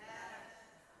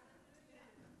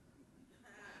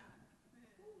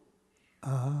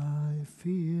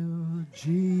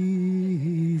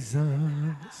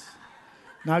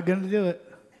 Not going to do it.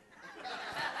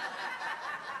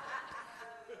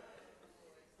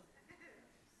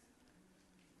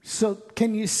 So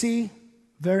can you see?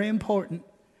 Very important.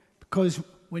 Because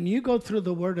when you go through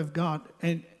the Word of God,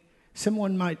 and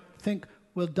someone might think,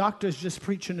 well, doctor's just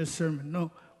preaching a sermon.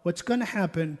 No, what's going to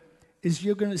happen is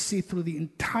you're going to see through the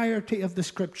entirety of the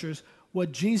Scriptures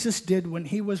what Jesus did when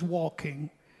he was walking.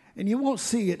 And you won't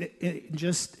see it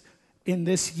just in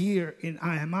this year in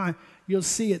IMI. You'll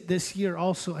see it this year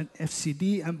also in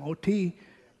FCD, MOT,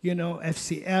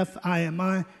 FCF,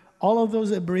 IMI, all of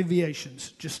those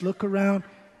abbreviations. Just look around,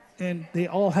 and they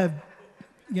all have,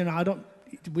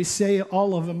 we say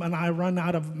all of them, and I run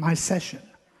out of my session.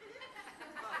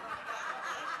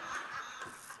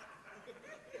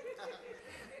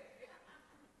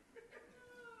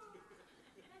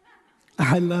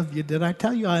 I love you. Did I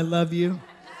tell you I love you?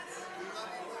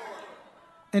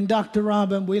 And Dr.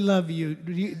 Robin, we love you.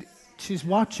 She's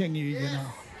watching you,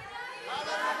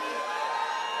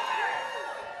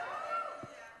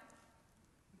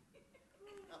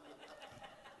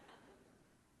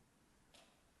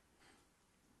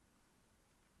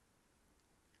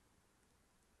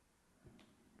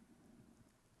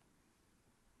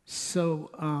 So,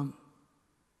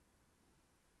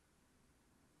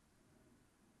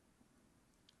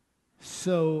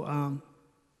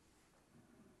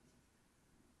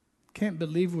 can't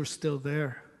believe we're still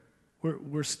there.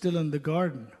 We're still in the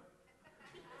garden.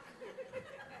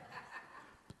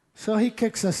 So he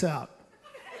kicks us out.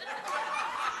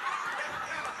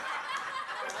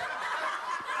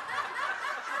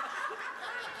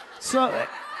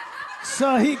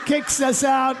 So he kicks us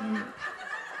out, and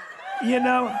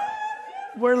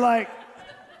we're like,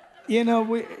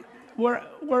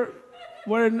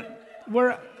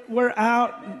 we're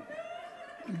out.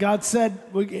 God said,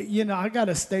 I got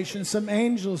to station some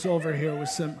angels over here with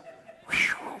some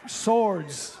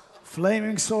swords,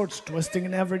 flaming swords, twisting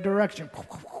in every direction.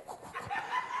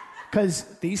 Because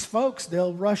these folks,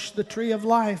 they'll rush the tree of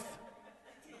life.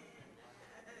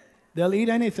 They'll eat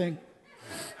anything.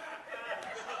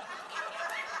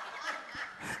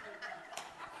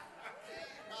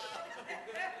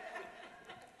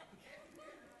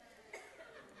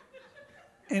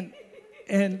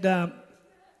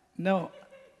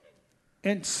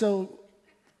 And so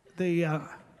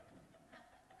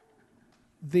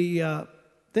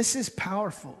this is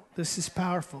powerful. This is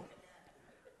powerful.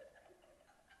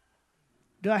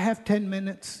 Do I have 10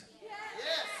 minutes?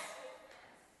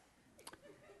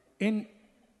 Yes.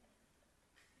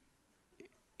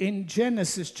 In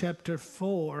Genesis chapter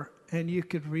 4, and you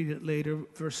could read it later,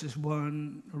 verses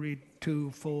 1, read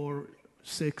 2, 4,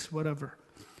 6, whatever.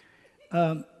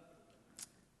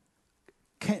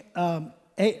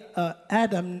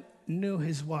 Adam knew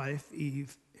his wife,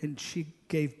 Eve, and she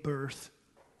gave birth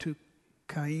to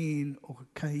Cain or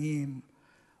Cain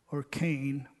or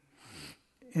Cain.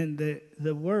 And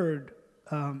the word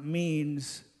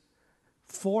means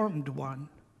formed one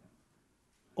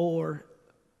or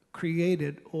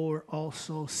created or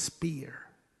also spear.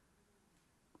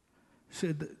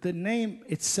 So the name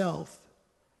itself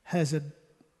has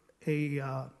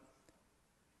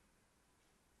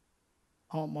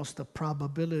almost a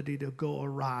probability to go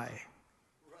awry.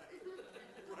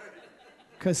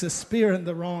 Because a spear in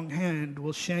the wrong hand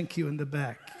will shank you in the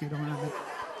back. You don't have it.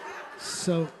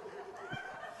 So,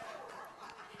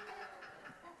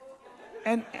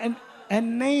 and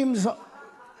names,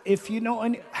 if you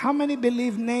know, how many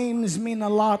believe names mean a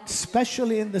lot,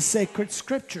 especially in the sacred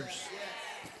scriptures?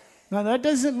 Now, that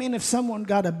doesn't mean if someone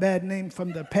got a bad name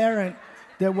from the parent,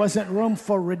 there wasn't room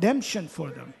for redemption for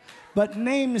them. But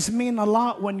names mean a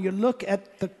lot when you look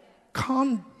at the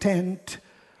content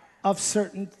of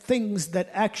certain things that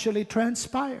actually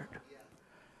transpired.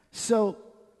 So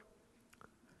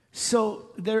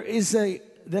there is the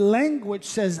language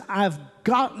says, I've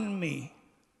gotten me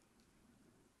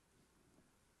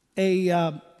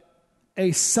a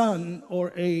son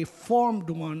or a formed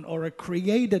one or a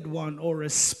created one or a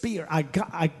spear.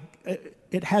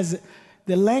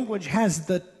 The language has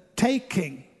the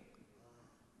taking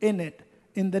in it,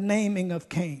 in the naming of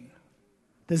Cain.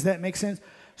 Does that make sense?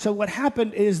 So what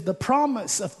happened is the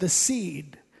promise of the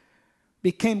seed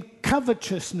became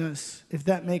covetousness, if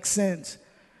that makes sense,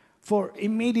 for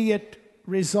immediate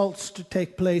results to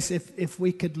take place if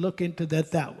we could look into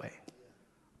that way.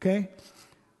 Okay?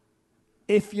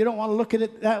 If you don't want to look at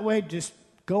it that way, just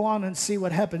go on and see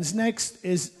what happens. Next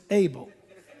is Abel.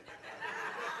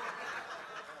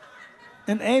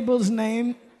 And Abel's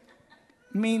name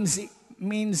means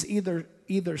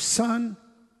either son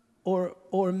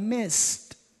or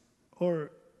mist,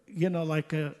 or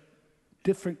like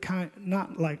different kind,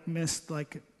 not like mist,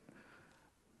 like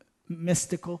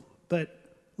mystical,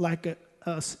 but like a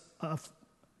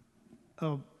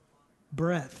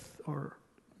breath or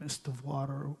mist of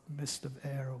water or mist of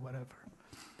air or whatever.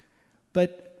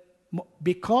 But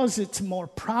because it's more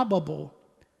probable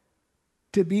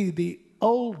to be the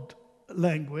old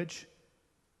language,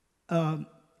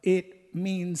 it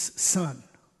means son.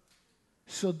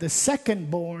 So the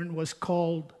second-born was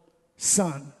called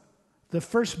son. The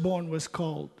firstborn was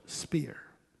called spear.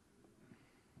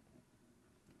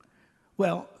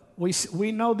 Well,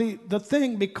 we know the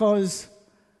thing because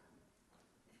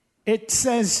it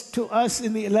says to us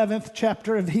in the 11th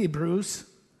chapter of Hebrews,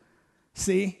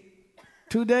 see,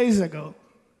 2 days ago,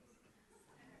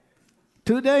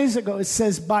 it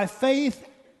says, by faith,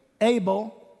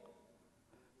 Abel,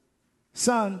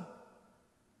 son,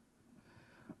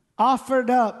 offered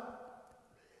up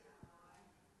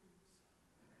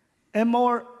a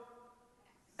more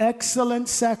excellent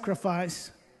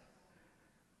sacrifice,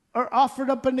 or offered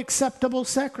up an acceptable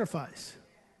sacrifice.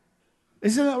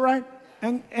 Isn't that right?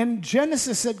 And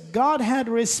Genesis said God had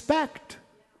respect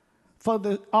for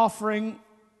the offering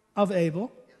of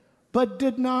Abel, but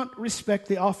did not respect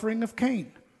the offering of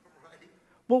Cain.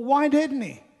 Well, why didn't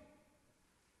he?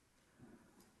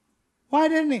 Why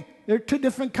didn't he? There are two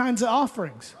different kinds of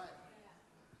offerings.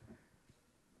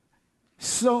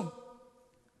 So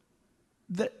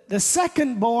the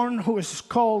second-born, who is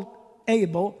called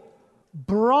Abel,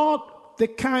 brought the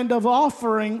kind of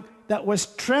offering that was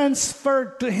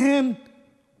transferred to him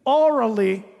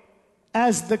orally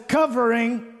as the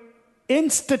covering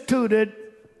instituted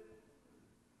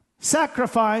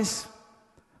sacrifice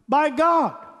by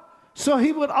God. So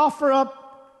he would offer up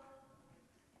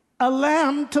a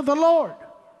lamb to the Lord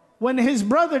when his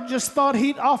brother just thought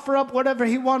he'd offer up whatever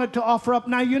he wanted to offer up.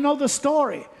 Now you know the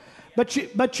story,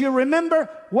 but you remember,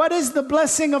 what is the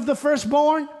blessing of the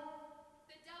firstborn?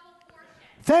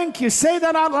 Thank you. Say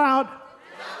that out loud.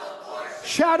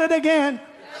 Shout it again.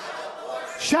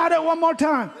 Shout it one more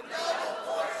time.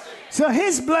 So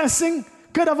his blessing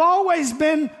could have always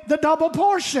been the double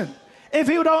portion if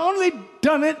he would have only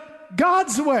done it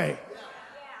God's way.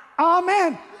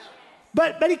 Amen.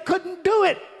 But he couldn't do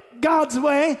it God's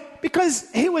way because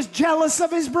he was jealous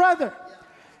of his brother.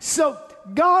 So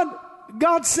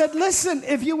God said, listen,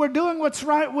 if you were doing what's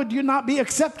right, would you not be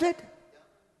accepted?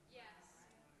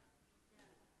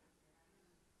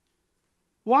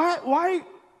 Why,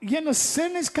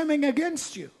 sin is coming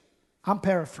against you. I'm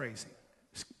paraphrasing.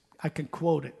 I can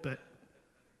quote it, but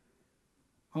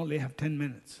I only have 10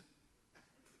 minutes.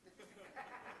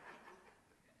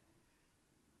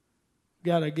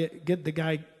 Got to get the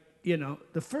guy,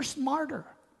 the first martyr.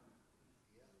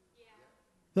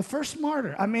 The first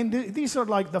martyr. I mean, these are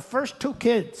like the first two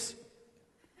kids.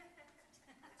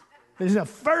 These are the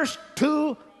first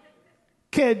two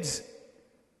kids,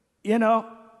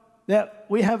 that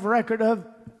we have record of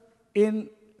in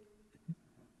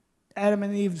Adam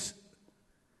and Eve's.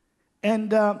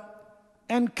 And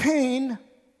Cain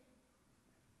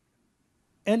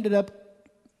ended up,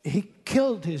 he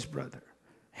killed his brother.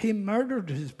 He murdered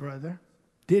his brother,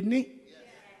 didn't he? Yes.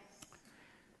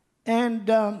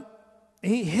 And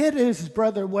he hid his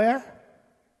brother where?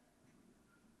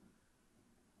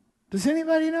 Does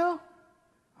anybody know?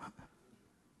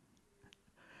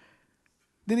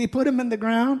 Did he put him in the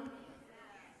ground?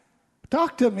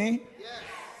 Talk to me. Yes.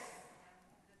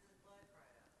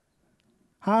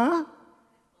 Huh?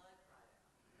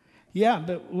 Yeah,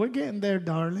 but we're getting there,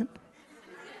 darling.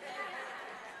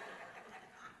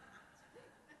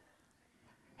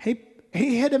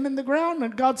 He hit him in the ground,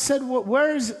 and God said,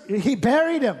 he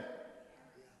buried him.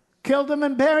 Killed him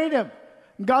and buried him.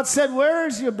 And God said, where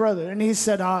is your brother? And he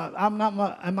said, am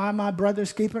I my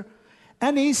brother's keeper?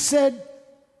 And he said,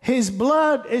 his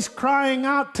blood is crying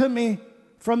out to me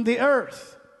from the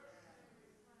earth.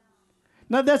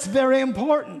 Now that's very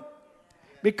important,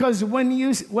 because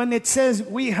when it says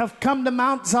we have come to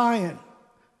Mount Zion,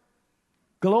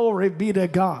 glory be to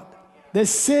God, the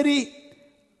city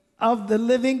of the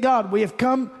living God. We have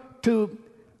come to,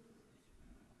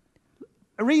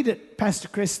 read it, Pastor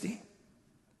Christy.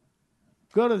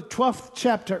 Go to the 12th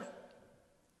chapter,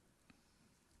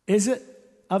 is it,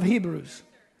 of Hebrews,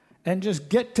 and just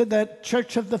get to that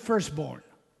church of the firstborn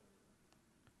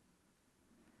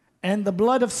and the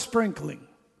blood of sprinkling.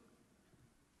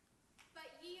 But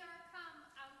ye are come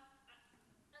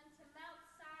unto Mount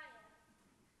Zion.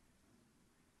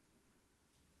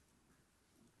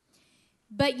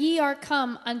 But ye are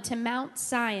come unto Mount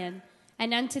Zion,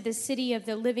 and unto the city of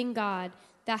the living God,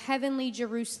 the heavenly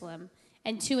Jerusalem,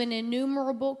 and to an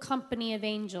innumerable company of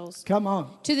angels, Come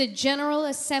on. to the general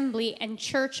assembly and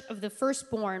church of the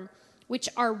firstborn, which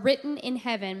are written in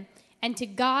heaven, and to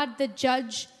God the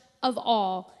judge of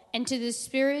all, and to the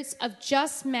spirits of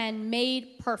just men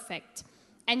made perfect,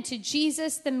 and to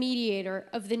Jesus the mediator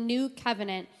of the new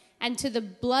covenant, and to the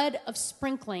blood of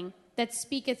sprinkling that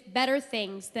speaketh better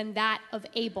things than that of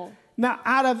Abel. Now,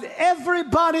 out of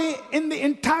everybody in the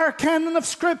entire canon of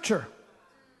Scripture,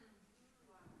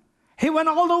 he went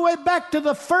all the way back to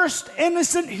the first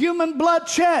innocent human blood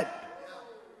shed.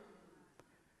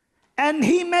 And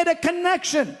he made a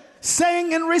connection,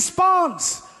 saying in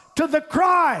response to the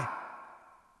cry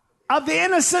of the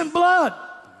innocent blood,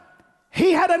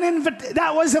 he had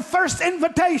that was the first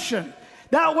invitation.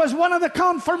 That was one of the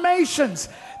confirmations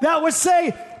that would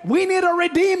say, we need a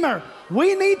redeemer.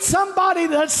 We need somebody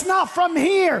that's not from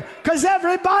here, because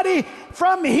everybody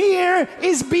from here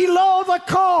is below the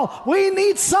call. We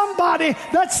need somebody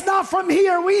that's not from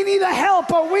here. We need a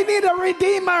helper. We need a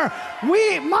redeemer.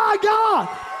 My God.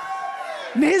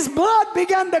 And his blood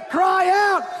began to cry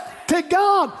out to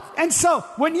God. And so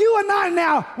when you and I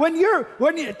now, when you're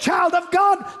a child of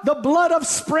God, the blood of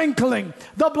sprinkling,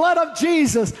 the blood of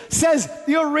Jesus says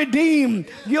you're redeemed,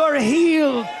 you're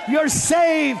healed, you're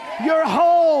saved, you're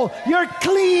whole, you're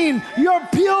clean, you're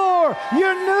pure,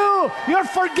 you're new, you're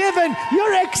forgiven,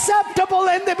 you're acceptable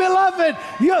in the beloved,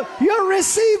 you're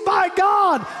received by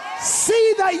God.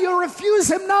 See that you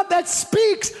refuse him not that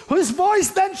speaks, whose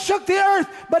voice then shook the earth.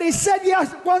 But he said,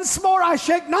 yes, once more I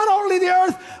shake not only the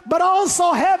earth, but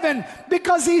also heaven,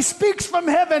 because he speaks from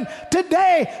heaven.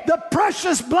 Today, the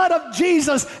precious blood of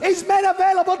Jesus is made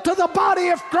available to the body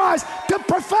of Christ to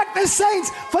perfect the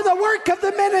saints for the work of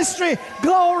the ministry.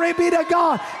 Glory be to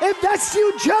God. If that's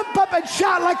you, jump up and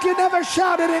shout like you never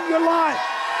shouted in your life.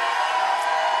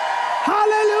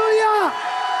 Hallelujah.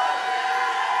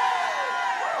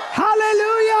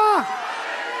 Hallelujah.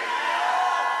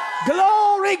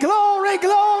 Glory, glory,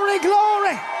 glory,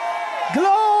 glory.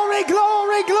 Glory,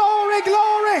 glory, glory,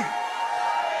 glory.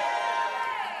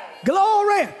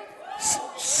 Glory.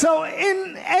 So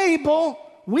in Abel,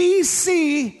 we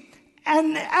see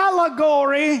an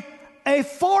allegory, a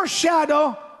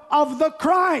foreshadow of the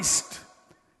Christ,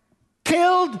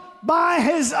 killed by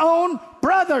his own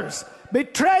brothers,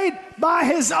 betrayed by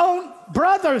his own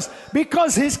brothers,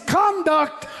 because his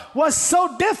conduct was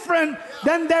so different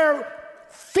than their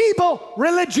feeble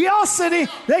religiosity.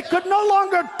 They could no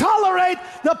longer tolerate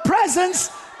the presence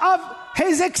of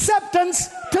his acceptance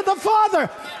to the Father.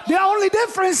 The only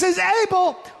difference is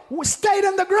Abel stayed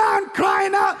on the ground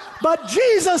crying out, but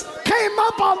Jesus came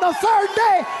up on the third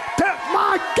day.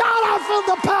 My God, I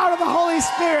feel the power of the Holy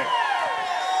Spirit.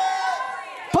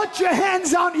 Put your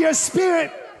hands on your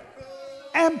spirit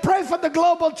and pray for the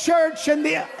global church and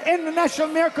the International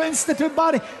Miracle Institute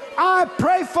body. I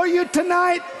pray for you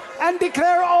tonight and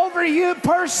declare over you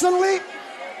personally,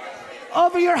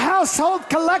 over your household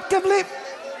collectively,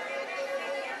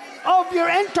 over your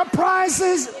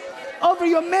enterprises, over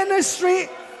your ministry,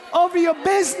 over your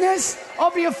business,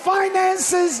 over your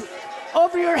finances,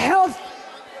 over your health,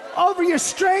 over your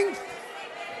strength,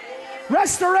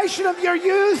 restoration of your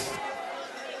youth,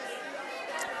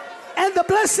 and the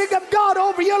blessing of God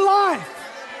over your life.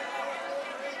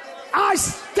 I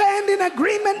stand in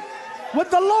agreement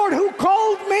with the Lord who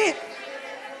called me,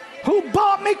 who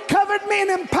bought me, covered me, and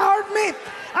empowered me.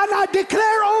 And I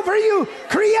declare over you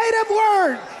creative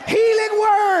word, healing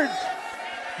word,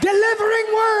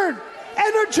 delivering word,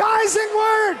 energizing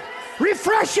word,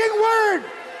 refreshing word,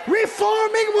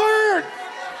 reforming word,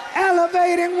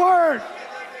 elevating word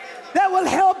that will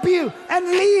help you and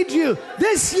lead you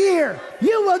this year.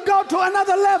 You will go to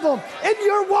another level in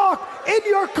your walk, in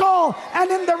your call, and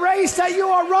in the race that you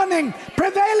are running,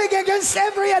 prevailing against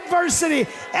every adversity,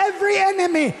 every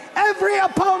enemy, every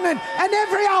opponent, and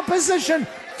every opposition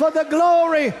for the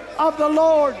glory of the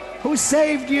Lord who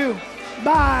saved you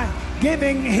by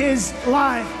giving his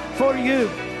life for you.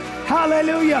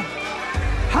 Hallelujah.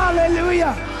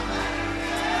 Hallelujah.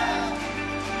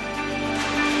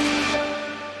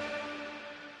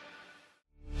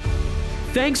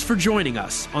 Thanks for joining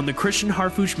us on the Christian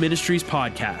Harfouche Ministries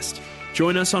podcast.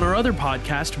 Join us on our other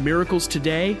podcast, Miracles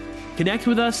Today. Connect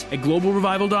with us at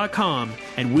globalrevival.com,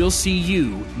 and we'll see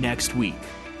you next week.